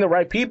 She's meeting the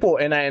right people,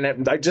 and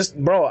I just,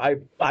 bro,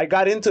 I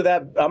got into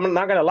that, I'm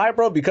not gonna lie,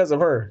 bro, because of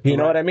her, you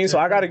know what I mean? So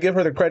I gotta give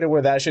her the credit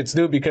where that shit's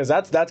due, because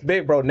that's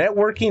big, bro.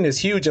 Networking is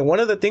huge, and one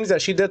of the things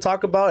that she did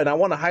talk about, and I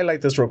want to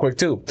highlight this real quick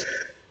too,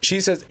 she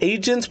says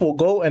agents will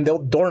go and they'll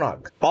door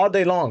knock all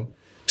day long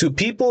to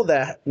people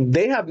that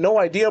they have no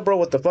idea, bro,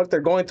 what the fuck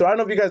they're going through. I don't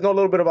know if you guys know a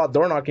little bit about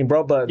door knocking,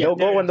 bro, but they'll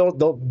go and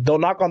they'll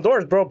knock on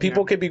doors, bro.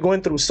 People could be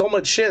going through so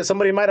much shit.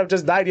 Somebody might have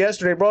just died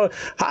yesterday, bro.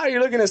 How are you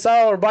looking to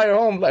sell or buy your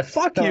home? Like,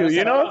 fuck you,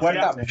 you know?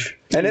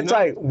 And it's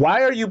like,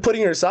 why are you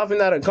putting yourself in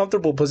that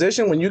uncomfortable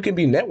position when you can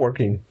be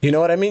networking? You know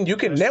what I mean? You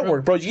can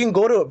network, bro. You can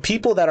go to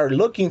people that are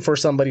looking for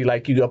somebody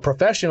like you, a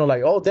professional,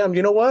 like, oh, damn,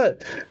 you know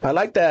what? I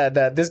like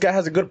that this guy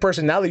has a good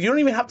personality. You don't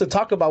even have to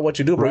talk about what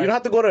you do, bro. You don't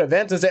have to go to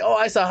events and say, oh,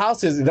 I sell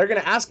houses. They're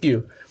going to ask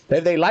you.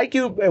 If they like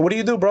you, hey, what do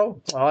you do,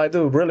 bro? Oh, I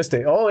do real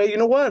estate. Oh, hey, you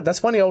know what? That's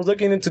funny. I was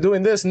looking into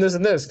doing this and this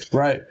and this.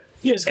 Right.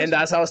 Yes, and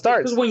that's how it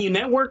starts. Because when you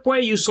network,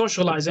 you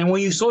socialize, and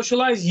when you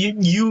socialize,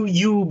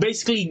 you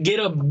basically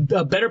get a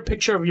better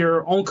picture of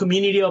your own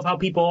community, of how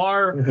people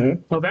are,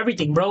 of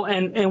everything, bro.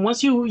 And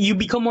once you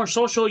become more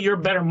social, you're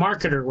a better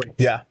marketer.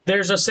 Yeah.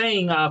 There's a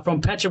saying from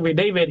Patrick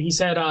David. He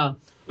said, a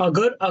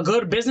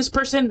good business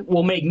person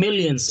will make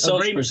millions.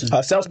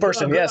 A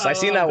salesperson, yes, I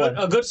seen that one.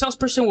 A good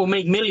salesperson will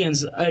make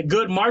millions. A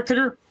good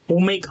marketer will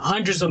make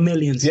hundreds of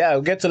millions. Yeah,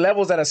 it'll get to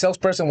levels that a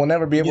salesperson will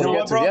never be able to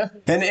get to. Yeah.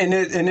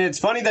 And it's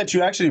funny that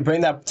you actually bring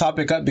that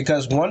topic up,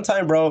 because one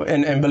time, bro,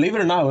 and believe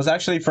it or not, it was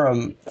actually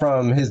from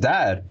his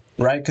dad.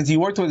 Right, because he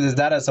worked with his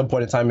dad at some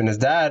point in time, and his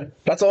dad...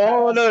 That's a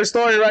whole other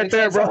story right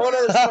there, bro. That's a whole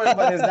other story,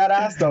 but his dad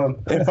asked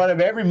him in front of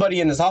everybody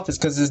in his office,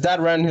 because his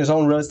dad ran his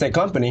own real estate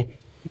company,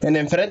 and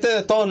en frente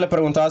de todos le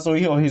preguntaba a su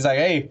hijo, he's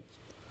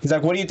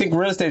like, what do you think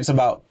real estate's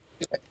about?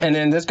 And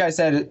then this guy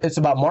said, it's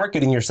about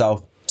marketing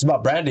yourself. It's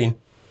about branding.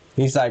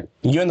 He's like,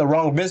 you're in the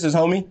wrong business,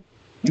 homie.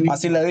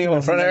 Así le dijo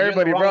in front of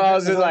everybody, bro. I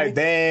was just like,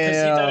 damn.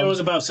 Because he thought it was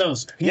about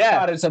sales. He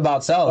thought it's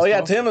about sales. Oh yeah,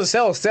 bro. to him it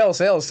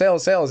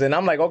was sales, and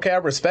I'm like, okay, I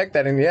respect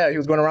that, and yeah, he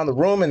was going around the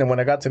room, and then when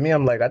I got to me,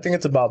 I'm like, I think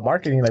it's about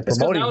marketing, like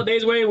promoting.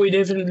 Nowadays, we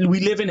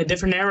live in a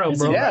different era,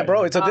 bro. Yeah,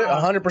 bro, it's a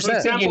 100%. For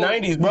example,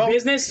 90s, bro.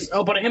 Business,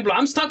 por ejemplo,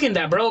 I'm stuck in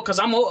that, bro, because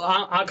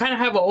I kind of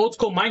have an old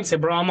school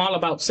mindset, bro. I'm all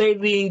about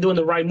saving, doing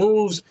the right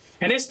moves,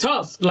 and it's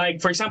tough.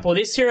 Like, for example,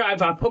 this year I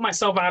put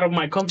myself out of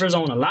my comfort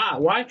zone a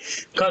lot. Why?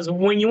 Because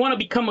when you want to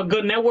become a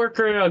good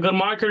networker, a good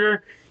marketer,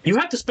 you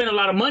have to spend a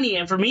lot of money.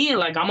 And for me,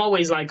 like, I'm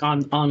always like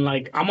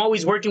I'm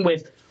always working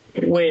with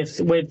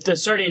the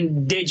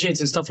certain digits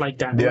and stuff like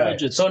that. Yeah.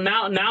 Right? So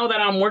now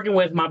that I'm working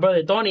with my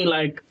brother Tony,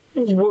 like,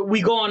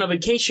 we go on a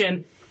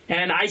vacation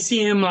and I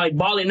see him like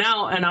balling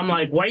out, and I'm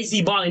like, why is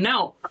he balling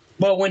out?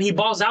 But when he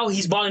balls out,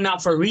 he's balling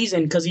out for a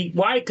reason. Because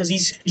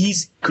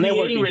he's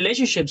creating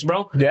relationships,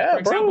 bro. Yeah, for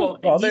example,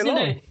 bro, all day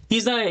long.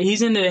 He's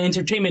in the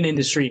entertainment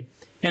industry,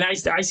 and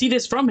I see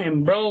this from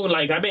him, bro.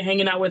 Like, I've been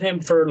hanging out with him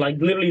for like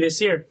literally this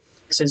year,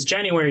 since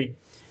January,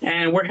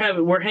 and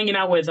we're hanging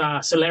out with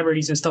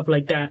celebrities and stuff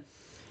like that.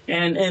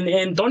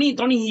 And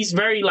Tony, he's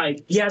very,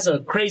 like, he has a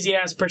crazy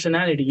ass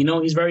personality. You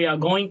know, he's very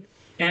outgoing.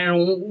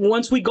 And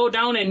once we go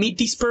down and meet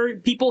these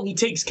people, he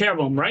takes care of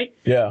them, right?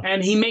 Yeah.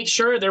 And he makes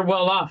sure they're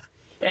well off.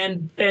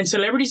 And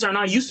celebrities are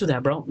not used to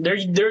that, bro. They're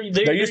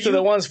used to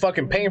the ones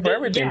fucking paying for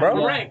everything, bro.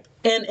 Correct.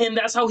 And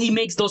that's how he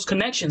makes those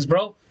connections,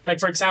 bro. Like,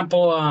 for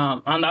example,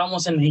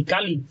 andábamos en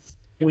Mexicali.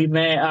 We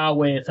met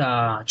with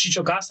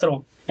Chicho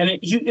Castro, and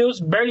it was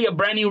barely a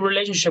brand new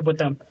relationship with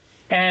them.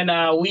 And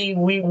we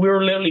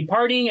were literally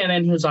partying, and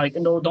then he was like,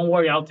 "No, don't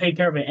worry, I'll take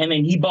care of it." And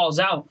then he balls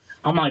out.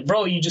 I'm like,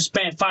 "Bro, you just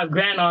spent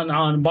 $5,000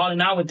 on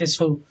balling out with this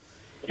fool,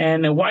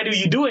 and why do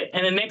you do it?"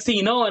 And the next thing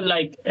you know, and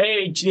like,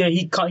 hey,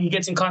 he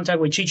gets in contact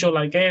with Chicho,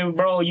 like, "Hey,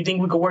 bro, you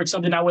think we could work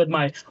something out with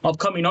my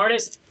upcoming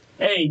artist?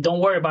 Hey, don't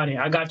worry about it,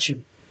 I got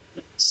you."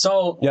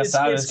 So it's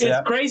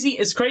crazy.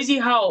 It's crazy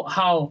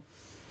how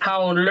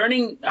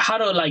learning how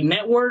to like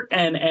network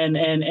and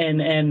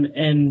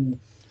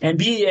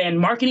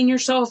marketing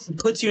yourself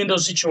puts you in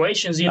those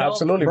situations, you know?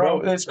 Absolutely, bro.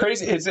 It's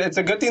crazy. It's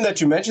a good thing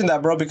that you mentioned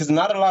that, bro, because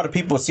not a lot of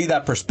people see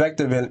that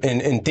perspective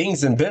in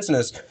things in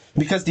business.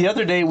 Because the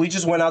other day we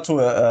just went out to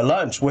a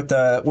lunch with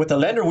a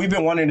lender we've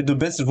been wanting to do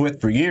business with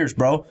for years,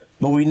 bro.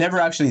 But we never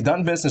actually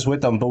done business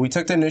with them. But we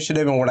took the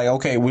initiative and we're like,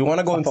 okay, we want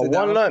to go and sit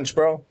down. One lunch,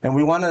 bro. And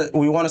we want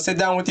to sit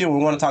down with you. And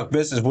we want to talk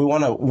business. We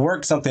want to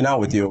work something out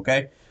with you,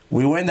 okay?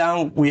 We went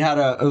down. We had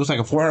it was like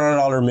a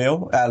 $400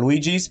 meal at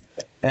Luigi's,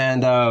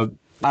 and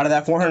out of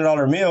that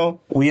 $400 meal,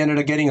 we ended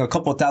up getting a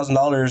couple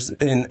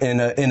 $1,000s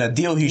in a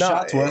deal he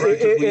shot to us.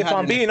 If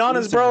I'm being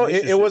honest, bro,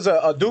 it was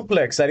a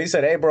duplex that he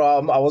said, "Hey,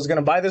 bro, I was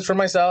gonna buy this for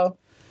myself.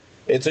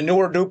 It's a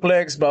newer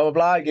duplex, blah blah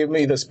blah." He gave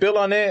me the spill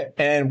on it,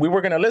 and we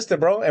were gonna list it,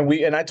 bro.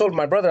 And I told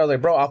my brother, I was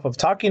like, "Bro, off of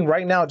talking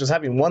right now, just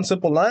having one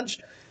simple lunch,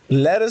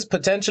 let us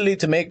potentially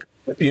to make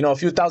a few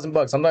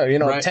 $1,000. I'm not,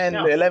 right.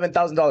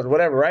 $11,000,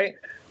 whatever, right?"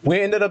 We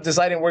ended up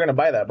deciding we're gonna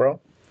buy that, bro.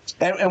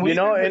 And we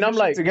and I'm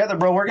like, together,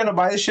 bro, we're gonna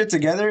buy this shit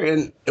together,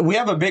 and we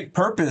have a big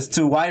purpose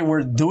to why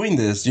we're doing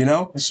this, you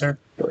know? Sure.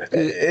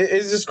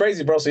 It's just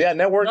crazy, bro. So yeah,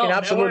 networking,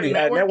 absolutely.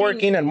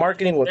 Networking and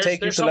marketing will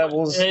take you to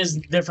levels. It is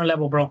different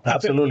level, bro.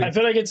 Absolutely. I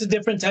feel like it's a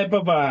different type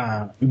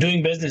of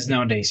doing business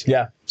nowadays.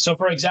 Yeah. So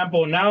for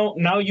example,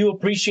 now you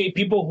appreciate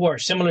people who are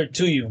similar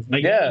to you.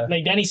 Like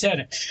Danny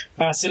said,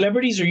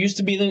 celebrities are used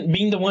to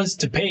being the ones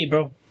to pay,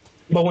 bro.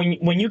 But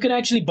when you can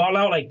actually ball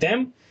out like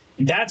them,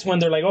 that's when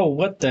they're like, "Oh,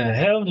 what the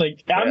hell?"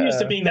 Like, I'm used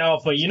to being the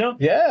alpha, you know?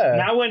 Yeah.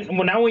 Now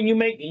when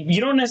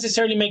you don't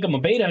necessarily make them a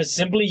beta.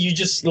 Simply you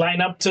just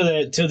line up to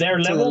their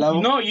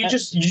level. No, you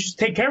just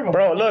take care of them,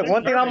 bro. Look,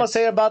 one thing I'm gonna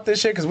say about this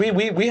shit, because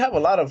we have a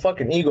lot of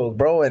fucking egos,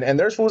 bro, and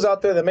there's fools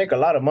out there that make a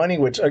lot of money,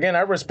 which again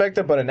I respect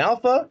it, but an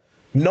alpha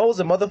knows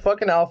a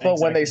motherfucking alpha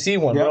when they see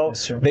one, bro.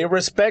 They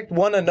respect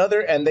one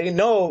another, and they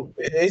know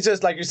it's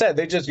just like you said.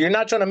 You're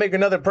not trying to make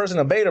another person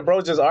a beta,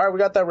 bro. Just all right, we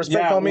got that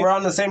respect, homie. We're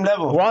on the same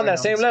level. We're on that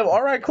same level.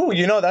 All right, cool.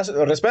 You know that's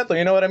respeto.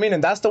 You know what I mean?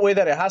 And that's the way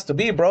that it has to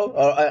be, bro.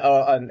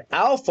 An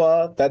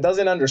alpha that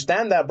doesn't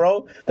understand that,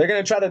 bro. They're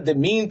gonna try to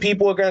demean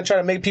people. They're gonna try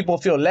to make people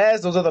feel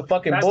less. Those are the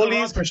fucking bullies.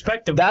 The wrong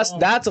perspective.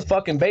 That's a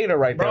fucking beta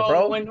right there,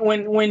 bro.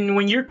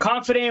 When you're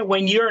confident,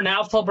 when you're an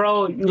alpha,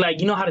 bro, like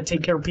you know how to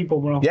take care of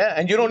people, bro. Yeah,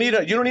 and you don't need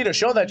to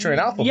show that you're an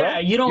alpha, bro. Yeah,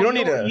 you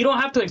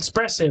don't have to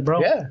express it,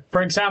 bro. Yeah.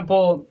 For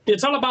example,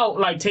 it's all about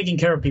like taking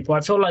care of people.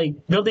 I feel like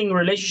building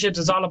relationships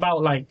is all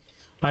about like,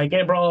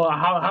 hey, bro,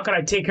 how can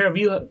I take care of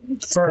you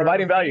for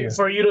providing value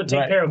for you to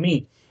take care of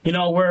me? You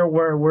know,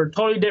 we're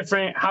totally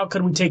different. How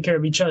could we take care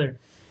of each other?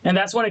 And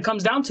that's what it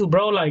comes down to,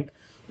 bro. Like,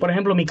 por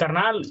ejemplo, mi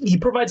carnal, he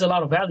provides a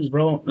lot of value,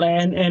 bro,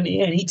 and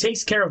he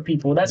takes care of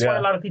people. That's why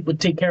a lot of people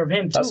take care of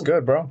him too. That's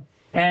good, bro.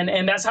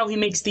 And that's how he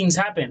makes things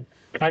happen.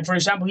 Like, for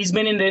example, he's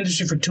been in the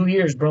industry for 2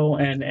 years, bro,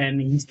 and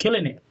he's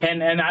killing it.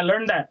 And I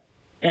learned that.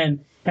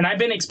 And I've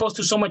been exposed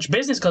to so much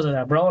business because of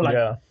that, bro.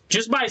 Like,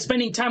 just by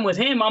spending time with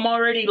him, I'm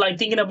already, like,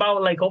 thinking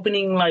about, like,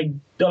 opening, like,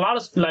 a lot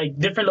of, like,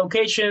 different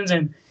locations.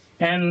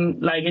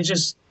 And like, it's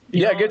just,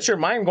 Yeah, get your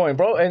mind going,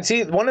 bro. And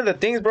see, one of the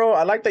things, bro,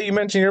 I like that you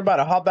mentioned you're about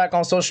to hop back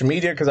on social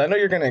media because I know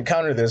you're going to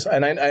encounter this.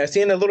 And I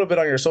seen a little bit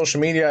on your social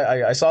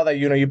media. I saw that,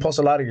 you post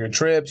a lot of your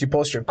trips, you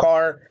post your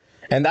car.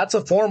 And that's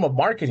a form of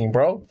marketing,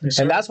 bro. Yes,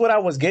 and that's what I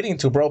was getting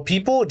to, bro.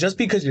 People, just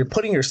because you're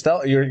putting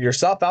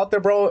yourself out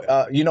there,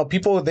 bro,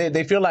 people,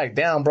 they feel like,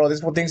 damn, bro,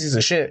 this one thinks he's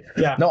a shit.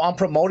 Yeah. No, I'm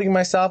promoting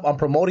myself. I'm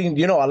promoting,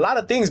 a lot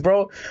of things,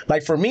 bro.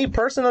 Like, for me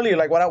personally,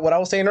 like what I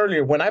was saying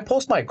earlier, when I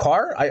post my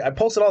car, I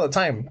post it all the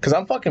time because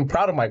I'm fucking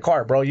proud of my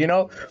car, bro,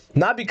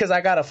 Not because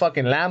I got a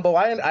fucking Lambo.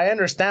 I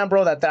understand,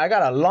 bro, that I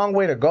got a long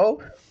way to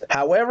go.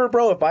 However,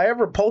 bro, if I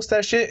ever post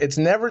that shit, it's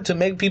never to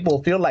make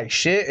people feel like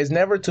shit. It's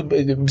never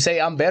to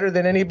say I'm better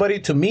than anybody.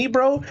 To me,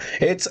 bro,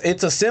 it's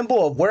a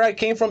symbol of where I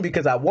came from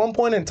because at one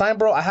point in time,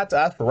 bro, I had to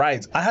ask for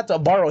rides. I had to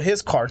borrow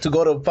his car to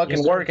go to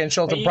fucking work and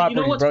show some property,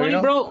 you know what's bro.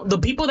 Funny, bro? The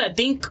people that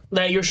think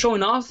that you're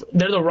showing off,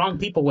 they're the wrong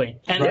people, way.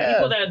 And the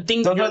people that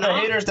think those you're are the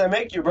haters that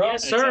make you, bro.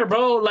 Yes, sir,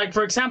 bro. Like,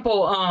 for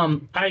example,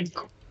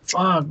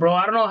 bro,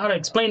 I don't know how to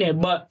explain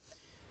it, but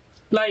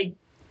like,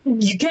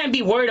 you can't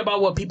be worried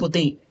about what people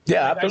think.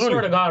 Yeah, like, absolutely. I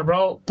swear to God,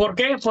 bro. ¿Por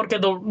qué? Porque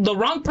the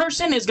wrong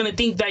person is gonna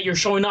think that you're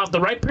showing off.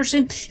 The right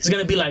person is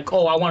gonna be like,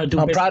 oh, I want to do.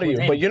 I'm proud of you,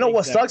 him. but you know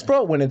what sucks,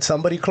 bro? When it's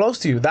somebody close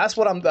to you. That's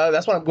what I'm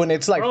going.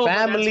 It's like bro,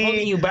 family. That's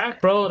holding you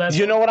back, bro.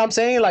 You know what I'm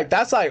saying? Like,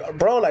 that's like,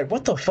 bro, like,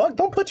 what the fuck?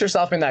 Don't put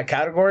yourself in that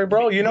category,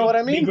 bro. You know what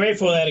I mean? Be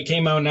grateful that it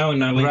came out now and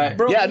not later. Right.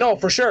 Bro. Yeah, no,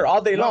 for sure,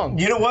 all day long.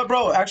 You know what,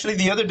 bro? Actually,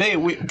 the other day,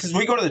 because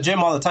we go to the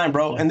gym all the time,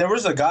 bro, and there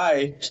was a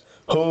guy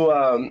who,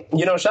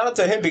 shout out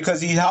to him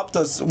because he helped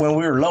us when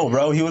we were low,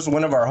 bro. He was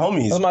one of our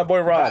homies. That's my boy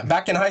Rob.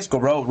 Back in high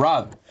school, bro,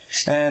 Rob.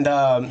 And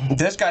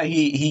this guy,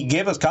 he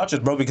gave us couches,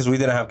 bro, because we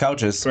didn't have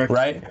couches,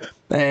 right?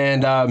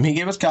 And he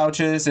gave us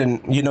couches,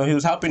 and, he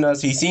was helping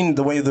us. He seen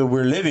the way that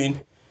we're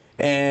living.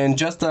 And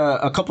just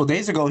a couple of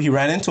days ago, he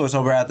ran into us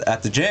over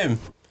at the gym.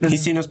 He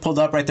seen us pulled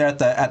up right there at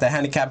the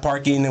handicap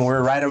parking, and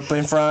we're right up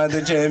in front of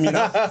the gym,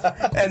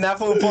 And that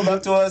fool pulled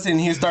up to us, and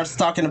he starts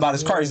talking about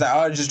his car. He's like, "Oh,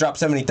 I just dropped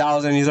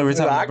 70,000." He's over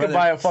telling I could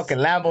buy a fucking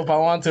Lambo if I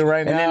want to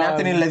right now. And then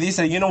Anthony le dice,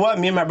 "You know what?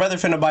 Me and my brother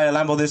finna buy a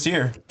Lambo this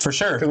year for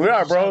sure." We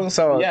are, bro.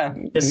 So yeah,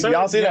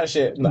 y'all see that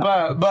shit.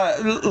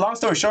 But long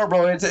story short,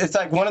 bro, it's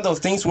like one of those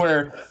things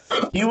where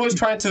he was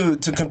trying to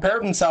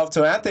compare himself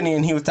to Anthony,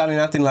 and he was telling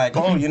Anthony like,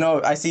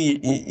 "Oh, I see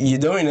you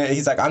doing it."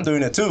 He's like, "I'm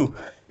doing it too."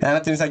 And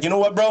Anthony's like, "You know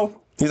what, bro?"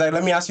 He's like,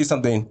 "Let me ask you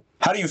something.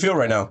 How do you feel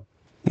right now?"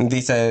 And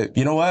he said,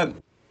 "You know what?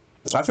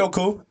 I feel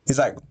cool." He's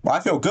like, "Well, I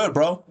feel good,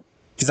 bro."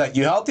 He's like,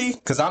 "You healthy?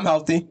 Because I'm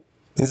healthy."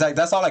 He's like,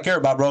 "That's all I care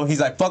about, bro."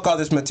 He's like, "Fuck all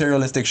this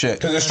materialistic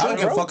shit. I don't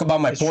give a fuck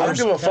about my Porsche. I don't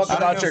give a fuck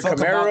about your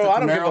Camaro. I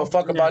don't give a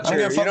fuck about your... I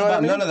don't give a fuck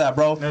about none of that,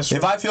 bro.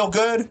 If I feel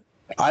good,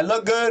 I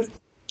look good,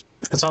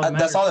 that's all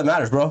that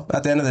matters, bro.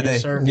 At the end of the day,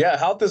 sir. Yeah,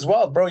 health is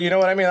wealth, bro. You know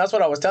what I mean? That's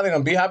what I was telling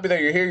him. Be happy that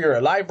you're here. You're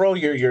alive, bro.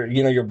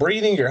 You're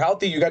breathing. You're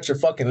healthy. You got your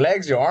fucking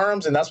legs, your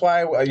arms, and that's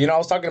why I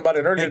was talking about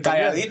it earlier.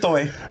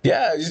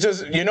 Yeah, you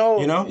just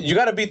you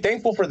got to be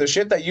thankful for the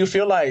shit that you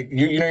feel like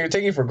you're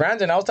taking for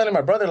granted. And I was telling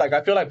my brother, like,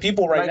 I feel like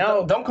people right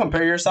now don't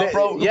compare yourself,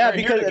 bro. Yeah,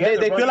 because they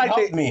feel like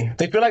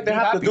they feel like they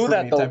have to do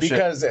that though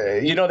because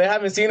they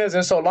haven't seen us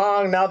in so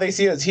long. Now they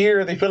see us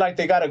here. They feel like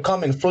they got to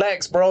come and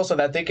flex, bro, so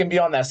that they can be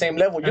on that same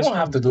level. You don't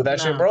have to do that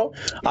shit, bro.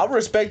 I'll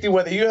respect you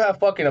whether you have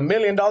fucking $1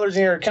 million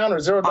in your account or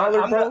 $0,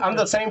 bro. I'm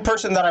the same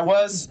person that I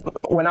was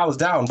when I was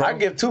down, bro. I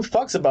give two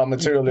fucks about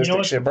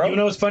materialistic shit, bro. You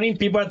know what's funny?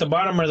 People at the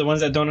bottom are the ones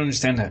that don't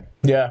understand that.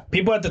 Yeah.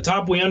 People at the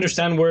top, we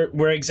understand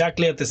we're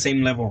exactly at the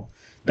same level.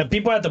 The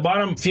people at the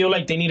bottom feel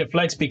like they need a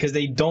flex because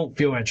they don't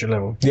feel at your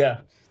level.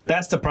 Yeah.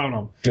 That's the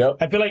problem. Yep.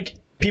 I feel like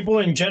people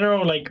in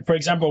general, like, for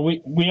example,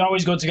 we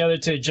always go together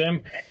to the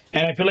gym,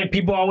 and I feel like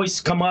people always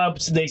come up,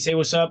 they say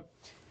what's up,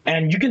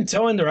 and you can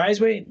tell in their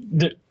eyes,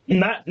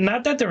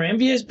 not that they're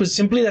envious, but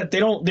simply that they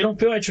don't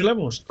feel at your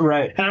levels.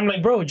 Right. And I'm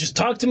like, bro, just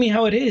talk to me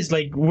how it is.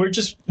 Like, we're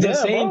just the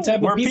same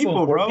type of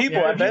people. We're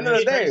people at the end of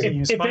the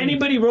day. If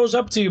anybody rolls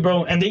up to you,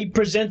 bro, and they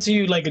present to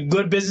you like a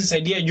good business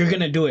idea, you're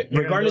gonna do it,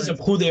 regardless of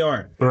who they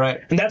are.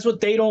 Right. And that's what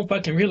they don't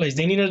fucking realize.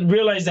 They need to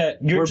realize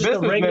that you're just a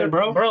regular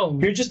bro.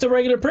 You're just a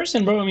regular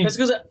person, bro. I mean, it's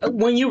because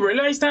when you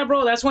realize that,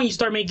 bro, that's when you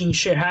start making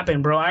shit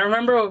happen, bro. I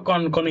remember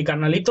con mi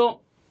carnalito,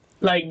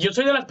 like, yo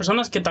soy de las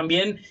personas que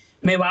también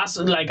me vas,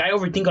 like, I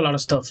overthink a lot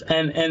of stuff,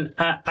 and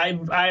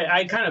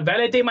I kind of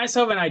validate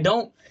myself, and I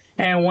don't.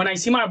 And when I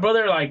see my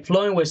brother, like,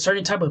 flowing with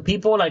certain type of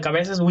people, like, a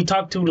veces we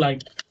talk to,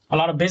 like, a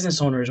lot of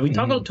business owners. We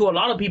talk to a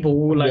lot of people.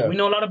 We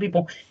know a lot of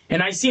people,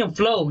 and I see him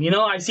flow.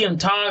 I see him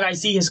talk. I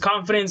see his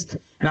confidence,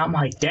 and I'm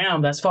like,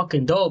 damn, that's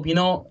fucking dope.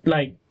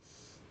 Like,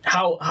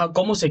 how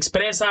cómo se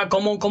expresa,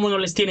 cómo no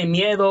les tiene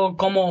miedo,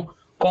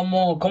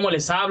 cómo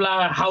les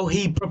habla, how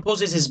he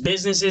proposes his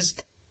businesses.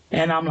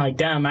 And I'm like,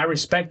 damn, I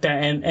respect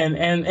that,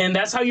 and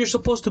that's how you're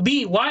supposed to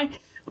be. Why?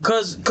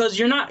 Because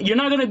you're not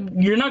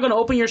gonna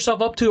open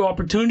yourself up to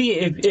opportunity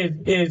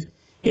if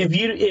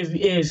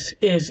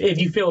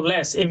you feel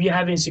less, if you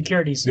have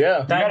insecurities.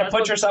 Yeah, you gotta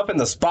put yourself in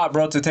the spot,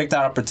 bro, to take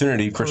that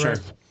opportunity for sure.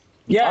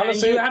 Yeah,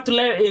 Honestly, and you have to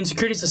let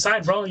insecurities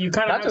aside, bro. You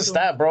kind of not just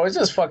that, bro. It's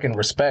just fucking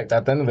respect.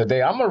 At the end of the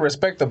day, I'm gonna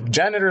respect the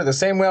janitor the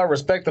same way I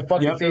respect the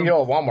fucking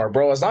CEO of Walmart,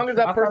 bro. As long as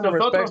that person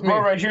respects me.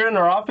 Bro, right here in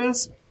our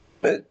office.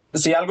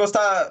 Si algo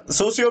está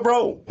sucio,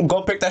 bro,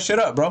 go pick that shit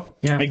up, bro.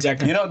 Yeah,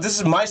 Exactly. You know, this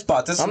is my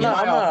spot. This is my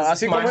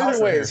office. Así como ese,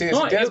 güey. Si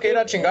tienes que ir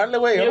a chingarle,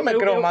 güey, yo no me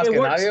creo más que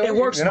nadie. It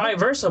works vice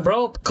versa,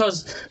 bro.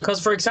 Because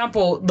for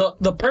example,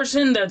 the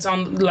person that's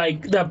on,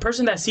 like, the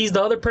person that sees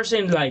the other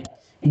person, like,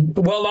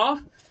 well off,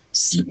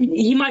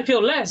 he might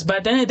feel less, but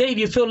at the end of the day, if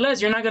you feel less,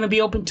 you're not gonna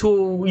be open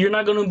to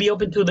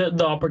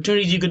the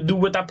opportunities you could do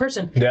with that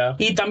person. Yeah.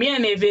 Y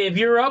también, if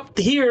you're up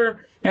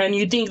here and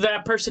you think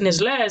that person is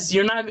less,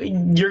 you're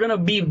gonna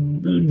be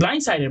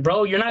blindsided,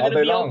 bro. You're not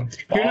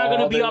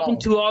gonna be open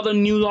to all the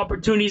new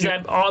opportunities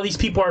that all these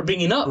people are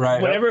bringing up. Right.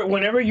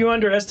 Whenever you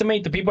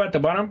underestimate the people at the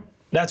bottom,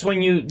 that's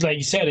when you, like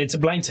you said, it's a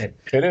blindside.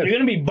 It is. You're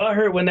gonna be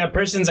butthurt when that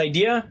person's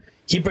idea,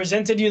 he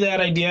presented you that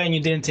idea and you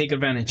didn't take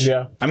advantage.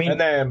 Yeah. I mean, and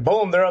then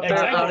boom, they're up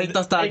there.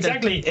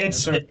 Exactly.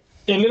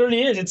 It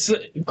literally is. It's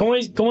como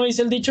dice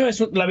el dicho,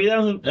 la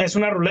vida es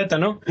una ruleta,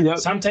 ¿no? Yep.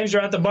 Sometimes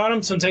you're at the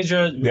bottom, sometimes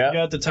you're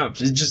at the top.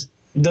 It just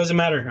doesn't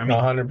matter. I mean,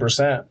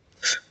 100%.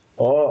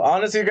 Oh,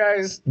 honestly,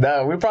 guys,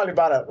 we probably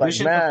about We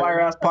should have a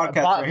Fire Ass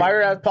podcast.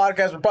 Fire Ass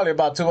podcast. We're probably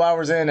about 2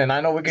 hours in, and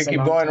I know we can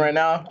keep going right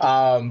now.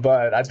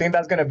 But I think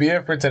that's gonna be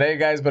it for today,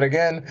 guys. But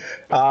again,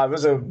 it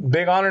was a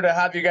big honor to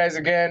have you guys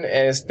again.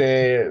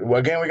 Again,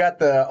 we got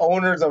the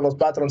owners of Los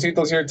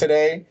Patroncitos here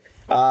today.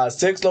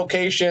 6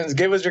 locations.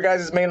 Give us your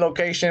guys' main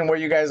location, where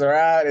you guys are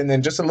at, and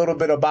then just a little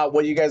bit about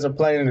what you guys are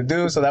planning to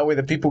do, so that way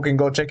the people can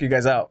go check you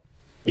guys out.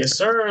 Yes,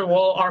 sir.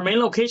 Well, our main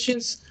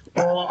locations,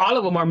 well, all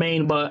of them are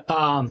main, but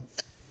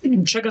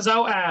check us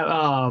out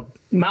at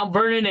Mount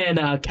Vernon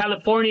and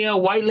California,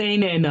 White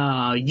Lane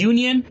and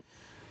Union.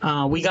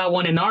 We got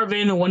one in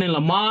Arvin, one in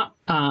Lamont.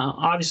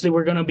 Obviously,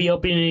 we're going to be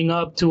opening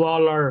up to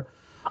all our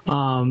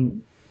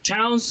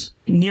towns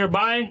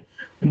nearby.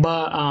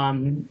 But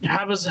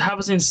have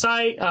us in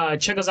sight.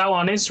 Check us out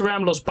on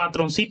Instagram, Los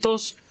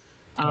Patroncitos.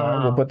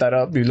 We'll put that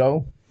up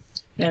below.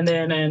 And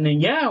then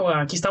yeah, well,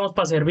 aquí estamos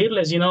para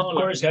servirles, you know. of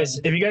course, guys.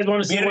 If you guys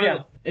want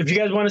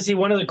to see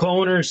one of the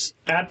co-owners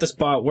at the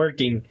spot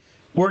working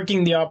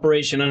the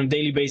operation on a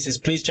daily basis,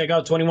 please check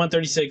out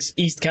 2136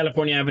 East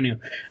California Avenue.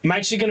 I'm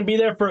actually going to be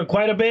there for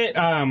quite a bit.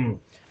 I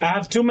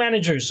have 2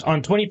 managers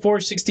on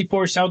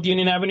 2464 South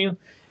Union Avenue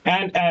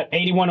and at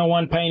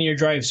 8101 Pioneer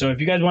Drive. So if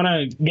you guys want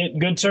to get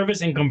good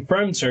service and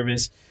confirmed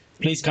service,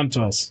 please come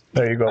to us.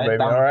 There you go,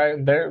 baby. All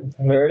right, there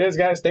it is,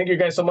 guys. Thank you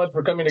guys so much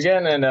for coming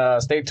again,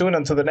 and stay tuned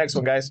until the next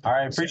one, guys. All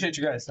right, appreciate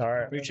you guys. All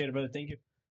right. Appreciate it, brother. Thank you.